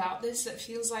something about this that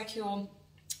feels like you're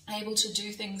able to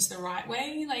do things the right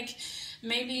way. Like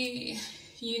maybe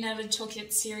you never took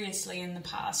it seriously in the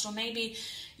past, or maybe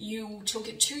you took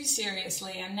it too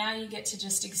seriously and now you get to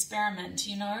just experiment,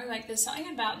 you know? Like there's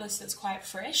something about this that's quite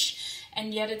fresh,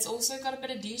 and yet it's also got a bit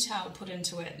of detail put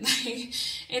into it. Like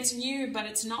it's new, but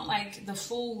it's not like the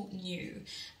full new.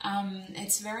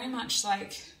 It's very much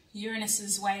like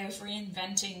Uranus's way of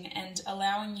reinventing and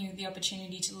allowing you the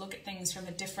opportunity to look at things from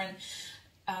a different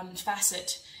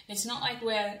facet. It's not like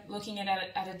we're looking at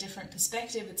it at a different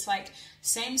perspective. It's like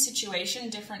same situation,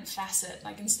 different facet.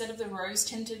 Like instead of the rose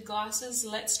tinted glasses,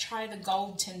 let's try the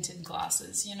gold tinted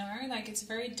glasses, you know, like it's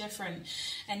very different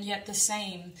and yet the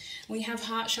same. We have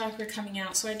heart chakra coming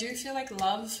out. So I do feel like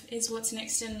love is what's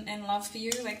next in love for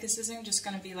you. Like this isn't just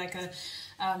going to be like a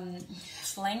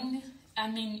fling. I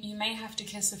mean, you may have to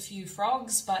kiss a few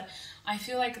frogs, but I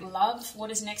feel like love, what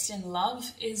is next in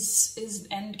love is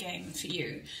end game for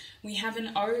you. We have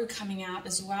an O coming out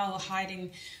as well,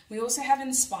 hiding. We also have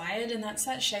inspired, and that's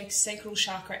that sacral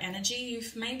chakra energy. You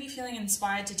may be feeling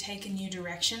inspired to take a new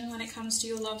direction when it comes to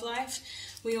your love life.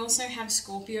 We also have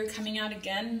Scorpio coming out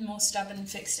again, more stubborn,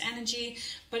 fixed energy,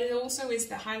 but it also is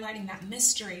highlighting that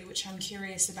mystery, which I'm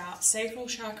curious about. Sacral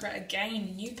chakra,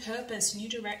 again, new purpose, new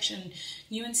direction,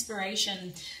 new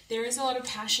inspiration. There is a lot of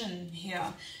passion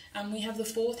here. We have the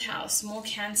 4th house, more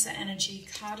Cancer energy,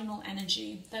 cardinal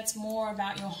energy. That's more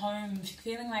about your home,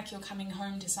 feeling like you're coming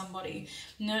home to somebody,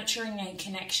 nurturing a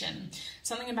connection.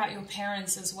 Something about your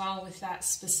parents as well with that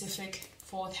specific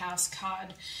 4th house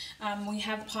card. We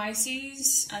have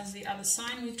Pisces as the other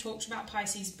sign. We've talked about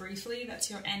Pisces briefly. That's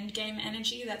your end game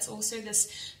energy. That's also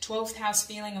this 12th house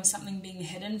feeling of something being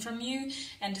hidden from you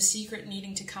and a secret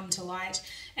needing to come to light.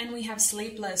 And we have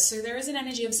sleepless. So there is an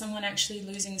energy of someone actually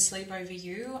losing sleep over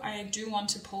you. I do want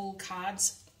to pull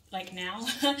cards like now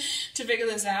to figure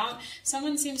this out.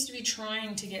 Someone seems to be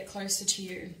trying to get closer to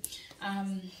you.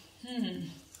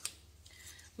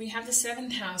 We have the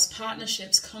 7th house,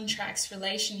 partnerships, contracts,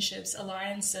 relationships,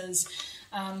 alliances,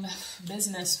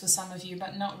 business for some of you,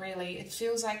 but not really. It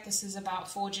feels like this is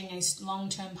about forging a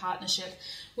long-term partnership.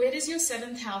 Where does your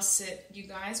 7th house sit, you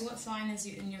guys? What sign is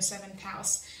in your 7th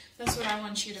house? That's what I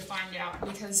want you to find out,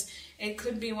 because it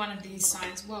could be one of these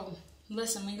signs. Whoa,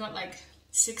 listen, we got like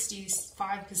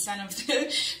 65% of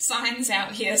the signs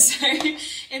out here, so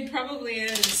it probably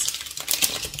is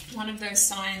one of those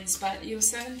signs. But your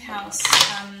 7th house,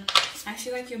 I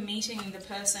feel like you're meeting the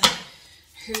person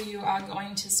who you are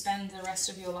going to spend the rest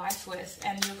of your life with,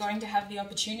 and you're going to have the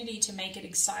opportunity to make it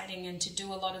exciting and to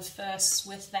do a lot of firsts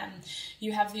with them.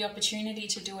 You have the opportunity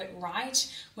to do it right,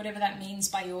 whatever that means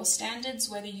by your standards,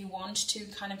 whether you want to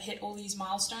kind of hit all these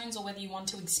milestones or whether you want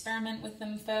to experiment with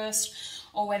them first,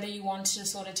 or whether you want to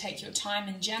sort of take your time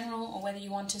in general, or whether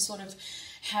you want to sort of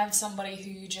have somebody who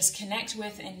you just connect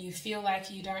with and you feel like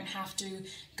you don't have to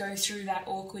go through that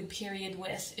awkward period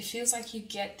with. It feels like you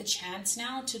get the chance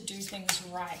now to do things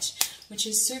right, which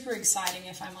is super exciting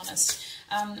if I'm honest.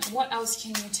 What else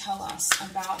can you tell us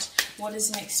about what is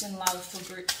next in love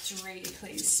for group 3,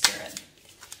 please, Spirit?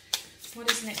 What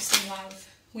is next in love?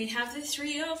 We have the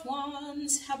 3 of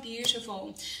Wands. How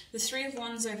beautiful. The 3 of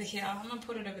Wands over here. I'm going to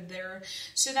put it over there.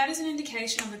 So that is an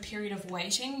indication of a period of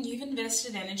waiting. You've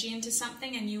invested energy into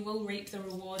something and you will reap the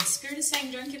rewards. Spirit is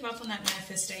saying don't give up on that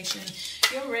manifestation.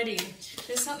 You're ready.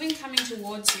 There's something coming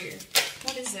towards you.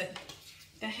 What is it?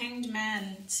 The Hanged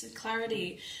Man,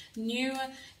 clarity, new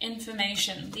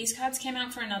information. These cards came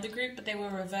out for another group, but they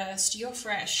were reversed. You're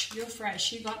fresh, you're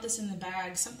fresh, you got this in the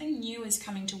bag. Something new is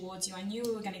coming towards you. I knew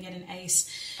we were going to get an ace.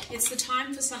 It's the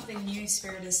time for something new,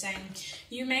 Spirit is saying.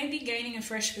 You may be gaining a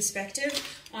fresh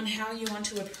perspective on how you want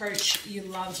to approach your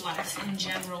love life in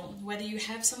general, whether you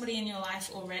have somebody in your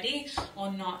life already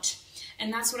or not.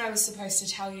 And that's what I was supposed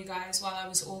to tell you guys while I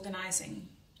was organizing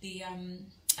the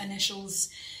initials,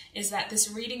 is that this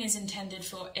reading is intended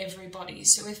for everybody.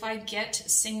 So if I get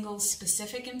single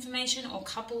specific information or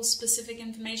couple specific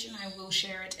information, I will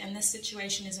share it. And this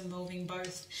situation is involving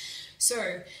both.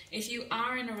 So if you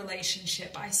are in a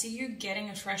relationship, I see you getting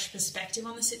a fresh perspective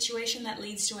on the situation that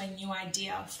leads to a new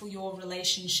idea for your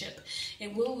relationship.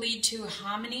 It will lead to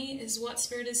harmony, is what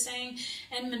Spirit is saying,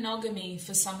 and monogamy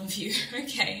for some of you.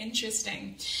 Okay,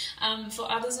 interesting.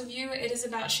 For others of you, it is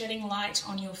about shedding light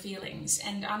on your feelings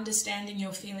and understanding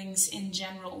your feelings in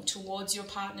general towards your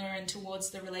partner and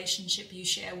towards the relationship you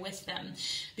share with them.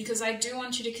 Because I do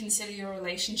want you to consider your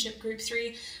relationship, group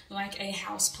 3, like a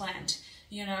house plant.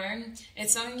 You know,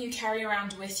 it's something you carry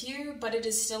around with you, but it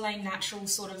is still a natural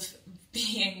sort of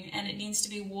being, and it needs to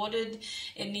be watered,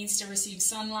 it needs to receive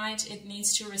sunlight, it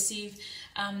needs to receive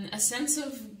a sense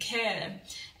of care.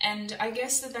 And I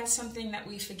guess that's something that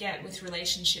we forget with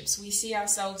relationships. We see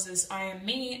ourselves as I am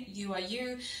me, you are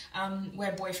you,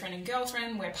 we're boyfriend and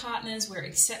girlfriend, we're partners, we're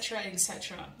etc,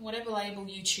 etc. Whatever label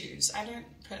you choose. I don't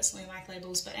personally like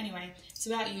labels, but anyway, it's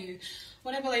about you.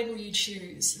 Whatever label you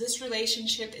choose, this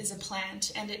relationship is a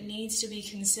plant and it needs to be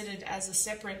considered as a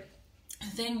separate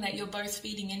thing that you're both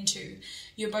feeding into,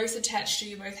 you're both attached to,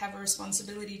 you both have a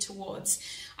responsibility towards.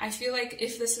 I feel like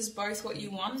if this is both what you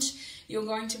want, you're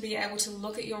going to be able to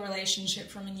look at your relationship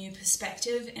from a new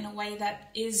perspective in a way that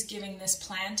is giving this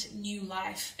plant new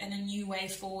life and a new way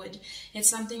forward. It's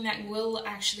something that will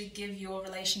actually give your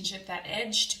relationship that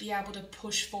edge to be able to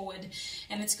push forward,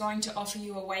 and it's going to offer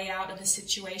you a way out of a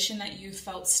situation that you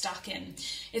felt stuck in.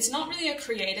 It's not really a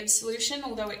creative solution,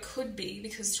 although it could be,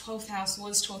 because 12th house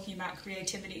was talking about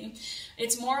creativity.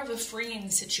 It's more of a freeing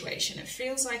situation. It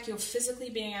feels like you're physically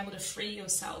being able to free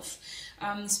yourself.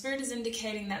 Spirit is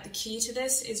indicating that the key to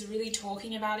this is really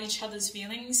talking about each other's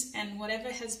feelings and whatever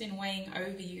has been weighing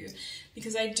over you.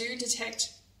 Because I do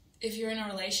detect, if you're in a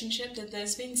relationship, that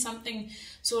there's been something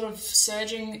sort of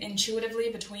surging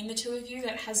intuitively between the two of you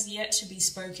that has yet to be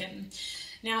spoken.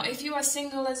 Now, if you are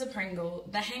single as a Pringle,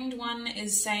 the Hanged One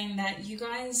is saying that you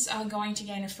guys are going to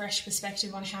gain a fresh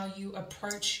perspective on how you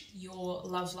approach your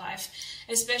love life,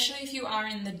 especially if you are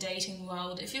in the dating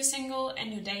world. If you're single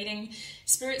and you're dating,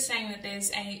 Spirit's saying that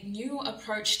there's a new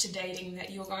approach to dating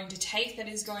that you're going to take that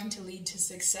is going to lead to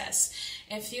success.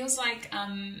 It feels like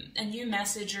a new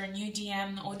message or a new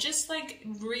DM, or just like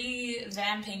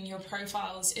revamping your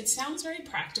profiles. It sounds very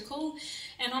practical,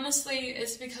 and honestly,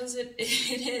 it's because it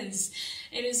is.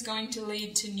 It is going to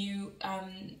lead to new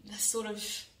sort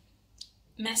of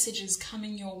messages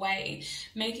coming your way,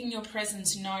 making your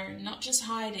presence known, not just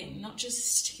hiding, not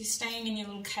just staying in your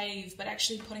little cave, but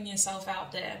actually putting yourself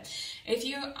out there. If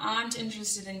you aren't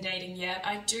interested in dating yet,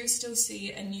 I do still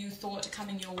see a new thought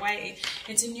coming your way.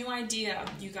 It's a new idea,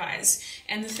 you guys.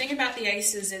 And the thing about the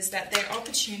aces is that they're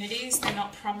opportunities, they're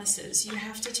not promises. You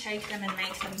have to take them and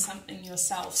make them something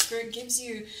yourself. Spirit gives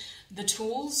you the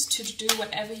tools to do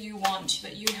whatever you want,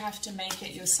 but you have to make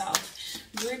it yourself.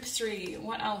 Group 3,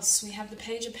 what else? We have the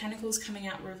Page of Pentacles coming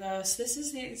out reverse. This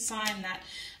is the sign that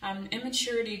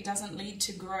immaturity doesn't lead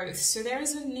to growth. So there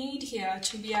is a need here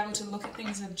to be able to look at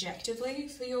things objectively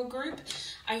for your group.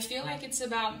 I feel like it's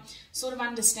about sort of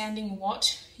understanding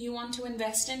what you want to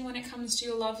invest in when it comes to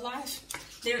your love life.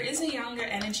 There is a younger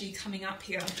energy coming up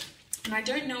here. And I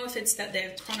don't know if it's that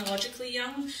they're chronologically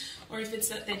young or if it's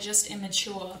that they're just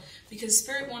immature, because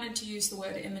Spirit wanted to use the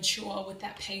word immature with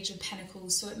that Page of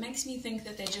Pentacles. So it makes me think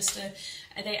that they're just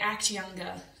they act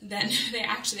younger than they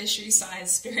act their shoe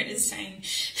size, Spirit is saying,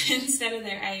 instead of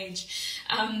their age.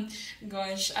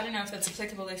 Gosh, I don't know if that's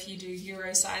applicable if you do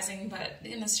Euro sizing, but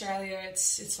in Australia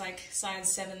it's like size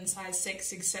 7, size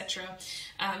 6, etc.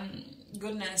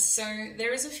 Goodness. So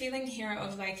there is a feeling here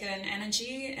of like an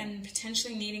energy and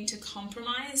potentially needing to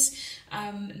compromise,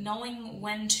 knowing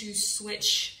when to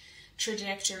switch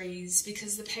trajectories,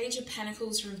 because the Page of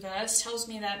Pentacles reverse tells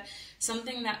me that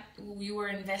something that we were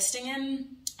investing in,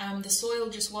 the soil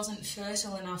just wasn't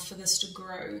fertile enough for this to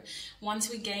grow. Once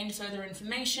we gained further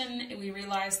information, we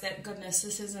realized that, goodness,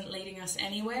 this isn't leading us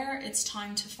anywhere. It's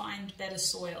time to find better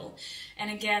soil.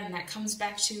 And again, that comes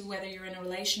back to whether you're in a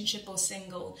relationship or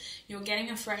single. You're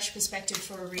getting a fresh perspective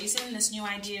for a reason. This new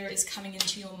idea is coming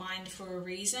into your mind for a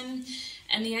reason.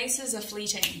 And the aces are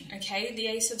fleeting, okay? The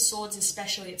Ace of Swords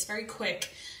especially, it's very quick.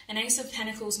 An Ace of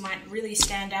Pentacles might really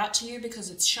stand out to you because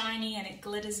it's shiny and it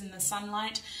glitters in the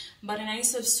sunlight, but an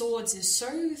Ace of Swords is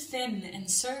so thin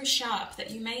and so sharp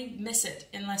that you may miss it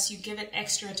unless you give it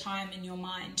extra time in your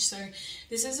mind. So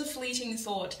this is a fleeting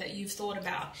thought that you've thought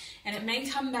about, and it may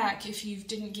come back if you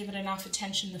didn't give it enough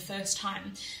attention the first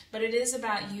time, but it is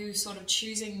about you sort of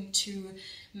choosing to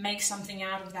make something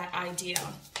out of that idea.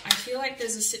 I feel like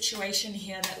there's a situation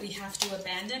here that we have to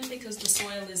abandon because the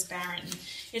soil is barren.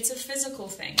 It's a physical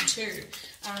thing too.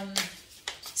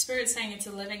 Spirit's saying it's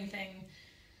a living thing.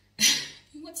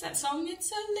 What's that song? It's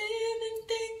a living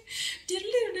thing.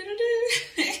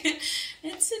 Diddle-diddle-diddle-doo.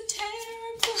 It's a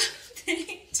terrible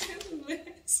thing to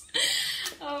lose.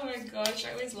 Oh my gosh,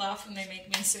 I always laugh when they make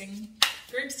me sing.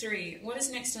 Group 3, what is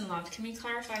next in love? Can we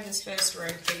clarify this first row,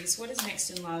 please? What is next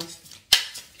in love?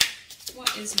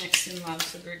 What is next in love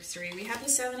for Group 3? We have the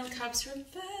 7 of Cups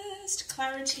reversed,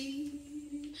 clarity,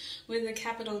 with a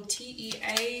capital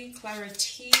T-E-A,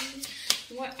 clarity.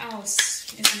 What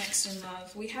else is next in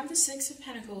love? We have the 6 of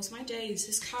Pentacles. My days,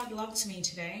 this card loves me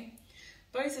today.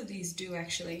 Both of these do,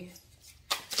 actually.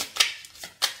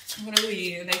 What are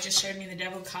we? They just showed me the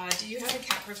Devil card. Do you have a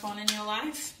Capricorn in your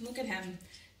life? Look at him.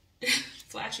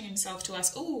 Flashing himself to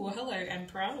us. Oh, hello,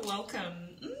 Emperor.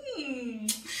 Welcome.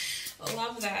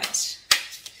 Love that.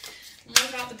 What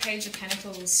about the Page of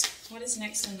Pentacles? What is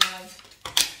next in love?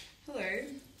 Hello.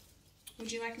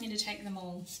 Would you like me to take them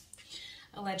all?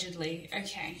 Allegedly.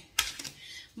 Okay.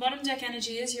 Bottom deck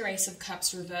energy is your Ace of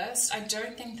Cups reversed. I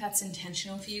don't think that's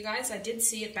intentional for you guys. I did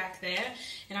see it back there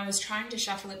and I was trying to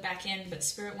shuffle it back in, but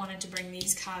Spirit wanted to bring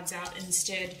these cards out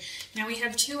instead. Now we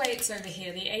have two eights over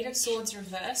here. The Eight of Swords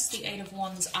reversed, the Eight of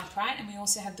Wands upright, and we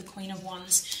also have the Queen of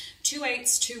Wands. Two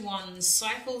eights, two wands,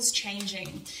 cycles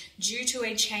changing due to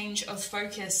a change of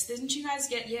focus. Didn't you guys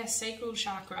get, yes, sacral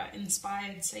chakra,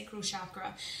 inspired sacral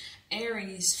chakra.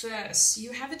 Aries first,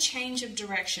 you have a change of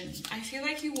direction. I feel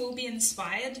like you will be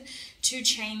inspired to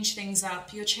change things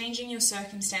up. You're changing your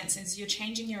circumstances, you're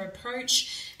changing your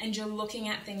approach, and you're looking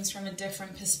at things from a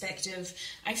different perspective.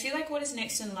 I feel like what is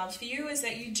next in love for you is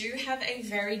that you do have a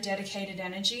very dedicated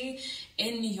energy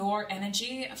in your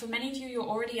energy. For many of you, you're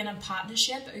already in a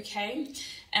partnership, okay?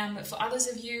 But for others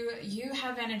of you, you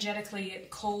have energetically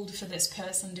called for this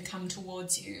person to come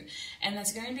towards you. And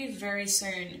that's going to be very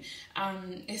soon,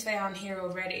 if they aren't here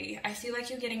already. I feel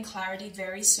like you're getting clarity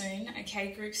very soon,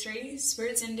 okay, Group 3?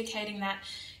 Spirit's indicating that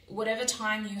whatever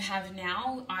time you have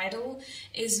now idle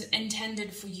is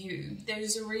intended for you.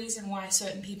 There's a reason why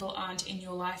certain people aren't in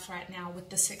your life right now with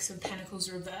the Six of Pentacles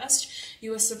reversed.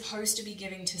 You are supposed to be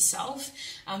giving to self.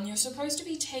 You're supposed to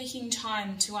be taking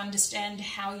time to understand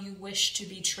how you wish to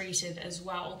be treated as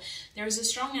well. There is a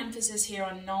strong emphasis here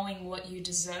on knowing what you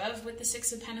deserve with the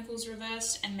Six of Pentacles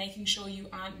reversed and making sure you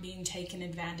aren't being taken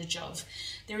advantage of.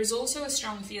 There is also a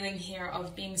strong feeling here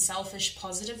of being selfish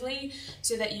positively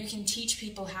so that you can teach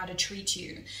people how to treat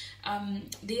you.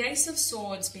 The Ace of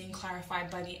Swords being clarified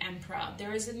by the Emperor.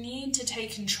 There is a need to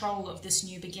take control of this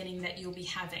new beginning that you'll be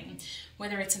having.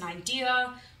 Whether it's an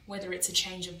idea, whether it's a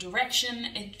change of direction,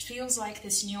 it feels like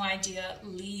this new idea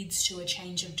leads to a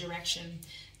change of direction.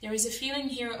 There is a feeling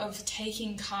here of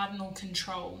taking cardinal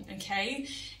control, okay?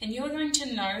 And you're going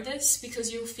to know this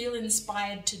because you'll feel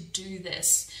inspired to do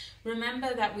this.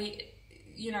 Remember that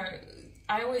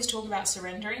I always talk about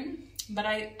surrendering, but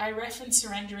I reference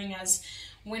surrendering as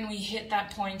when we hit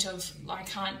that point of, I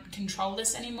can't control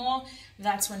this anymore,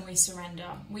 that's when we surrender.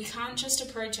 We can't just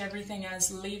approach everything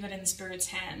as leave it in Spirit's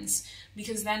hands,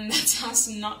 because then that's us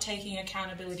not taking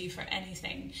accountability for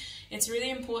anything. It's really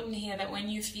important here that when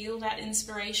you feel that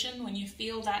inspiration, when you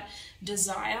feel that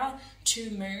desire to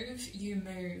move, you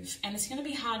move. And it's going to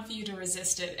be hard for you to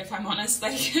resist it, if I'm honest.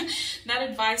 Like, that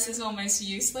advice is almost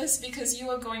useless because you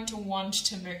are going to want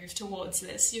to move towards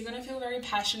this. You're going to feel very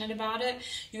passionate about it.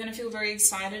 You're going to feel very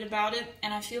excited about it.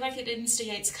 And I feel like it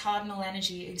instigates cardinal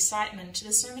energy, excitement.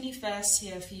 There's so many firsts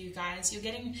here for you guys. You're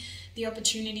getting the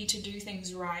opportunity to do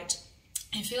things right.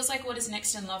 It feels like what is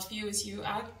next in love for you is you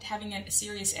are having a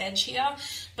serious edge here,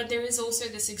 but there is also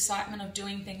this excitement of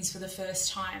doing things for the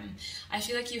first time. I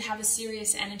feel like you have a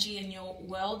serious energy in your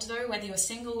world though, whether you're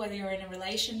single, whether you're in a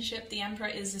relationship. The Emperor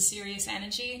is a serious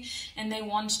energy and they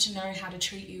want to know how to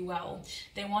treat you well.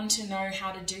 They want to know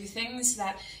how to do things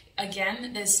that,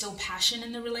 again, there's still passion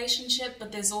in the relationship,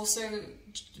 but there's also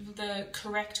the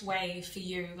correct way for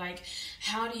you. Like,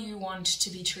 how do you want to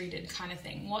be treated, kind of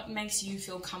thing? What makes you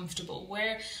feel comfortable?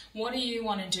 What do you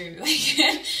want to do?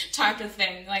 Like, type of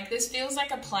thing. Like, this feels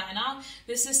like a planner.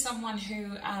 This is someone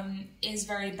who is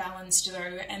very balanced though,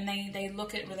 and they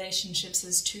look at relationships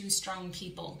as two strong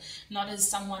people, not as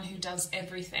someone who does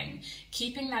everything.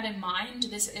 Keeping that in mind,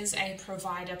 this is a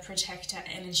provider, protector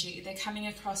energy. They're coming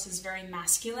across as very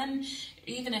masculine,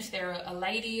 even if they're a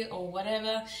lady or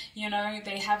whatever, you know,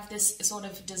 they have this sort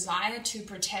of desire to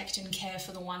protect and care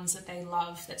for the ones that they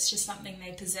love. That's just something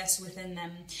they possess within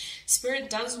them. Spirit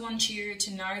does want you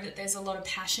to know that there's a lot of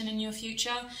passion in your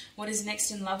future. What is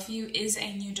next in love for you is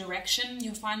a new direction.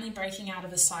 You're finally breaking out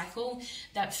of a cycle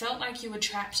that felt like you were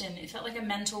trapped in. It felt like a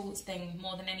mental thing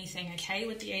more than anything, okay,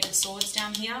 with the Eight of Swords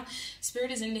down here.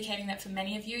 Spirit is indicating that for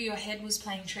many of you, your head was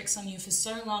playing tricks on you for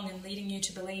so long and leading you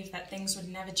to believe that things would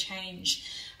never change.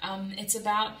 It's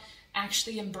about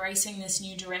actually embracing this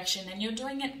new direction, and you're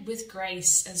doing it with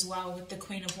grace as well with the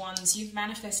Queen of Wands. You've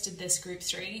manifested this, Group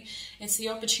 3. It's the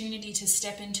opportunity to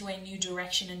step into a new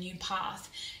direction, a new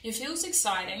path. It feels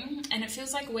exciting, and it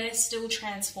feels like we're still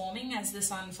transforming as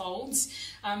this unfolds.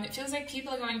 It feels like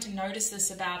people are going to notice this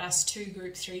about us too,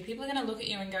 Group 3. People are going to look at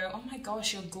you and go, oh my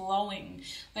gosh, you're glowing.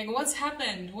 Like, what's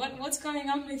happened? What's going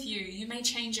on with you? You may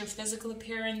change your physical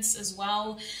appearance as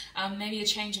well. Maybe a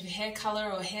change of hair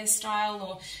color or hairstyle,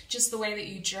 or just the way that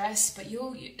you dress, but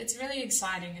it's really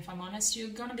exciting, if I'm honest. You're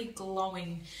going to be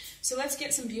glowing. So let's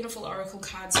get some beautiful oracle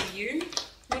cards for you.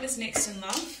 What is next in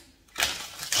love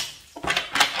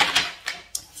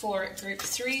for Group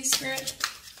 3, Spirit?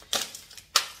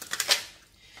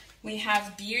 We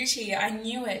have beauty. I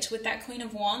knew it. With that Queen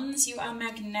of Wands, you are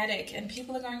magnetic, and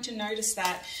people are going to notice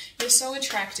that. You're so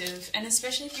attractive, and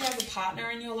especially if you have a partner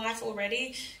in your life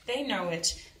already, they know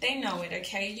it. They know it,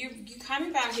 okay? You kind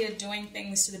of out here doing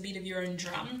things to the beat of your own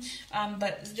drum,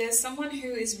 but there's someone who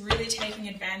is really taking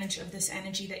advantage of this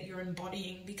energy that you're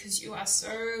embodying, because you are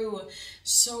so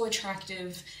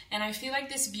attractive. And I feel like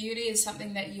this beauty is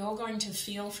something that you're going to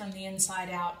feel from the inside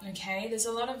out, okay? There's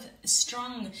a lot of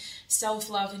strong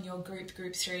self-love in your group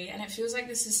 3, and it feels like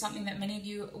this is something that many of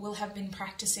you will have been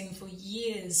practicing for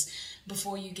years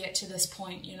before you get to this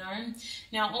point, you know?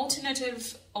 Now,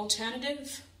 alternative,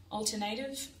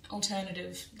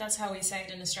 that's how we say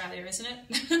it in Australia, isn't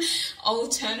it?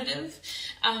 Alternative.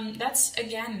 That's,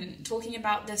 again, talking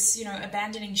about this, you know,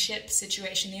 abandoning ship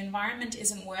situation. The environment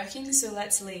isn't working, so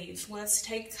let's leave. Let's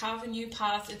carve a new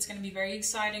path. It's going to be very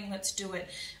exciting. Let's do it.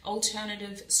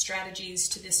 Alternative strategies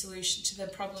to the solution, to the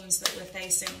problems that we're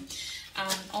facing.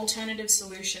 Alternative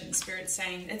solutions, Spirit's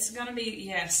saying. It's going to be,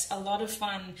 yes, a lot of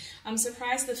fun. I'm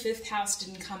surprised the 5th house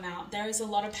didn't come out. There is a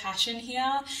lot of passion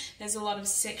here. There's a lot of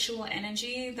sexual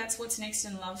energy. That's what's next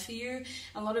in love for you.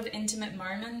 A lot of intimate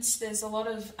moments. There's a lot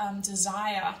of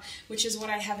desire, which is what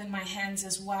I have in my hands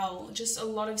as well. Just a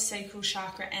lot of sacral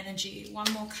chakra energy.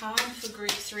 One more card for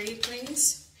group 3,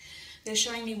 please. They're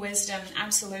showing me wisdom.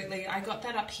 Absolutely. I got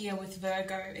that up here with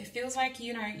Virgo. It feels like,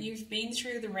 you know, you've been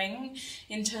through the ring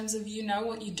in terms of you know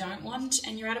what you don't want,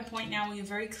 and you're at a point now where you're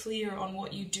very clear on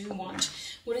what you do want.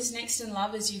 What is next in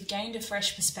love is you've gained a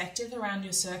fresh perspective around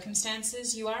your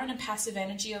circumstances. You are in a passive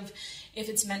energy of if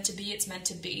it's meant to be, it's meant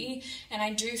to be. And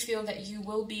I do feel that you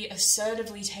will be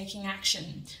assertively taking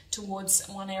action towards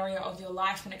one area of your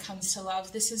life when it comes to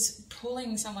love. This is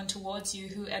pulling someone towards you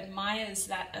who admires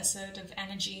that assertive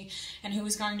energy and who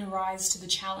is going to rise to the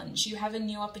challenge. You have a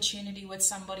new opportunity with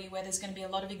somebody where there's going to be a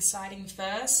lot of exciting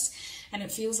firsts, and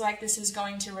it feels like this is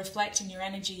going to reflect in your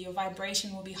energy. Your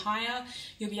vibration will be higher.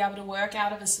 You'll be able to work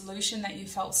out of a solution that you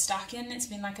felt stuck in. It's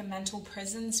been like a mental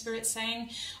prison, Spirit's saying.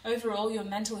 Overall, your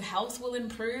mental health will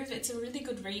improve. It's a really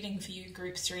good reading for you,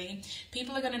 group 3.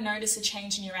 People are going to notice a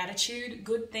change in your attitude.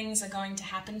 Good things are going to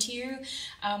happen to you.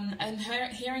 And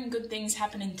hearing good things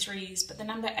happen in 3s, but the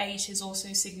number 8 is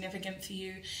also significant for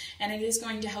you, and it is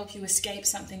going to help you escape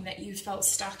something that you felt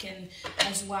stuck in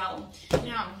as well.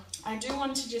 Now, I do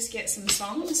want to just get some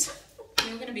songs.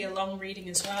 They're going to be a long reading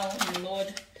as well. My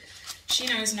Lord, she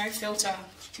knows no filter.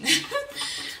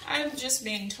 I've just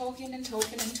been talking and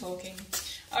talking and talking.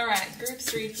 All right, group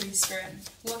 3, please, Spirit.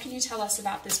 What can you tell us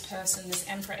about this person, this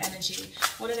Emperor energy?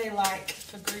 What are they like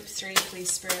for group 3,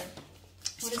 please, Spirit?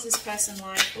 What is this person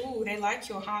like? Oh, they like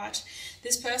your heart.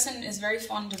 This person is very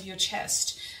fond of your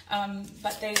chest,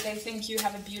 but they think you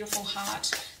have a beautiful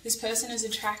heart. This person is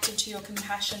attracted to your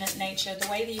compassionate nature, the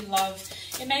way that you love.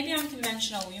 It may be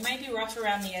unconventional. You may be rough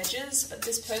around the edges, but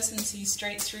this person sees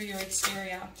straight through your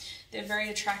exterior. They're very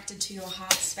attracted to your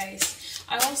heart space.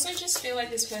 I also just feel like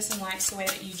this person likes the way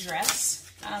that you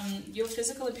dress. Your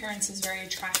physical appearance is very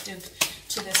attractive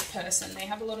to this person. They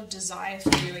have a lot of desire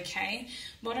for you, okay?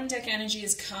 Bottom deck energy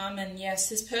is calm, and yes,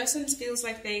 this person feels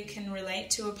like they can relate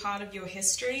to a part of your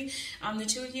history. The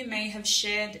two of you may have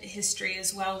shared history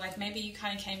as well, like maybe you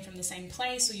kind of came from the same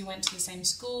place, or you went to the same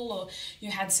school, or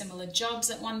you had similar jobs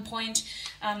at one point.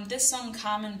 This song,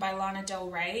 Carmen by Lana Del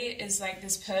Rey, is like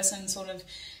this person sort of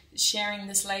sharing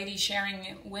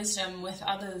wisdom with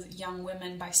other young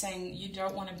women by saying, you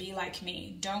don't want to be like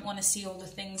me, don't want to see all the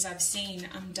things I've seen,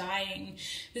 I'm dying.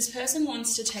 This person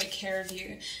wants to take care of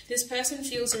you. This person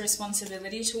feels a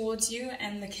responsibility towards you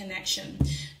and the connection.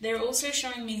 They're also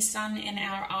showing me sun in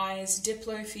our eyes,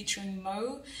 Diplo featuring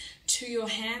Mo. To your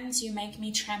hands you make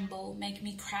me tremble, make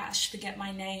me crash, forget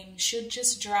my name, should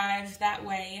just drive that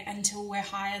way until we're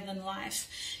higher than life.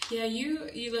 Yeah, you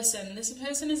listen, this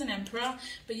person is an emperor,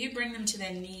 but you bring them to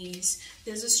their knees.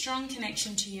 There's a strong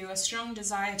connection to you, a strong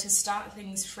desire to start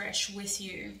things fresh with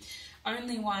you.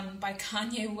 Only One by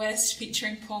Kanye West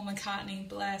featuring Paul McCartney.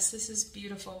 Bless, this is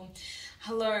beautiful.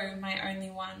 Hello, my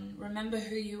only one. Remember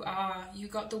who you are. You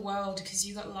got the world because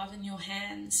you got love in your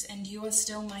hands, and you are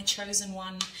still my chosen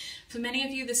one. For many of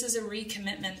you, this is a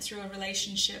recommitment through a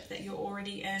relationship that you're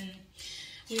already in.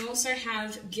 We also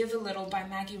have Give a Little by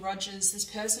Maggie Rogers. This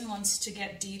person wants to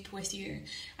get deep with you.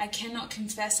 I cannot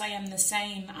confess I am the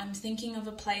same. I'm thinking of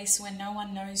a place where no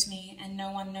one knows me and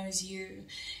no one knows you.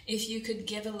 If you could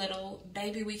give a little,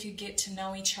 baby, we could get to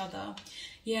know each other.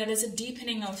 Yeah, there's a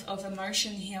deepening of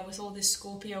emotion here with all this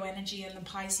Scorpio energy and the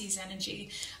Pisces energy.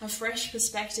 A fresh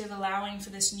perspective allowing for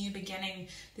this new beginning,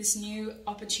 this new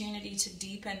opportunity to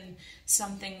deepen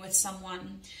something with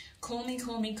someone. Call me,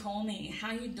 call me, call me.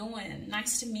 How you doing?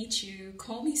 Nice to meet you.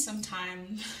 Call me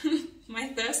sometime. My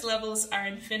thirst levels are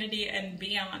infinity and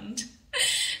beyond.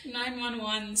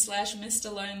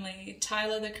 911/Mr. Lonely,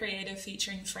 Tyler the Creator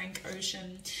featuring Frank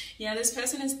Ocean. Yeah, this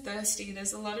person is thirsty.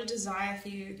 There's a lot of desire for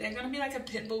you. They're going to be like a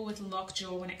pit bull with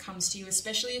lockjaw when it comes to you,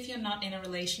 especially if you're not in a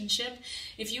relationship.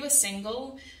 If you are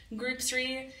single, group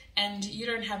 3, and you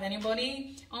don't have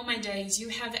anybody, oh my days, you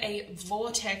have a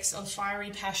vortex of fiery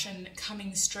passion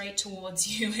coming straight towards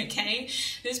you, okay?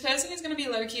 This person is going to be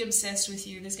low-key obsessed with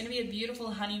you. There's going to be a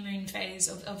beautiful honeymoon phase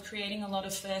of creating a lot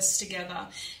of firsts together.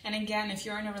 And again, if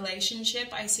you're in a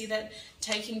relationship, I see that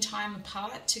taking time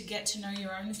apart to get to know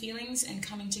your own feelings and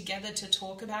coming together to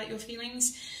talk about your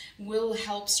feelings will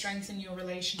help strengthen your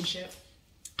relationship.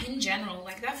 In general,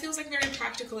 like that feels like very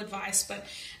practical advice, but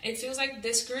it feels like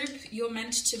this group, you're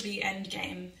meant to be end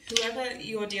game. Whoever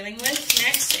you're dealing with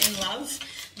next in love,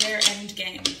 they're end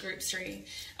game, group 3.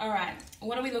 All right,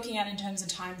 what are we looking at in terms of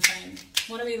time frame?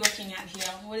 What are we looking at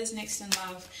here? What is next in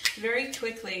love? Very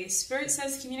quickly, Spirit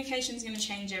says communication is going to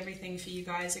change everything for you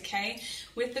guys, okay?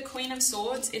 With the Queen of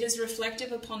Swords, it is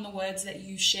reflective upon the words that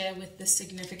you share with the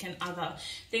significant other.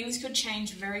 Things could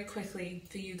change very quickly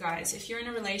for you guys. If you're in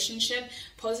a relationship,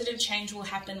 positive change will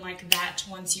happen like that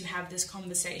once you have this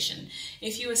conversation.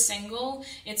 If you are single,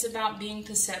 it's about being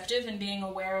perceptive and being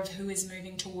aware of who is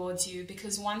moving towards you,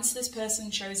 because once this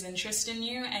person shows interest in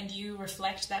you and you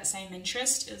reflect that same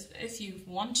interest, if you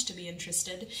want to be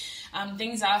interested,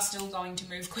 things are still going to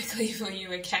move quickly for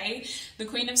you, okay? The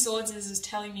Queen of Swords is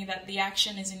telling me that the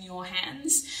action is in your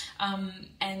hands,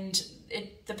 and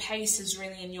the pace is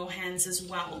really in your hands as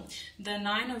well. The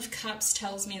 9 of Cups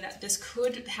tells me that this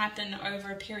could happen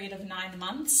over a period of 9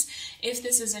 months, if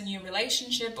this is a new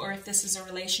relationship or if this is a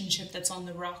relationship that's on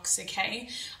the rocks, okay?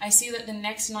 I see that the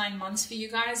next 9 months for you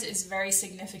guys is very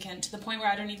significant, to the point where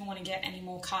I don't even want to get any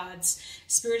more cards.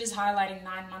 Spirit is highlighting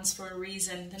 9 months for a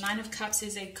reason. The 9 of Cups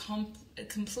is a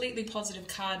completely positive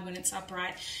card when it's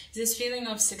upright. This feeling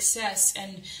of success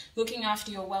and looking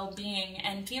after your well-being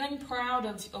and feeling proud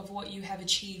of what you have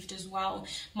achieved as well.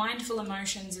 Mindful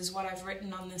emotions is what I've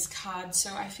written on this card,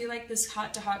 so I feel like this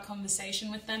heart-to-heart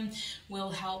conversation with them will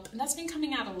help. And that's been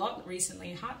coming out a lot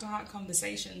recently, heart-to-heart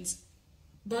conversations.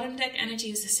 Bottom deck energy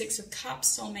is the 6 of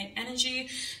Cups, soulmate energy,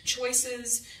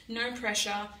 choices, no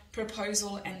pressure,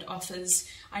 proposal and offers.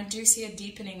 I do see a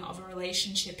deepening of a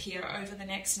relationship here over the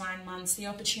next 9 months, the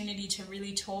opportunity to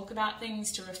really talk about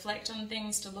things, to reflect on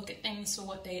things, to look at things for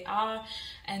what they are,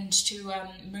 and to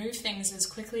move things as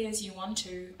quickly as you want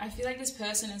to. I feel like this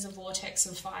person is a vortex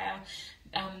of fire.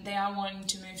 They are wanting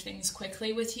to move things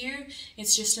quickly with you.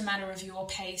 It's just a matter of your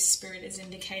pace, Spirit is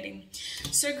indicating.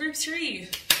 So group 3,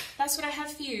 that's what I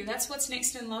have for you. That's what's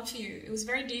next in love for you. It was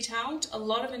very detailed. A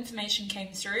lot of information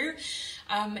came through.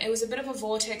 It was a bit of a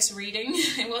vortex reading.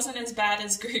 It wasn't as bad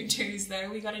as group 2's though.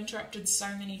 We got interrupted so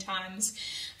many times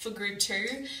for group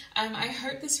 2. I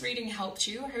hope this reading helped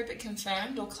you. I hope it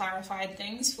confirmed or clarified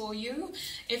things for you.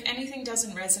 If anything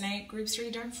doesn't resonate, group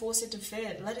 3, don't force it to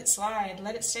fit. Let it slide.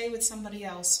 Let it stay with somebody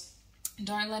else.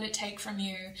 Don't let it take from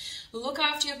you. Look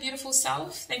after your beautiful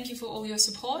self. Thank you for all your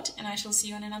support, and I shall see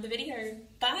you in another video.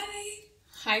 Bye!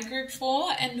 Hi group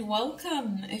 4 and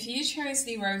welcome. If you chose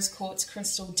the Rose Quartz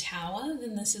Crystal Tower,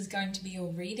 then this is going to be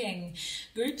your reading.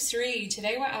 Group 3,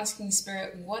 today we're asking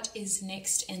Spirit, what is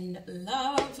next in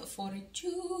love for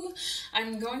you?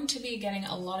 I'm going to be getting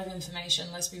a lot of information,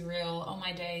 let's be real. Oh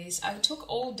my days, I took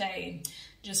all day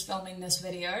just filming this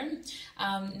video.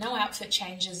 No outfit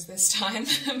changes this time,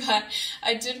 but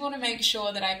I did want to make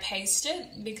sure that I paced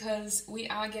it because we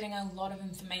are getting a lot of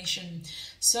information.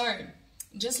 So,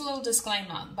 just a little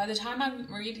disclaimer, by the time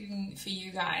I'm reading for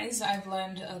you guys, I've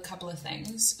learned a couple of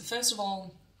things. First of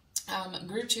all,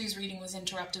 group 2's reading was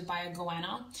interrupted by a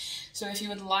goanna. So if you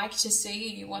would like to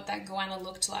see what that goanna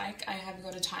looked like, I have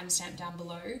got a timestamp down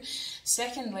below.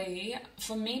 Secondly,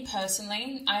 for me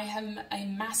personally, I have a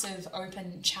massive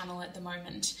open channel at the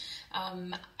moment.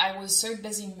 I was so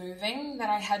busy moving that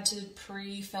I had to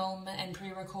pre-film and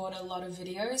pre-record a lot of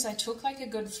videos. I took like a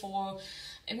good 5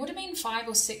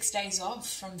 or 6 days off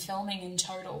from filming in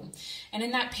total. And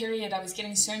in that period, I was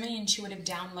getting so many intuitive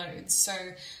downloads. So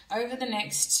over the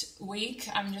next week,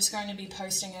 I'm just going to be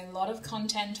posting a lot of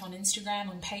content on Instagram,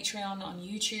 on Patreon, on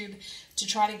YouTube to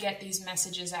try to get these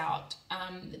messages out.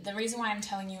 The reason why I'm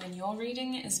telling you in your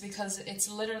reading is because it's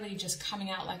literally just coming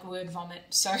out like word vomit.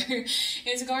 So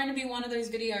it's going to be one of those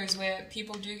videos where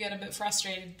people do get a bit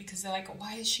frustrated because they're like,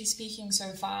 why is she speaking so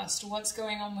fast? What's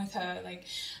going on with her? Like,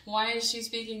 why is she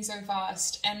speaking so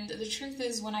fast? And the truth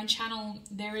is, when I channel,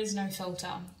 there is no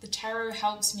filter. The tarot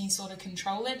helps me sort of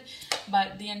control it,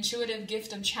 but the intuitive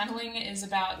gift of channeling is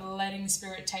about letting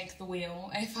spirit take the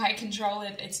wheel. If I control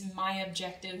it, it's my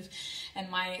objective and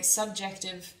my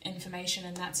subjective information,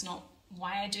 and that's not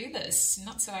why I do this.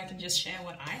 Not so I can just share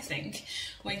what I think.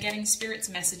 We're getting spirit's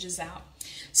messages out.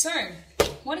 So,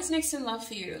 what is next in love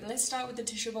for you? Let's start with the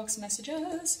tissue box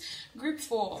messages. Group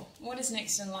 4. What is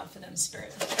next in love for them,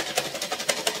 spirit?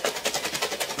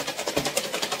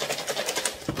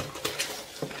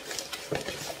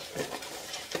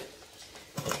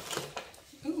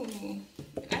 Ooh,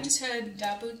 I just heard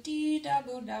double D,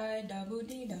 double die, double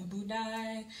D, double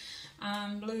die.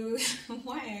 Blue.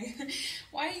 Why?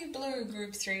 Why are you blue,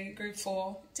 group 3, group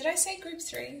 4? Did I say group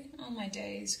 3? Oh my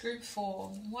days. Group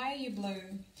 4. Why are you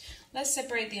blue? Let's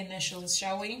separate the initials,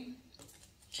 shall we?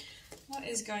 What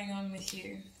is going on with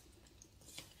you?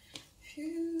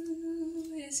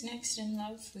 Who is next in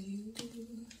love for you?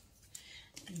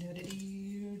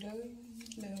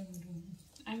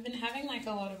 I've been having like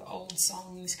a lot of old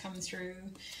songs come through.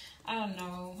 I don't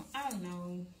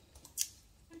know.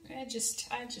 I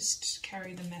just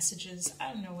carry the messages.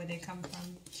 I don't know where they come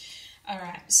from.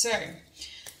 Alright, so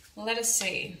let us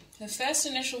see. The first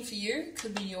initial for you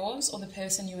could be yours or the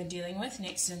person you are dealing with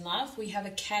next in love. We have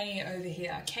a K over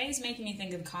here. K is making me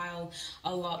think of Kyle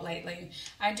a lot lately.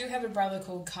 I do have a brother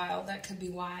called Kyle. That could be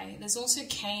why. There's also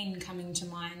Cain coming to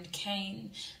mind.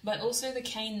 Cain. But also the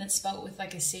Cain that's spelt with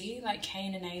like a C, like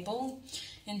Cain and Abel.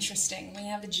 Interesting. We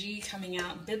have a G coming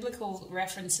out. Biblical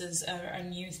references are a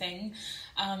new thing.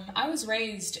 I was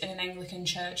raised in an Anglican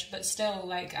church, but still,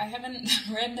 like, I haven't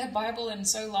read the Bible in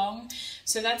so long.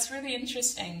 So that's really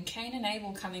interesting. Cain and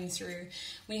Abel coming through.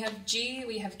 We have G,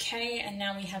 we have K, and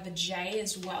now we have a J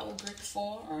as well, group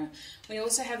 4. We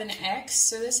also have an X.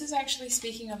 So this is actually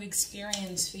speaking of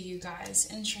experience for you guys.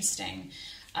 Interesting.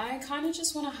 I kind of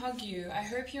just want to hug you. I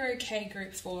hope you're okay,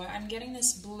 group 4. I'm getting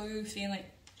this blue feeling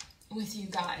with you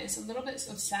guys, a little bit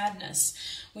of sadness.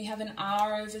 We have an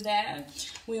R over there.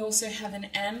 We also have an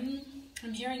M.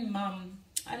 I'm hearing mum.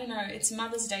 I don't know, it's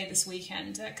Mother's Day this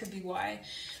weekend. That could be why.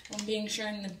 I'm being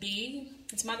shown the B.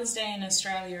 It's Mother's Day in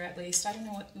Australia at least. I don't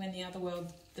know when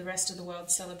the rest of the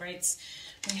world celebrates.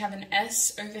 We have an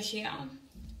S over here.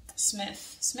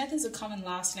 Smith. Smith is a common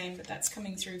last name, but that's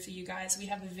coming through for you guys. We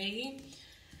have a V.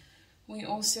 We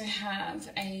also have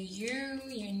a U,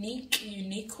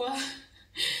 Uniqua.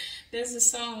 There's a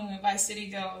song by City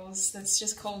Girls that's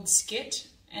just called Skit,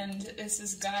 and it's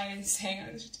this guy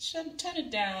saying, turn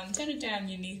it down,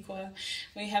 Uniqua.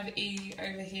 We have E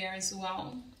over here as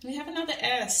well. We have another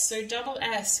S, so double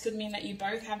S could mean that you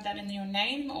both have that in your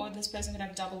name, or this person could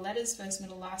have double letters, first,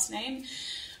 middle, last name.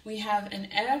 We have an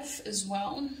F as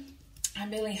well. I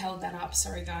barely held that up,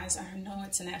 sorry guys, I know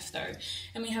it's an F though.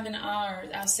 And we have an R,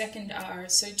 our second R,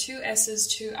 so 2 S's,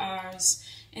 2 R's.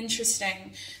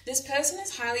 Interesting. This person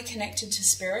is highly connected to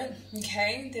spirit,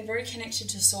 okay? They're very connected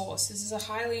to source. This is a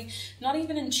highly, not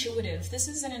even intuitive, this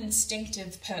is an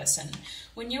instinctive person.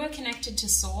 When you are connected to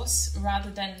source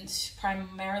rather than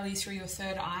primarily through your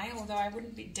third eye, although I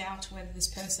wouldn't doubt whether this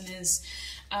person is,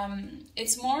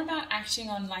 it's more about acting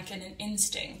on like an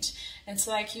instinct. It's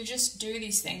like you just do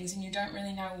these things and you don't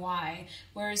really know why.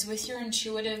 Whereas with your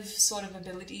intuitive sort of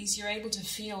abilities, you're able to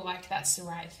feel like that's the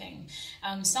right thing.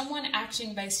 Someone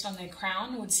acting based on their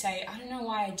crown would say, I don't know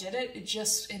why I did it. It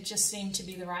just seemed to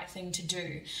be the right thing to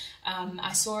do.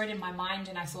 I saw it in my mind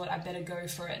and I thought I better go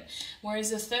for it.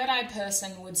 Whereas a third eye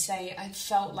person would say, I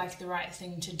felt like the right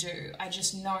thing to do. I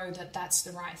just know that that's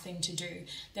the right thing to do.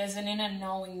 There's an inner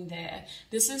knowing there.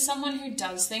 This is someone who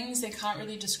does things, they can't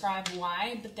really describe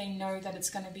why, but they know that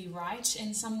it's going to be right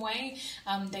in some way.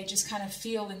 They just kind of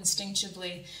feel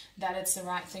instinctively that it's the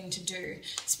right thing to do.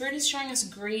 Spirit is showing us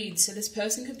greed, so this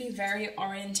person could be very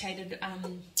orientated,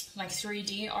 like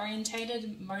 3D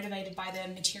orientated, motivated by their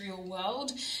material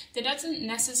world. That doesn't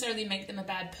necessarily make them a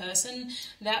bad person.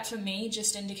 That for me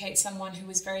just indicates someone who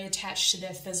is very attached to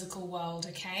their physical world,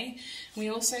 okay? We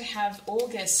also have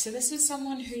August, so this is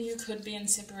someone who you could be in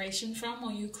separation from,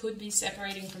 or you could be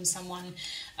separating from someone.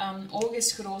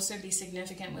 August could also be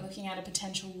significant. We're looking at a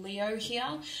potential Leo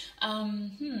here.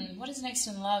 What is next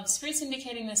in love? Spirit's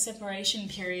indicating the separation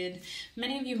period.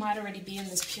 Many of you might already be in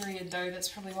this period though, that's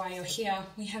probably why you're here.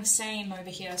 We have same over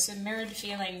here, so mirrored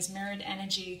feelings, mirrored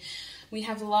energy. We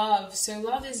have love. So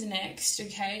love is next,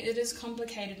 okay? It is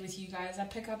complicated with you guys. I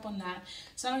pick up on that.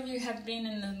 Some of you have been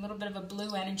in a little bit of a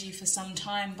blue energy for some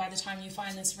time by the time you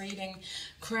find this reading.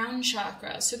 Crown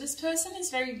chakra. So this person is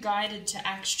very guided to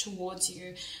act towards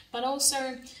you, but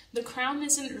also the crown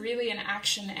isn't really an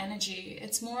action energy.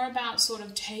 It's more about sort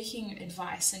of taking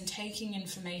advice and taking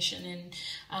information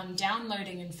and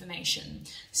downloading information.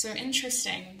 So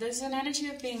interesting. There's an energy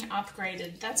of being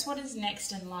upgraded. That's what is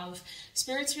next in love.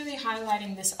 Spirit's really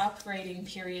highlighting this upgrading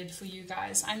period for you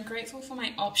guys. I'm grateful for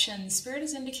my options. Spirit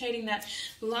is indicating that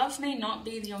love may not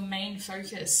be your main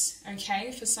focus,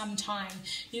 okay, for some time.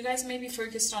 You guys may be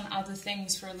focused on other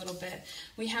things for a little bit.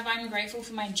 We have I'm grateful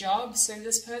for my job. So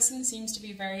this person seems to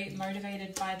be very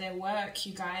motivated by their work,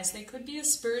 you guys. They could be a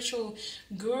spiritual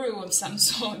guru of some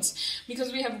sorts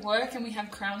because we have work and we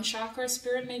have crown chakra.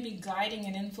 Spirit may be guiding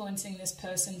and influencing this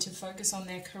person to focus on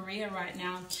their career right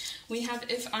now. We have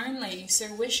if only,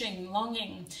 so wishing,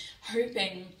 longing,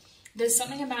 hoping. There's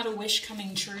something about a wish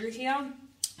coming true here,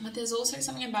 but there's also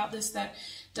something about this that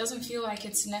doesn't feel like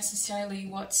it's necessarily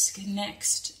what's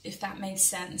next, if that makes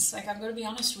sense. Like, I've got to be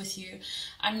honest with you.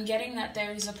 I'm getting that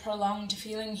there is a prolonged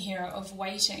feeling here of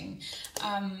waiting,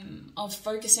 of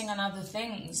focusing on other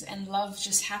things and love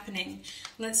just happening.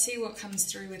 Let's see what comes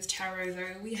through with tarot,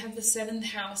 though. We have the 7th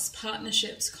house,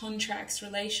 partnerships, contracts,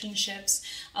 relationships,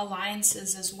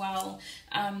 alliances as well,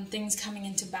 things coming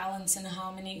into balance and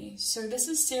harmony. So this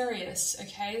is serious,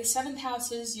 okay? The 7th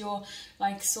house is your,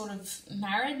 like, sort of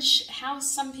marriage house,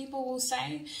 some people will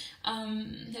say.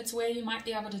 It's where you might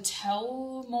be able to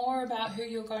tell more about who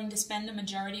you're going to spend a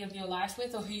majority of your life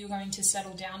with or who you're going to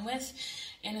settle down with.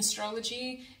 In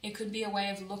astrology, it could be a way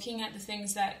of looking at the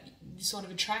things that sort of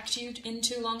attract you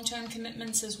into long-term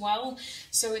commitments as well.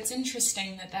 So it's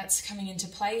interesting that that's coming into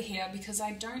play here, because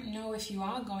I don't know if you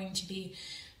are going to be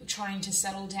trying to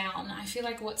settle down. I feel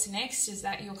like what's next is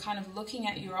that you're kind of looking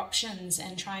at your options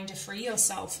and trying to free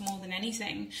yourself more than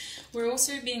anything. We're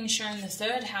also being shown the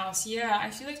 3rd house. Yeah, I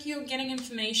feel like you're getting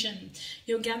information.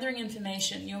 You're gathering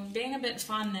information. You're being a bit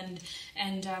fun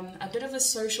and a bit of a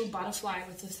social butterfly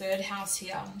with the 3rd house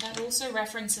here. That also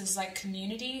references like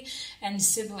community and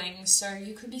siblings. So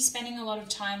you could be spending a lot of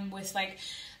time with like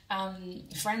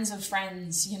friends of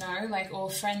friends, you know, like, or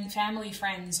family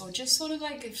friends, or just sort of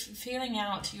like feeling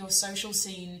out your social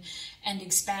scene and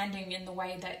expanding in the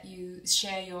way that you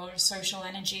share your social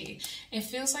energy. It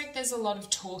feels like there's a lot of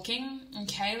talking,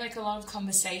 okay, like a lot of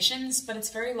conversations, but it's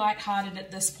very lighthearted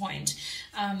at this point.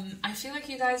 I feel like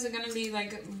you guys are going to be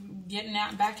like getting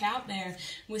back out there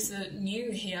with the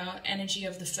new here energy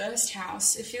of the 1st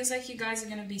house. It feels like you guys are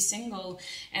going to be single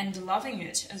and loving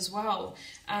it as well.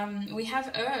 We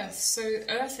have Earth, so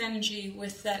Earth energy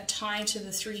with that tie to the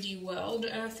 3D world.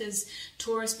 Earth is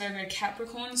Taurus, Virgo,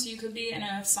 Capricorn, so you could be an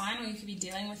Earth sign or you could be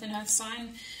dealing with an Earth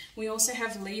sign. We also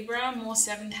have Libra, more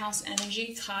 7th house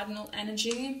energy, cardinal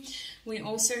energy. We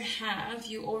also have,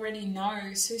 you already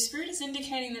know, so Spirit is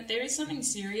indicating that there is something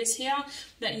serious here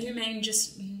that you may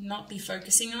just not be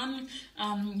focusing on.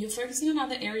 You're focusing on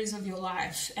other areas of your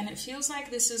life, and it feels like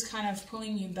this is kind of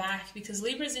pulling you back, because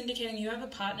Libra is indicating you have a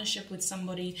partnership with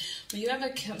somebody, or you have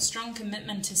a strong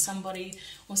commitment to somebody,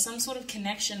 or some sort of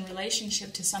connection,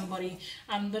 relationship to somebody,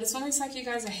 but it's almost like you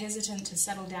guys are hesitant to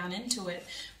settle down into it.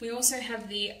 We also have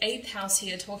the 8th house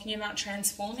here, talking about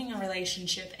transforming a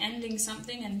relationship, ending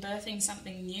something and birthing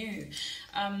something new.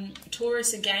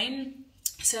 Taurus again,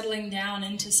 settling down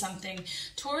into something.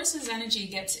 Taurus's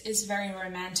energy is very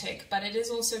romantic, but it is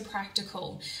also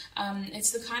practical.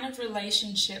 It's the kind of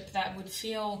relationship that would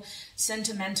feel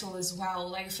sentimental as well,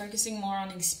 like focusing more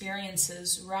on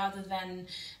experiences rather than,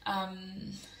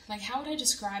 like, how would I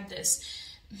describe this?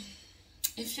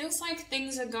 It feels like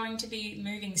things are going to be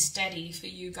moving steady for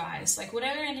you guys. Like,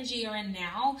 whatever energy you're in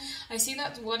now, I see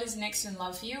that what is next in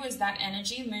love for you is that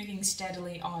energy moving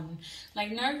steadily on.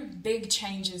 Like, no big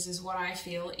changes is what I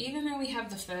feel. Even though we have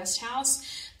the 1st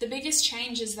house, the biggest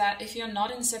change is that if you're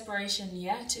not in separation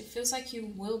yet, it feels like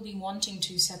you will be wanting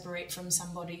to separate from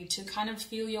somebody to kind of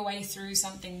feel your way through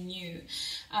something new.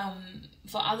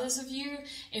 For others of you,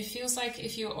 it feels like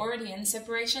if you're already in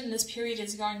separation, this period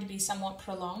is going to be somewhat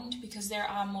prolonged because there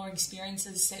are more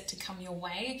experiences set to come your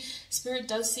way. Spirit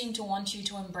does seem to want you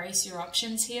to embrace your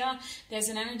options here. There's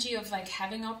an energy of like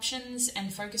having options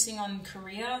and focusing on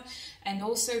career, and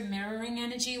also mirroring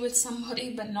energy with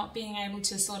somebody but not being able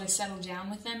to sort of settle down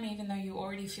with them even though you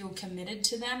already feel committed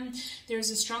to them. There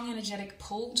is a strong energetic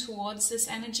pull towards this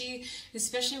energy,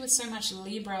 especially with so much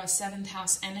Libra 7th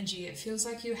house energy. It feels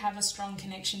like you have a strong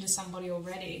connection to somebody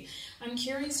already. I'm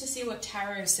curious to see what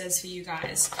tarot says for you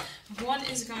guys. What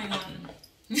is going on?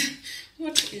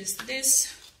 What is this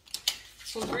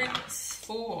for Ruth?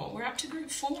 4. We're up to group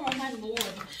 4. Oh my Lord.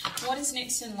 What is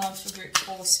next in love for group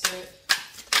 4, Spirit?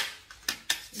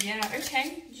 Yeah,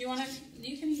 okay. Do you want to...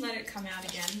 You can let it come out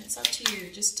again. It's up to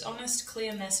you. Just honest,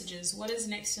 clear messages. What is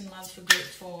next in love for group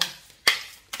 4?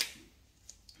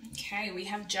 Okay, we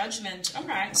have Judgment. All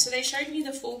right, so they showed me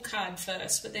the Fool card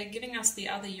first, but they're giving us the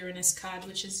other Uranus card,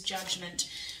 which is Judgment.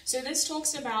 So this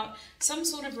talks about some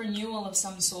sort of renewal of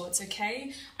some sorts,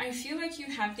 okay? I feel like you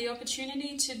have the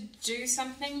opportunity to do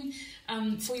something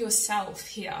for yourself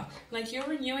here. Like you're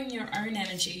renewing your own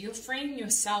energy. You're freeing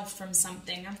yourself from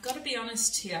something. I've got to be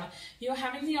honest here. You're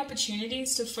having the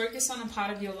opportunities to focus on a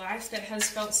part of your life that has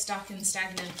felt stuck and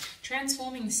stagnant.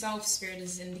 Transforming self, Spirit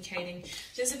is indicating.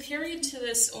 There's a period to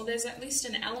this, or there's at least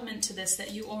an element to this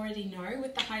that you already know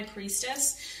with the High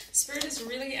Priestess. Spirit is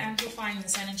really amplifying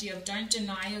this energy of don't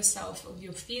deny yourself of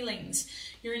your feelings.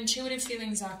 Your intuitive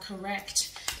feelings are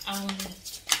correct.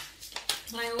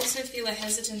 But I also feel a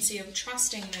hesitancy of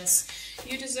trusting this.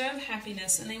 You deserve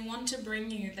happiness and they want to bring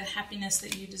you the happiness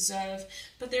that you deserve.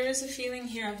 But there is a feeling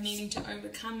here of needing to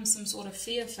overcome some sort of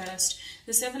fear first.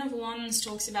 The Seven of Wands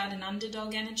talks about an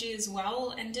underdog energy as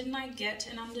well. And didn't I get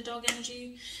an underdog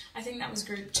energy? I think that was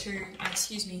group 2.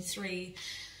 Excuse me, 3.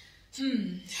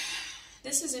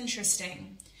 This is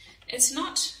interesting. It's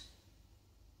not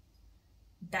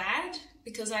bad,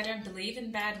 because I don't believe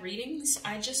in bad readings.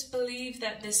 I just believe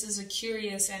that this is a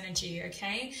curious energy,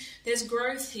 okay? There's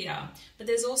growth here, but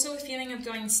there's also a feeling of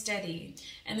going steady.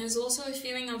 And there's also a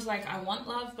feeling of like, I want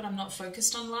love, but I'm not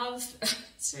focused on love.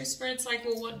 So Spirit's like,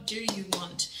 well, what do you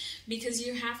want? Because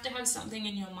you have to have something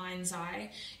in your mind's eye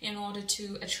in order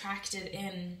to attract it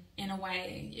in a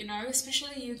way, you know,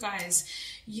 especially you guys.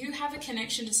 You have a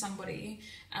connection to somebody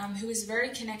who is very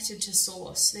connected to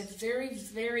source. They're very,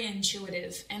 very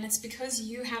intuitive, and it's because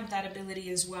you have that ability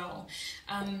as well.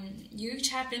 You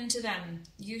tap into them.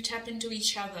 You tap into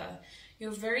each other.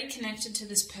 You're very connected to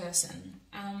this person.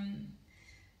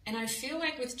 And I feel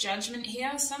like with Judgment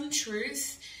here, some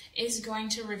truth is going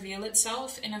to reveal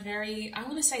itself in a very, I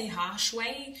want to say harsh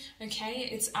way, okay?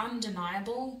 It's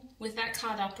undeniable. With that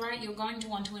card upright, you're going to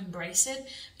want to embrace it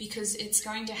because it's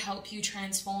going to help you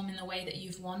transform in the way that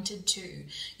you've wanted to.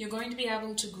 You're going to be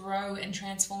able to grow and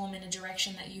transform in a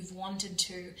direction that you've wanted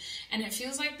to. And it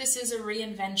feels like this is a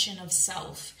reinvention of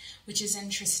self, which is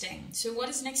interesting. So what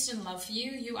is next in love for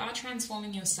you? You are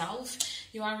transforming yourself.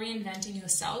 You are reinventing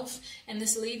yourself. And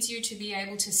this leads you to be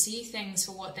able to see things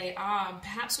for what they are.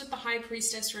 Perhaps with the High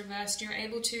Priestess reversed, you're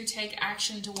able to take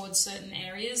action towards certain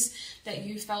areas that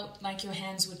you felt like your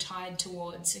hands were tied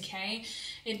towards, okay?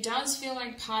 It does feel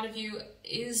like part of you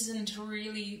isn't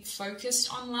really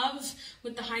focused on love.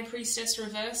 With the High Priestess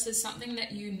reverse, there's something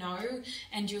that you know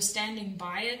and you're standing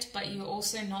by it, but you're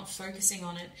also not focusing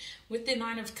on it. With the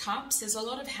Nine of Cups, there's a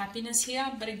lot of happiness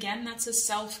here, but again, that's a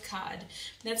self card.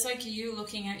 That's like you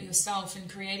looking at yourself and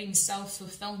creating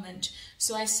self-fulfillment.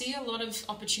 So I see a lot of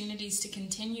opportunities to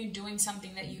continue doing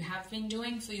something that you have been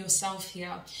doing for yourself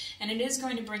here. And it is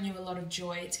going to bring you a lot of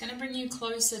joy. It's going to bring you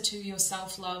closer to your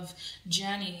self-love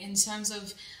journey in terms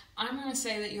of, I'm going to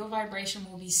say that your vibration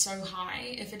will be so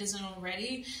high, if it isn't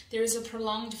already. There is a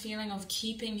prolonged feeling of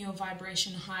keeping your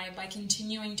vibration high by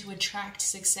continuing to attract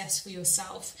success for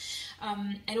yourself.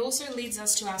 It also leads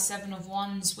us to our Seven of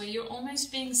Wands, where you're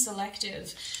almost being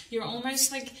selective. You're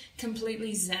almost like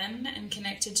completely zen and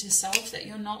connected to self, that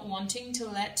you're not wanting to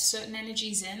let certain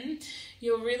energies in.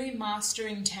 You're really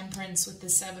mastering temperance with the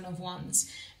Seven of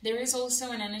Wands. There is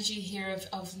also an energy here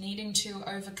of needing to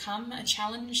overcome a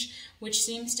challenge, which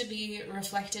seems to be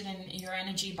reflected in your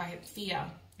energy by fear,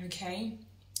 okay?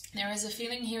 There is a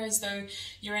feeling here as though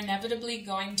you're inevitably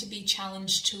going to be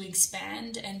challenged to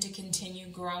expand and to continue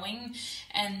growing.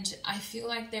 And I feel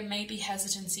like there may be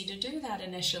hesitancy to do that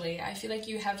initially. I feel like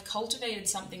you have cultivated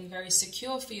something very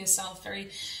secure for yourself, very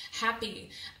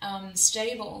happy,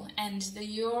 stable, and that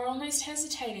you're almost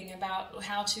hesitating about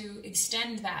how to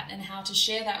extend that and how to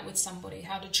share that with somebody,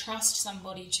 how to trust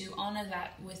somebody to honor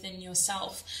that within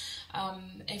yourself.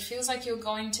 It feels like you're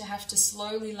going to have to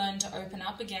slowly learn to open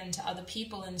up again to other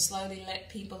people and slowly let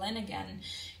people in again.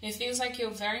 It feels like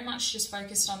you're very much just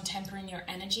focused on tempering your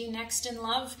energy next in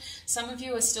love. Some of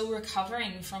you are still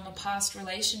recovering from a past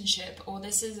relationship, or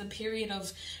this is a period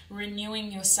of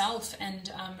renewing yourself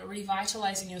and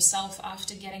revitalizing yourself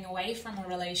after getting away from a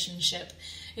relationship.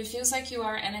 It feels like you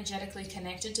are energetically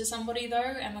connected to somebody though,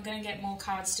 and we're going to get more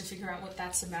cards to figure out what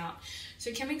that's about.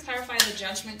 So can we clarify the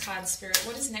Judgment card, Spirit?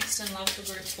 What is next in love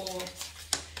for group 4?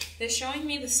 They're showing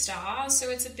me the Star,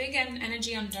 so it's a big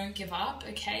energy on don't give up,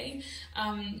 okay?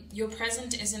 Your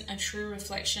present isn't a true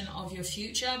reflection of your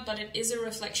future, but it is a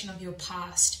reflection of your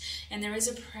past. And there is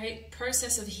a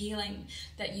process of healing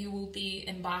that you will be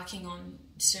embarking on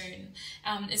soon.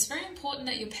 It's very important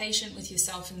that you're patient with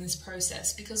yourself in this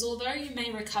process, because although you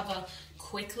may recover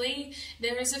quickly,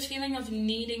 there is a feeling of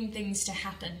needing things to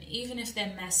happen, even if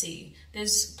they're messy.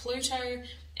 There's Pluto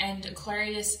and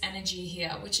Aquarius energy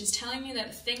here, which is telling me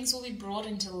that things will be brought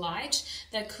into light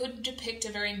that could depict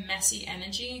a very messy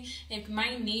energy. It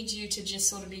may need you to just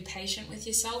sort of be patient with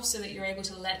yourself so that you're able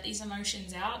to let these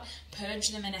emotions out, purge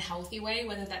them in a healthy way,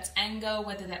 whether that's anger,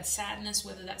 whether that's sadness,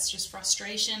 whether that's just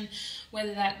frustration,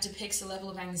 whether that depicts a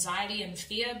level of anxiety and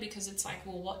fear, because it's like,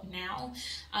 well, what now?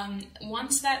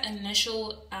 Once that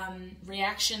initial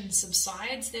reaction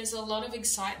subsides, there's a lot of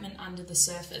excitement under the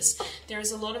surface. There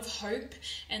is a lot of hope,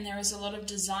 and there is a lot of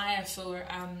desire for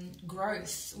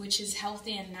growth, which is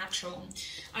healthy and natural.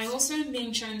 I also am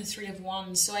being shown the Three of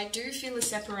Wands, so I do feel a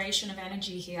separation of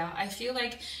energy here. I feel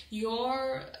like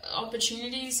your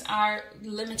opportunities are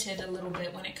limited a little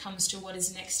bit when it comes to what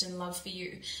is next in love for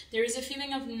you. There is a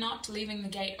feeling of not leaving the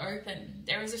gate open.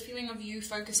 There is a feeling of you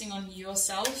focusing on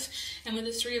yourself, and with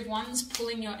the Three of Wands,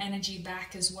 pulling your energy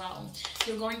back as well.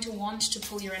 You're going to want to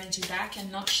pull your energy back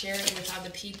and not share it with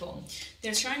other people.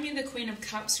 They're showing me the Queen of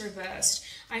Cups reversed.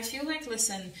 I feel like,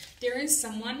 listen, there is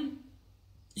someone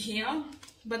here,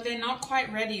 but they're not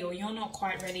quite ready, or you're not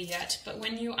quite ready yet. But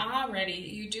when you are ready,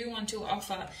 you do want to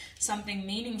offer something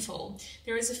meaningful.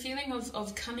 There is a feeling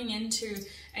of coming into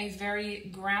a very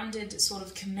grounded, sort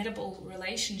of committable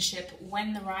relationship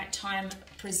when the right time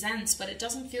presents, but it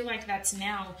doesn't feel like that's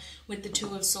now with the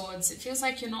Two of Swords. It feels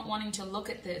like you're not wanting to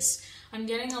look at this. I'm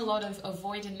getting a lot of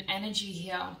avoidant energy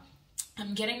here.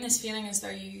 I'm getting this feeling as though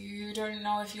you don't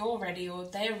know if you're ready or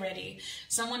they're ready.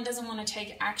 Someone doesn't want to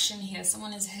take action here.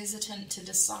 Someone is hesitant to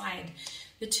decide.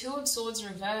 The Two of Swords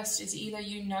reversed is either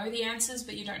you know the answers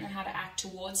but you don't know how to act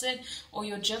towards it, or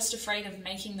you're just afraid of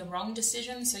making the wrong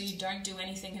decision so you don't do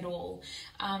anything at all.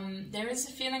 There is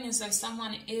a feeling as though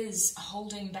someone is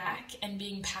holding back and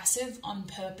being passive on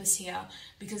purpose here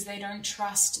because they don't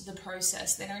trust the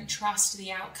process. They don't trust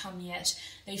the outcome yet.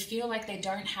 They feel like they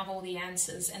don't have all the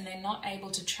answers, and they're not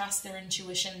able to trust their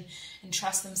intuition and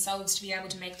trust themselves to be able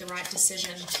to make the right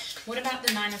decision. What about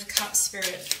the Nine of Cups,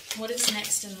 Spirit? What is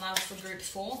next in love for Group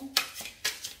 4?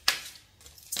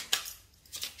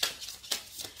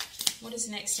 What is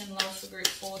next in love for Group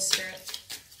 4, Spirit?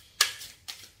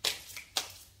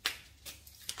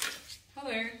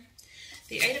 Hello.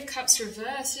 The Eight of Cups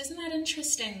reversed. Isn't that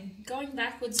interesting? Going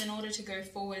backwards in order to go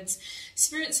forwards.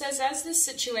 Spirit says as this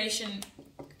situation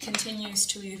continues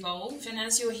to evolve and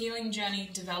as your healing journey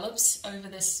develops over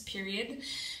this period,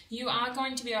 you are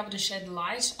going to be able to shed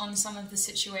light on some of the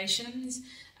situations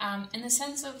in the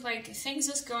sense of like things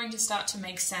are going to start to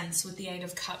make sense with the Eight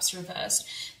of Cups reversed.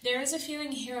 There is a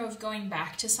feeling here of going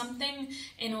back to something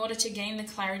in order to gain the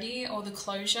clarity or the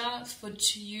closure for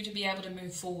you to be able to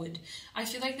move forward. I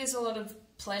feel like there's a lot of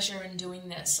pleasure in doing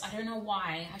this. I don't know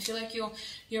why. I feel like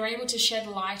you're able to shed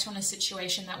light on a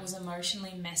situation that was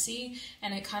emotionally messy,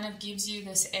 and it kind of gives you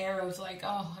this air of like,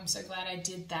 oh, I'm so glad I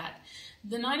did that.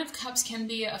 The Nine of Cups can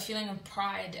be a feeling of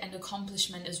pride and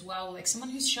accomplishment as well, like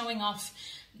someone who's showing off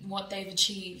what they've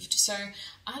achieved. So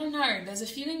I don't know, there's a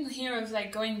feeling here of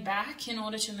like going back in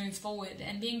order to move forward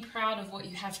and being proud of what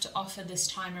you have to offer this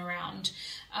time around.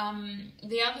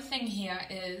 The other thing here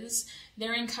is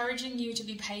they're encouraging you to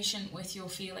be patient with your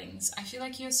feelings. I feel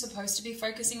like you're supposed to be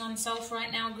focusing on self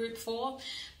right now, Group 4,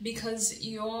 because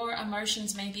your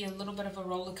emotions may be a little bit of a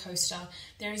roller coaster.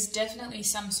 There is definitely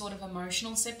some sort of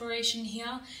emotional separation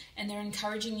here, and they're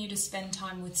encouraging you to spend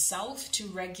time with self to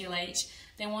regulate.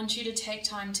 They want you to take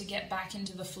time to get back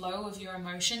into the flow of your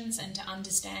emotions and to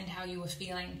understand how you are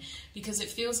feeling, because it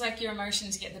feels like your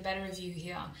emotions get the better of you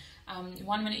here.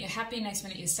 One minute you're happy, next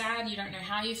minute you're sad, you don't know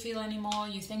how you feel anymore,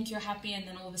 you think you're happy and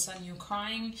then all of a sudden you're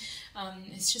crying.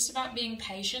 It's just about being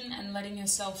patient and letting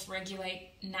yourself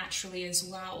regulate naturally as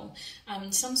well.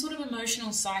 Some sort of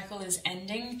emotional cycle is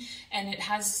ending, and it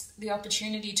has the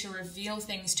opportunity to reveal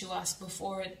things to us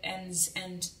before it ends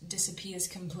and disappears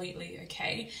completely,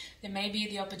 okay? There may be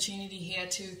the opportunity here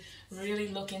to really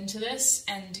look into this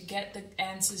and get the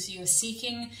answers you're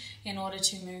seeking in order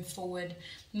to move forward.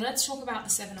 Let's talk about the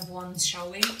Seven of Wands, shall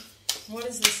we? What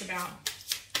is this about?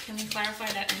 Can we clarify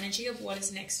that energy of what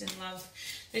is next in love?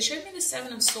 They showed me the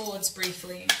Seven of Swords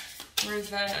briefly,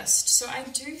 reversed. So I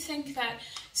do think that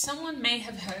someone may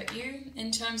have hurt you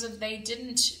in terms of they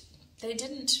didn't they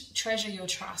didn't treasure your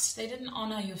trust. They didn't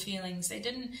honor your feelings. They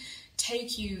didn't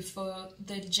take you for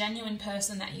the genuine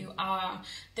person that you are.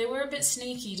 They were a bit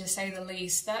sneaky, to say the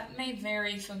least. That may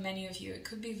vary for many of you. It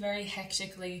could be very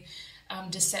hectically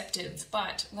deceptive,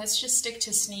 but let's just stick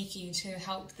to sneaky to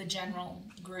help the general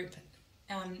group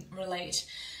relate.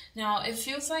 Now, it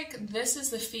feels like this is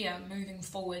the fear moving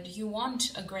forward. You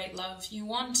want a great love. You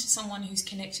want someone who's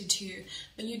connected to you,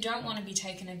 but you don't want to be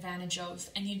taken advantage of,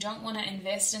 and you don't want to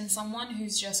invest in someone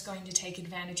who's just going to take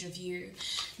advantage of you.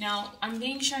 Now, I'm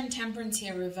being shown temperance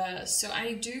here reversed, so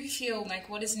I do feel like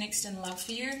what is next in love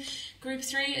for you, Group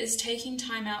 3, is taking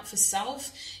time out for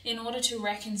self in order to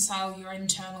reconcile your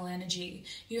internal energy.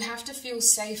 You have to feel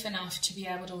safe enough to be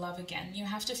able to love again. You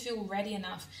have to feel ready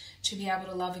enough to be able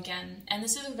to love again. And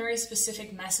this is a very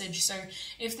specific message, so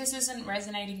if this isn't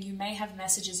resonating, you may have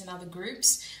messages in other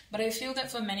groups, but I feel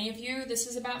that for many of you, this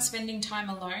is about spending time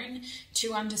alone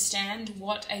to understand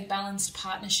what a balanced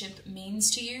partnership means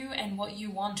to you and what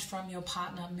you want from your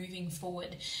partner moving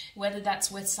forward, whether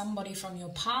that's with somebody from your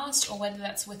past or whether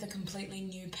that's with a completely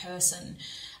new person.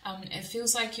 It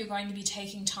feels like you're going to be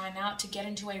taking time out to get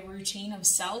into a routine of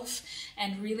self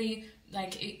and really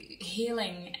like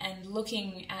healing and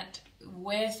looking at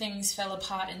where things fell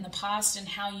apart in the past and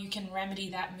how you can remedy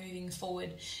that moving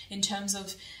forward, in terms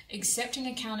of accepting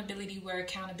accountability where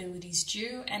accountability is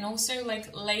due, and also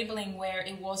like labeling where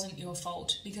it wasn't your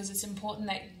fault, because it's important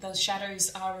that the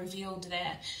shadows are revealed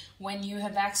there when you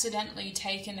have accidentally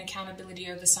taken accountability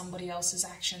over somebody else's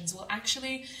actions. Well,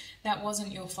 actually, that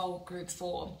wasn't your fault, Group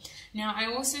 4. Now,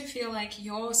 I also feel like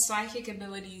your psychic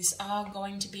abilities are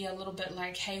going to be a little bit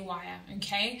like haywire,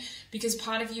 okay? Because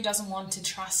part of you doesn't want to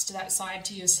trust that side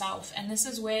to yourself, and this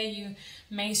is where you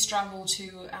may struggle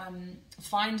to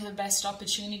find the best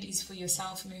opportunities for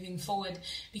yourself moving forward,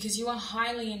 because you are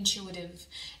highly intuitive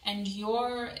and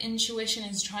your intuition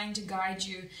is trying to guide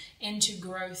you into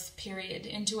growth period,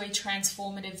 into a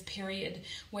transformative period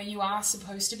where you are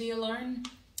supposed to be alone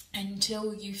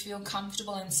until you feel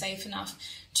comfortable and safe enough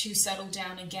to settle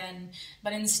down again.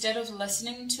 But instead of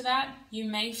listening to that, you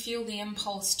may feel the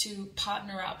impulse to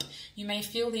partner up. You may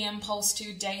feel the impulse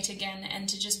to date again and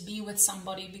to just be with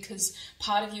somebody because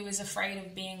part of you is afraid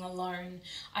of being alone.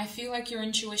 I feel like your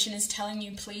intuition is telling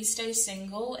you, please stay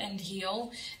single and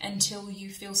heal until you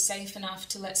feel safe enough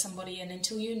to let somebody in,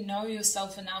 until you know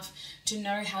yourself enough to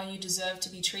know how you deserve to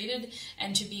be treated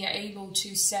and to be able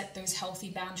to set those healthy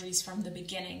boundaries from the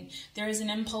beginning. There is an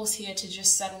impulse here to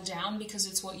just settle down because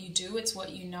it's what you do, it's what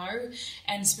you know,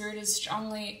 and Spirit is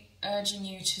strongly urging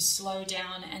you to slow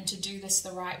down and to do this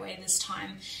the right way this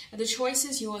time. The choice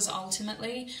is yours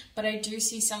ultimately, but I do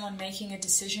see someone making a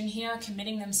decision here,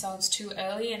 committing themselves too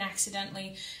early and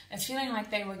accidentally feeling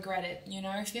like they regret it, you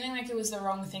know, feeling like it was the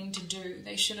wrong thing to do.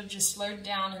 They should have just slowed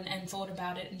down and thought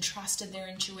about it and trusted their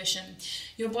intuition.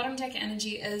 Your bottom deck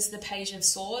energy is the Page of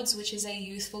Swords, which is a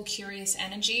youthful, curious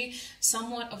energy,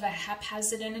 somewhat of a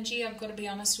haphazard energy, I've got to be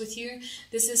honest with you.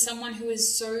 This is someone who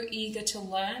is so eager to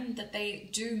learn that they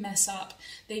do mess up.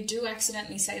 They do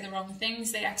accidentally say the wrong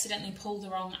things, they accidentally pull the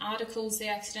wrong articles, they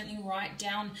accidentally write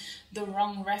down the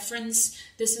wrong reference.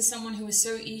 This is someone who is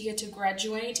so eager to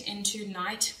graduate into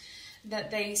Knight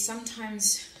that they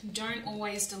sometimes don't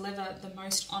always deliver the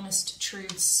most honest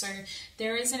truths. So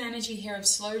there is an energy here of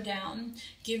slow down,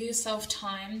 give yourself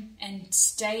time, and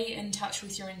stay in touch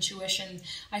with your intuition.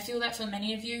 I feel that for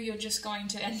many of you, you're just going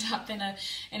to end up in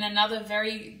another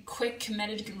very quick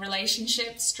committed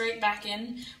relationship, straight back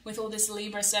in with all this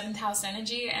Libra 7th house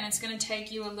energy, and it's going to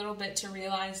take you a little bit to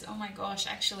realize, oh my gosh,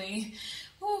 actually,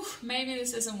 maybe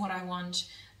this isn't what I want.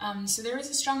 So there is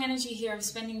a strong energy here of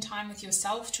spending time with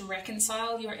yourself to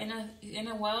reconcile your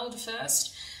inner world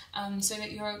first, so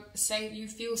that you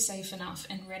feel safe enough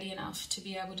and ready enough to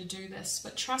be able to do this.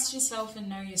 But trust yourself and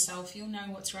know yourself. You'll know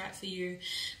what's right for you.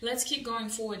 Let's keep going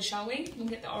forward, shall we? We'll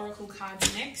get the oracle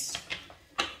cards next.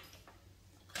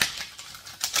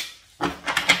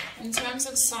 In terms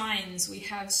of signs, we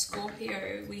have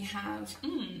Scorpio, we have,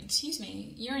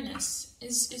 Uranus.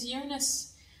 Is Uranus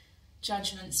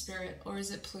Judgment, Spirit, or is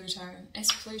it Pluto?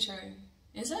 It's Pluto.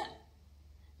 Is it?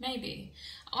 Maybe.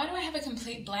 Why do I have a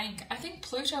complete blank? I think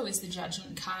Pluto is the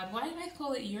Judgment card. Why did I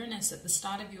call it Uranus at the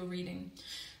start of your reading?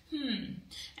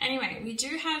 Anyway, we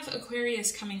do have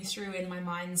Aquarius coming through in my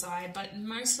mind's eye, but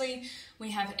mostly we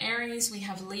have Aries, we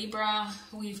have Libra,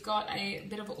 we've got a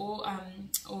bit of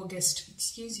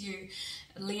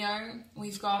Leo,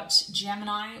 we've got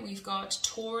Gemini, we've got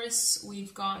Taurus,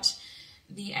 we've got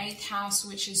the 8th house,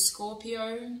 which is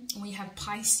Scorpio. We have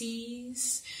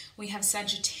Pisces, we have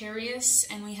Sagittarius,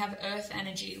 and we have Earth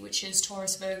energy, which is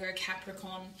Taurus, Virgo,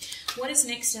 Capricorn. What is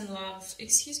next in love?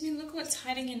 Excuse me, look what's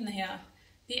hiding in here.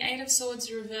 The 8 of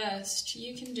Swords reversed.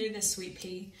 You can do this, sweet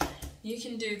pea. You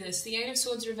can do this. The 8 of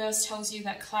Swords reversed tells you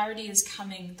that clarity is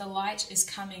coming. The light is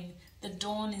coming. The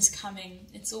dawn is coming.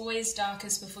 It's always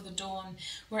darkest before the dawn.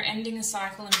 We're ending a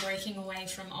cycle and breaking away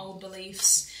from old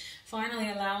beliefs. Finally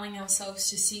allowing ourselves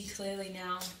to see clearly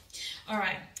now. All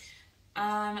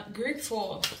right. Group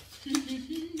 4.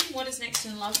 What is next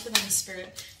in love for them,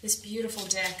 Spirit? This beautiful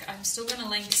deck. I'm still going to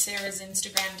link Sarah's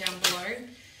Instagram down below.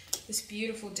 This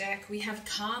beautiful deck. We have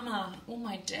karma. Oh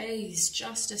my days.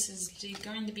 Justice is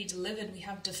going to be delivered. We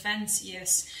have defense,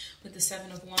 yes, with the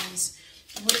 7 of Wands.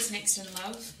 What is next in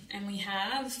love? And we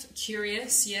have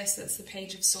curious. Yes, that's the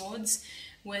Page of Swords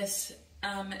with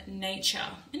nature.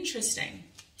 Interesting.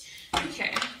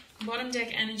 Okay. Bottom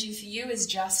deck energy for you is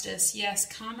justice. Yes,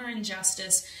 karma and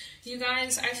justice. You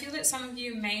guys, I feel that some of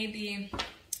you may be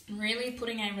really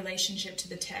putting a relationship to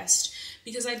the test,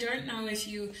 because I don't know if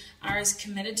you are as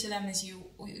committed to them as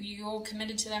you're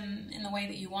committed to them in the way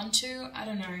that you want to. I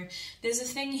don't know. There's a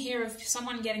thing here of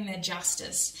someone getting their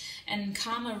justice and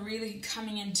karma really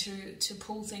coming in to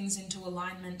pull things into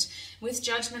alignment. With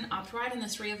Judgment upright and the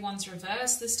 3 of Wands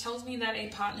reversed, this tells me that a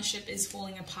partnership is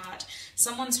falling apart.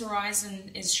 Someone's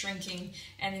horizon is shrinking,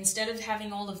 and instead of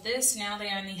having all of this, now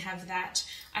they only have that.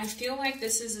 I feel like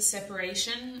this is a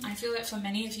separation. I feel that for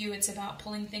many of you, it's about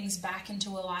pulling things back into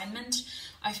alignment.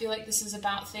 I feel like this is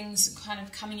about things kind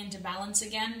of coming into balance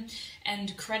again,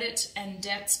 and credit and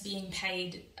debts being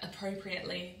paid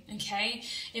appropriately, okay?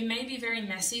 It may be very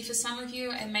messy for some of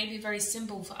you. It may be very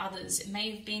simple for others. It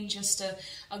may have been just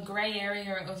a grey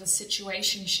area of a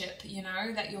situationship, you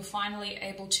know, that you're finally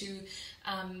able to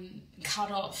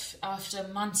cut off after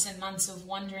months and months of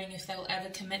wondering if they'll ever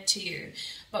commit to you.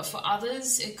 But for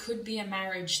others, it could be a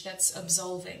marriage that's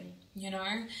absolving. You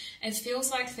know, it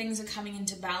feels like things are coming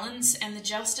into balance and the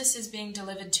justice is being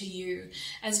delivered to you.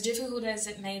 As difficult as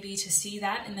it may be to see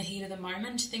that in the heat of the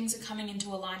moment, things are coming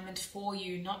into alignment for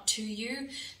you, not to you.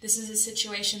 This is a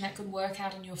situation that could work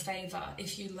out in your favor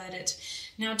if you let it.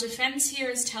 Now, defense here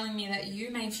is telling me that you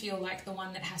may feel like the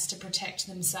one that has to protect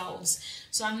themselves.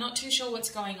 So I'm not too sure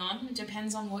what's going on. It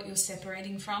depends on what you're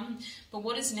separating from. But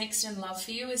what is next in love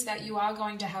for you is that you are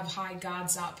going to have high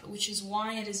guards up, which is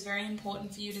why it is very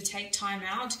important for you to take time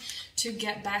out to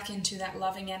get back into that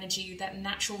loving energy, that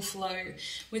natural flow.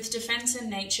 With defense and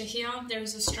nature here, there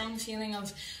is a strong feeling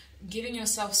of giving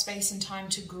yourself space and time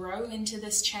to grow into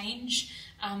this change,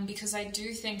 because I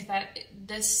do think that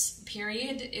this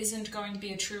period isn't going to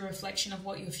be a true reflection of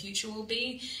what your future will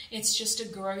be. It's just a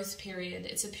growth period.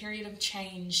 It's a period of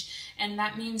change, and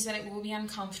that means that it will be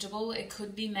uncomfortable. It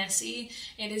could be messy.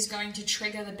 It is going to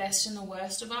trigger the best and the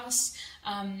worst of us.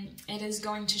 It is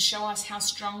going to show us how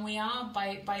strong we are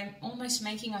by almost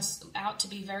making us out to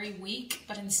be very weak,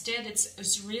 but instead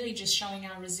it's really just showing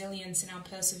our resilience and our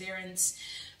perseverance.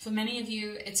 For many of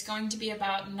you, it's going to be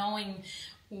about knowing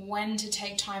when to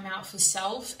take time out for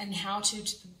self and how to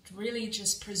really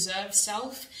just preserve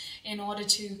self in order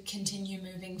to continue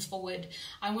moving forward.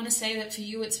 I want to say that for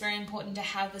you, it's very important to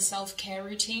have a self-care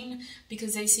routine,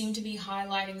 because they seem to be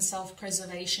highlighting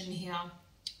self-preservation here.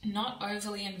 Not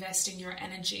overly investing your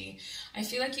energy. I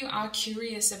feel like you are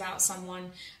curious about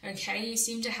someone, okay? You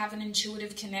seem to have an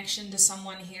intuitive connection to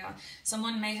someone here.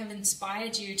 Someone may have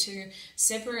inspired you to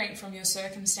separate from your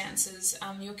circumstances.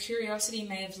 Your curiosity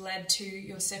may have led to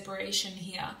your separation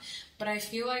here. But I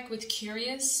feel like with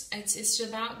curious, it's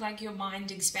about like your mind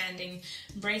expanding,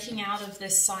 breaking out of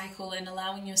this cycle and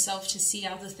allowing yourself to see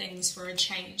other things for a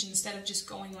change instead of just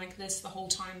going like this the whole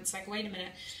time. It's like, wait a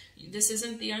minute, this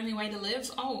isn't the only way to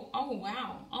live. Oh,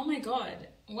 wow. Oh my God.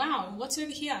 Wow. What's over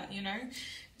here? You know,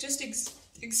 just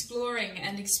exploring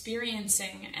and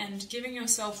experiencing and giving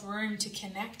yourself room to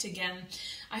connect again.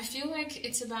 I feel like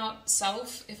it's about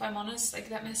self, if I'm honest. Like,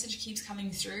 that message keeps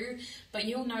coming through, but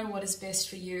you'll know what is best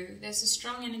for you. There's a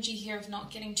strong energy here of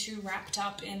not getting too wrapped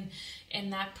up in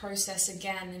that process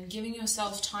again, and giving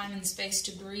yourself time and space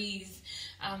to breathe.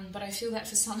 But I feel that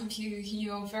for some of you,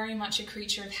 you're very much a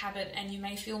creature of habit, and you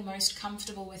may feel most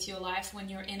comfortable with your life when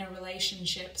you're in a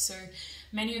relationship. So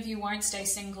many of you won't stay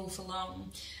single for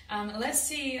long. Let's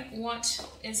see what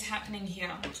is happening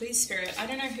here. Please, Spirit. I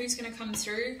don't know who's going to come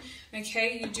through.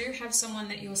 Okay, you do have someone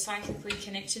that you're psychically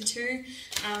connected to.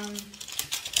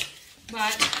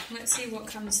 But let's see what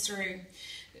comes through.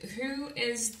 Who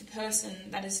is the person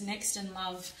that is next in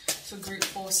love for Group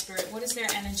 4, Spirit? What is their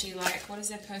energy like? What is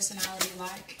their personality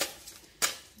like?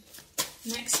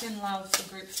 Next in love for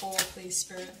Group 4, please,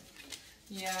 Spirit.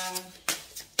 Yeah.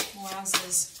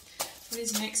 Wowzers. What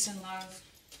is next in love?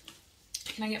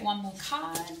 Can I get one more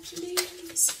card,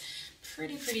 please?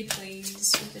 Pretty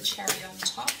please, with the cherry on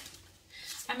top.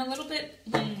 I'm a little bit,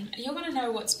 you're going to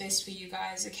know what's best for you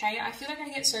guys, okay? I feel like I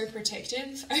get so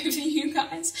protective over you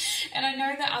guys, and I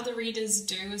know that other readers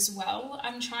do as well.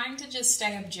 I'm trying to just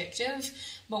stay objective,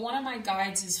 but one of my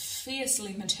guides is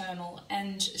fiercely maternal,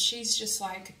 and she's just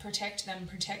like, protect them,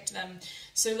 protect them.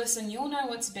 So listen, you'll know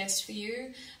what's best for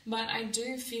you, but I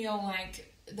do feel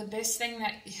like the best thing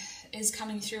that is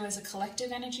coming through as a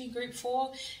collective energy group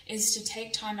 4 is to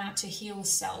take time out to heal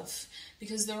self,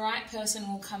 because the right person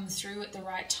will come through at the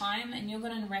right time, and you're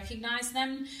going to recognize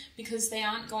them because they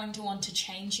aren't going to want to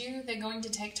change you. They're going to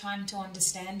take time to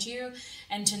understand you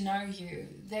and to know you.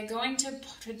 They're going to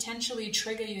potentially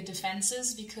trigger your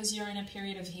defenses because you're in a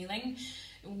period of healing,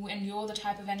 and you're the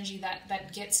type of energy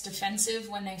that gets defensive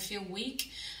when they feel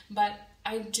weak. But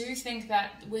I do think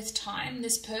that with time,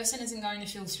 this person isn't going to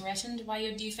feel threatened by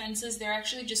your defenses. They're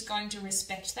actually just going to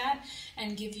respect that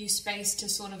and give you space to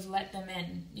sort of let them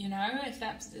in, you know, if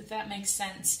that makes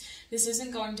sense. This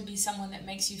isn't going to be someone that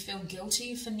makes you feel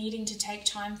guilty for needing to take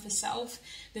time for self.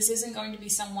 This isn't going to be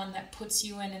someone that puts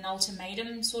you in an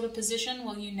ultimatum sort of position.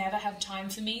 Well, you never have time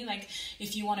for me. Like,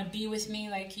 if you want to be with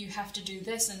me, like, you have to do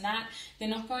this and that. They're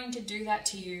not going to do that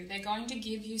to you. They're going to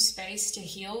give you space to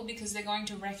heal because they're going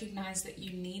to recognize that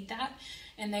you need that,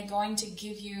 and they're going to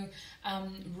give you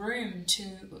room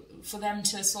for them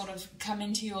to sort of come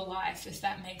into your life, if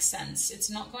that makes sense. It's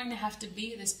not going to have to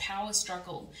be this power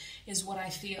struggle, is what I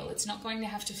feel. It's not going to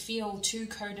have to feel too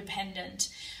codependent.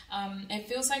 It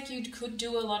feels like you could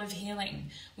do a lot of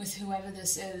healing with whoever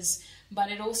this is,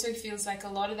 but it also feels like a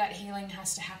lot of that healing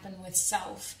has to happen with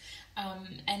self.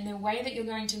 And the way that you're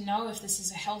going to know if this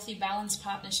is a healthy, balanced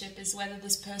partnership is whether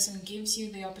this person gives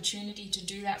you the opportunity to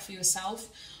do that for yourself,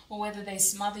 or whether they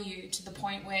smother you to the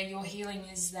point where your healing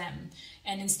is them.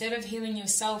 And instead of healing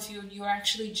yourself, you're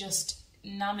actually just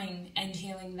numbing and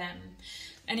healing them.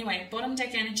 Anyway, bottom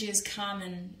deck energy is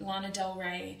Carmen, Lana Del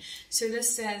Rey. So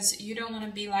this says, you don't want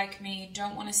to be like me,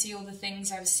 don't want to see all the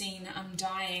things I've seen, I'm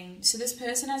dying. So this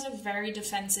person has a very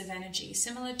defensive energy,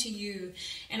 similar to you.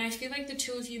 And I feel like the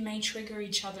two of you may trigger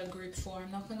each other, group 4,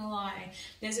 I'm not going to lie.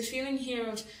 There's a feeling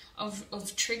here of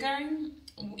triggering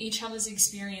each other's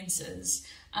experiences.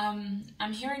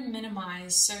 I'm hearing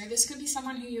minimize, so this could be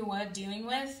someone who you were dealing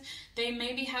with. They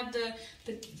maybe had the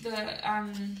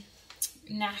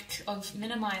knack of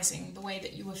minimizing the way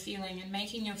that you were feeling and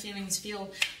making your feelings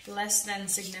feel less than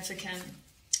significant.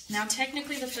 Now,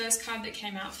 technically, the first card that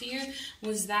came out for you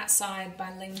was That Side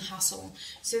by Ling Hustle.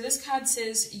 So this card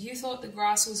says you thought the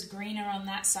grass was greener on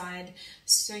that side,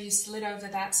 so you slid over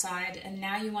that side, and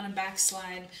now you want to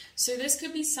backslide. So this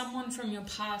could be someone from your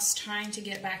past trying to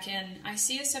get back in. I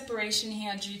see a separation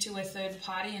here due to a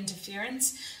third-party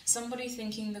interference, somebody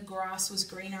thinking the grass was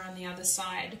greener on the other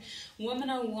side. Woman,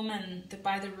 oh woman,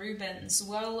 by the Rubens.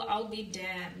 Well, I'll be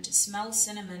damned. Smell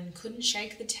cinnamon, couldn't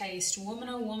shake the taste. Woman,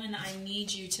 oh woman, I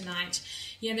need you tonight.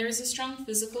 Yeah, there is a strong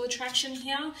physical attraction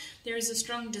here. There is a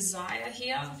strong desire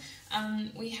here.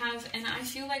 We have, and I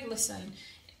feel like, listen,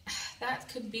 that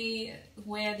could be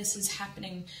where this is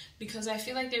happening, because I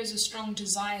feel like there's a strong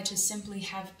desire to simply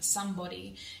have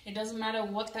somebody. It doesn't matter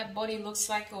what that body looks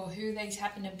like or who they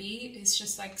happen to be, it's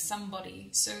just like somebody.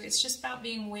 So it's just about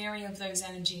being wary of those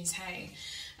energies, hey.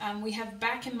 We have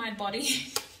Back in My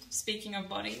Body, speaking of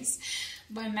bodies,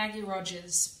 by Maggie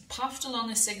Rogers. Puffed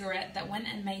along a cigarette that went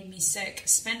and made me sick.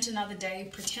 Spent another day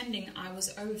pretending I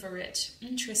was over it.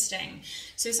 Interesting.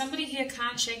 So somebody here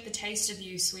can't shake the taste of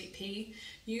you, sweet pea.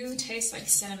 You taste like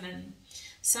cinnamon.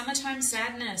 Summertime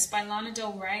Sadness by Lana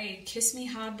Del Rey. Kiss me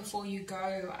hard before you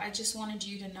go. I just wanted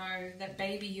you to know that,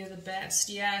 baby, you're the best.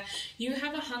 Yeah, you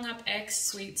have a hung-up ex,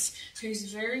 sweets,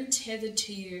 who's very tethered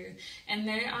to you, and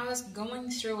they are going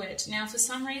through it. Now, for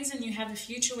some reason, you have a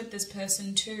future with this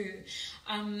person too.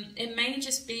 It may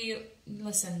just be,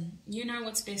 listen, you know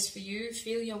what's best for you.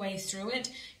 Feel your way through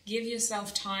it. Give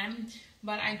yourself time.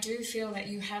 But I do feel that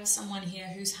you have someone here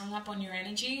who's hung up on your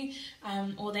energy,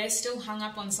 or they're still hung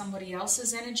up on somebody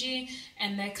else's energy,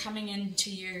 and they're coming into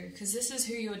you, because this is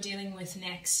who you're dealing with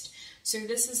next. So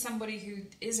this is somebody who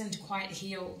isn't quite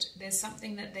healed. There's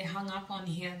something that they're hung up on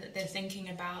here that they're thinking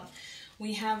about.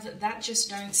 We have That Just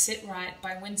Don't Sit Right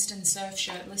by Winston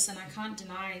Surfshirt. Listen, I can't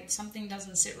deny it. Something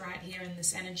doesn't sit right here in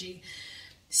this energy.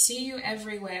 See you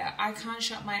everywhere. I can't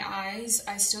shut my eyes.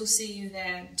 I still see you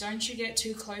there. Don't you get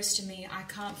too close to me. I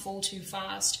can't fall too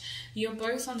fast. You're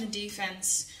both on the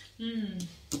defense.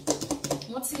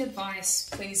 What's the advice,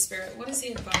 please, Spirit? What is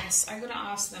the advice? I gotta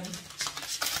ask them.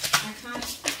 I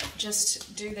can't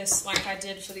just do this like I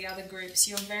did for the other groups.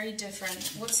 You're very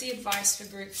different. What's the advice for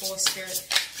group 4, Spirit?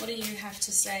 What do you have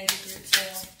to say to group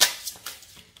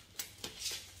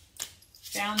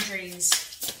 4? Boundaries.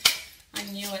 I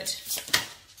knew it.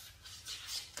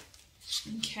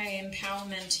 Okay,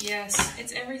 empowerment. Yes,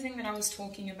 it's everything that I was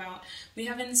talking about. We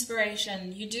have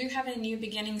inspiration. You do have a new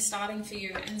beginning starting for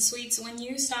you. And sweets, when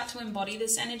you start to embody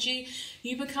this energy,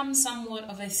 you become somewhat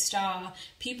of a star.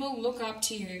 People look up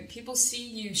to you. People see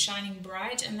you shining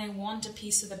bright and they want a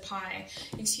piece of the pie.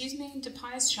 Excuse me, do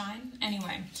pies shine?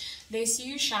 Anyway, they see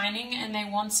you shining and they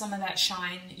want some of that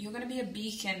shine. You're going to be a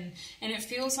beacon. And it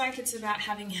feels like it's about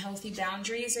having healthy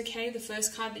boundaries, okay? The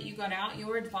first card that you got out,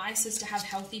 your advice is to have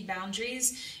healthy boundaries,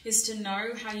 is to know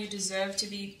how you deserve to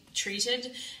be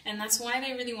treated, and that's why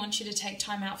they really want you to take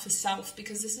time out for self,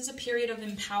 because this is a period of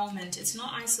empowerment. It's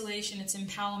not isolation, it's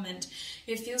empowerment.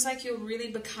 It feels like you're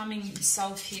really becoming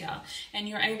self here, and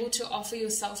you're able to offer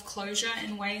yourself closure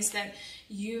in ways that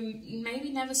you maybe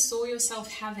never saw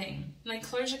yourself having. Like,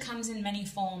 closure comes in many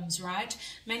forms, right?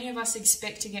 Many of us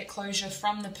expect to get closure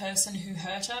from the person who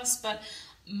hurt us, but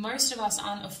most of us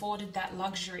aren't afforded that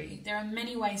luxury. There are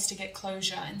many ways to get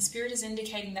closure, and Spirit is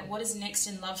indicating that what is next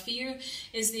in love for you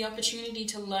is the opportunity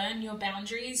to learn your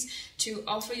boundaries, to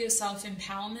offer yourself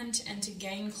empowerment, and to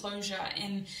gain closure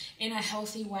in a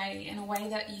healthy way, in a way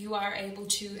that you are able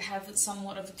to have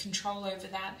somewhat of control over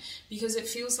that, because it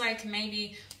feels like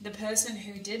maybe the person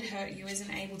who did hurt you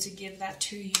isn't able to give that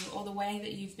to you, or the way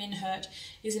that you've been hurt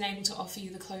isn't able to offer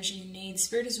you the closure you need.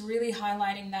 Spirit is really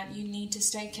highlighting that you need to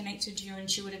stay connected to your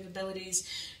intuitive abilities.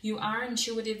 You are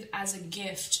intuitive as a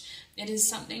gift. It is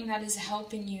something that is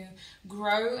helping you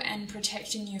grow and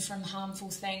protecting you from harmful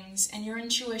things. And your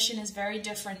intuition is very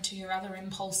different to your other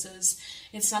impulses.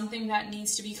 It's something that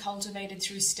needs to be cultivated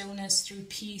through stillness, through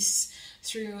peace,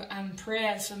 through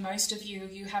prayer. For most of you,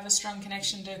 you have a strong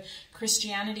connection to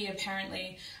Christianity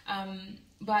apparently.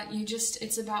 But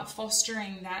it's about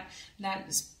fostering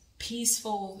that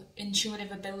peaceful,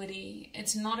 intuitive ability.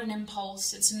 It's not an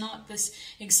impulse. It's not this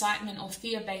excitement or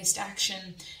fear-based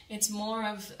action. It's more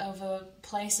of a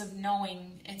place of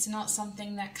knowing. It's not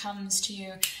something that comes to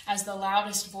you as the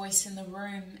loudest voice in the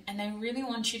room. And they really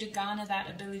want you to garner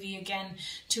that ability again,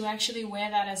 to actually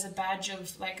wear that as a badge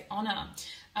of honor.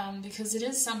 Because it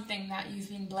is something that you've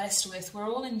been blessed with.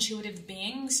 We're all intuitive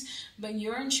beings, but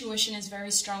your intuition is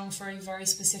very strong for a very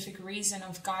specific reason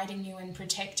of guiding you and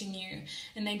protecting you,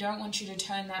 and they don't want you to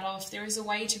turn that off. There is a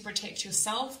way to protect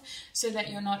yourself so that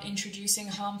you're not introducing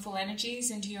harmful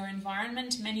energies into your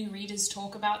environment. Many readers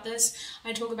talk about this.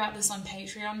 I talk about this on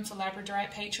Patreon for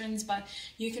Labradorite patrons, but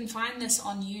you can find this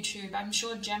on YouTube. I'm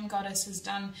sure Gem Goddess has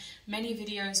done many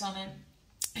videos on it.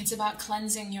 It's about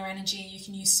cleansing your energy. You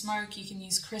can use smoke, you can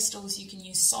use crystals, you can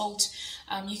use salt,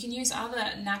 you can use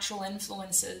other natural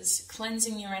influences,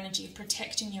 cleansing your energy,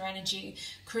 protecting your energy.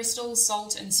 Crystals,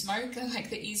 salt, and smoke are like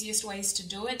the easiest ways to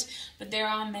do it, but there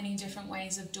are many different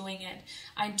ways of doing it.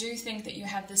 I do think that you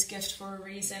have this gift for a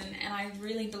reason, and I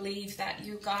really believe that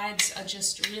your guides are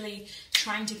just really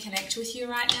trying to connect with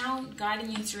you right now,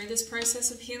 guiding you through this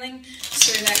process of healing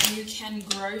so that you can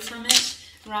grow from it,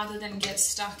 rather than get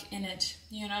stuck in it,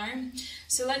 you know?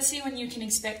 So let's see when you can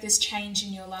expect this change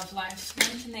in your love life.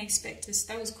 When can they expect this?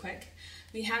 That was quick.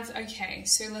 We have, okay,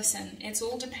 so listen, it's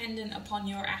all dependent upon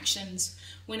your actions.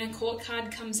 When a court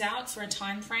card comes out for a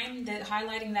time frame, they're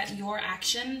highlighting that your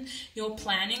action, your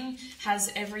planning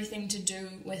has everything to do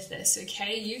with this,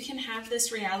 okay? You can have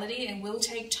this reality. It will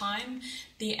take time.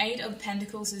 The 8 of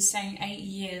Pentacles is saying 8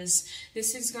 years.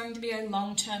 This is going to be a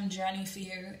long-term journey for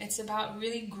you. It's about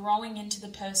really growing into the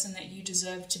person that you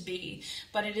deserve to be,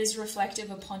 but it is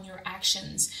reflective upon your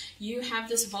actions. You have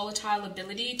this volatile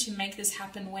ability to make this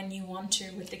happen when you want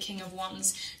to with the King of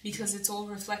Wands, because it's all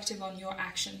reflective on your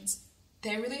actions.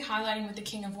 They're really highlighting with the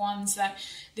King of Wands that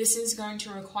this is going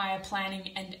to require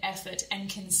planning and effort and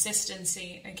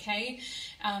consistency, okay?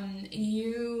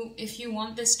 If you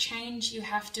want this change, you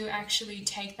have to actually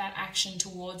take that action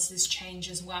towards this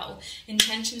change as well.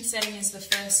 Intention setting is the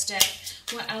first step.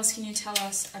 What else can you tell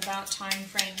us about time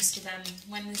frames to them?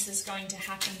 When is this going to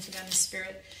happen for them,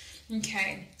 Spirit?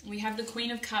 Okay, we have the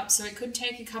Queen of Cups, so it could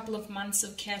take a couple of months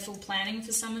of careful planning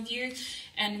for some of you.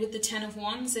 And with the 10 of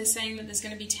Wands, they're saying that there's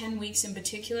going to be 10 weeks in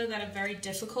particular that are very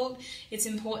difficult. It's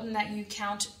important that you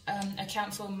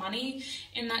account for money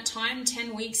in that time.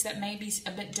 10 weeks that may be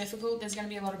a bit difficult. There's going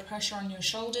to be a lot of pressure on your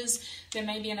shoulders. There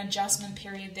may be an adjustment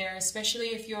period there, especially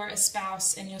if you're a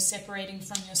spouse and you're separating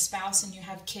from your spouse and you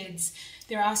have kids.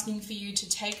 They're asking for you to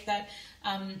take that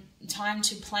time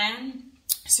to plan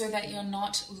so that you're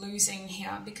not losing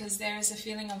here, because there is a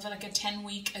feeling of like a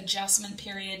 10-week adjustment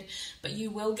period, but you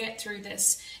will get through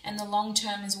this, and the long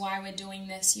term is why we're doing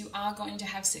this. You are going to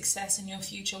have success in your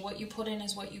future. What you put in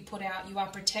is what you put out. You are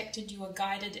protected, you are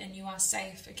guided, and you are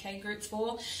safe. Okay, group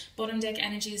 4, bottom deck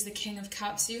energy is the King of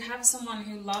Cups. You have someone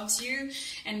who loves you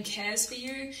and cares for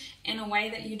you in a way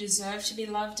that you deserve to be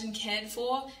loved and cared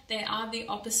for. They are the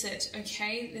opposite,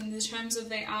 okay, in the terms of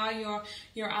they are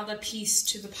your other piece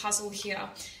to the puzzle here.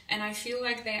 And I feel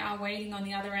like they are waiting on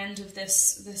the other end of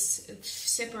this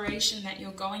separation that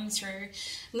you're going through.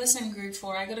 Listen, group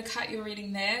 4, I got to cut your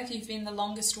reading there. If you've been the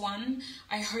longest one,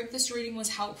 I hope this reading was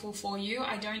helpful for you.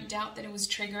 I don't doubt that it was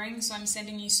triggering, so I'm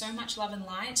sending you so much love and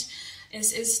light.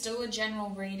 This is still a general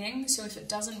reading, so if it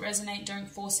doesn't resonate, don't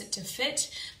force it to fit.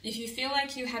 If you feel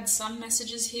like you had some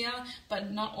messages here,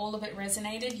 but not all of it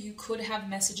resonated, you could have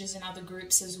messages in other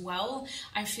groups as well.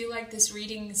 I feel like this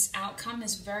reading's outcome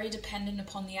is very dependent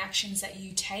upon the actions that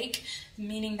you take,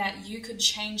 meaning that you could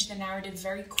change the narrative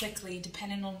very quickly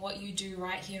depending on what you do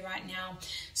right here, right now.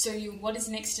 So what is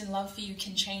next in love for you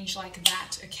can change like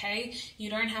that, okay? You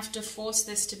don't have to force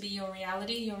this to be your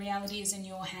reality. Your reality is in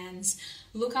your hands.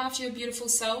 Look after your beautiful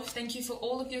self. Thank you for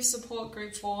all of your support,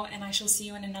 group 4, and I shall see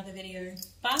you in another video.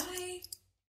 Bye!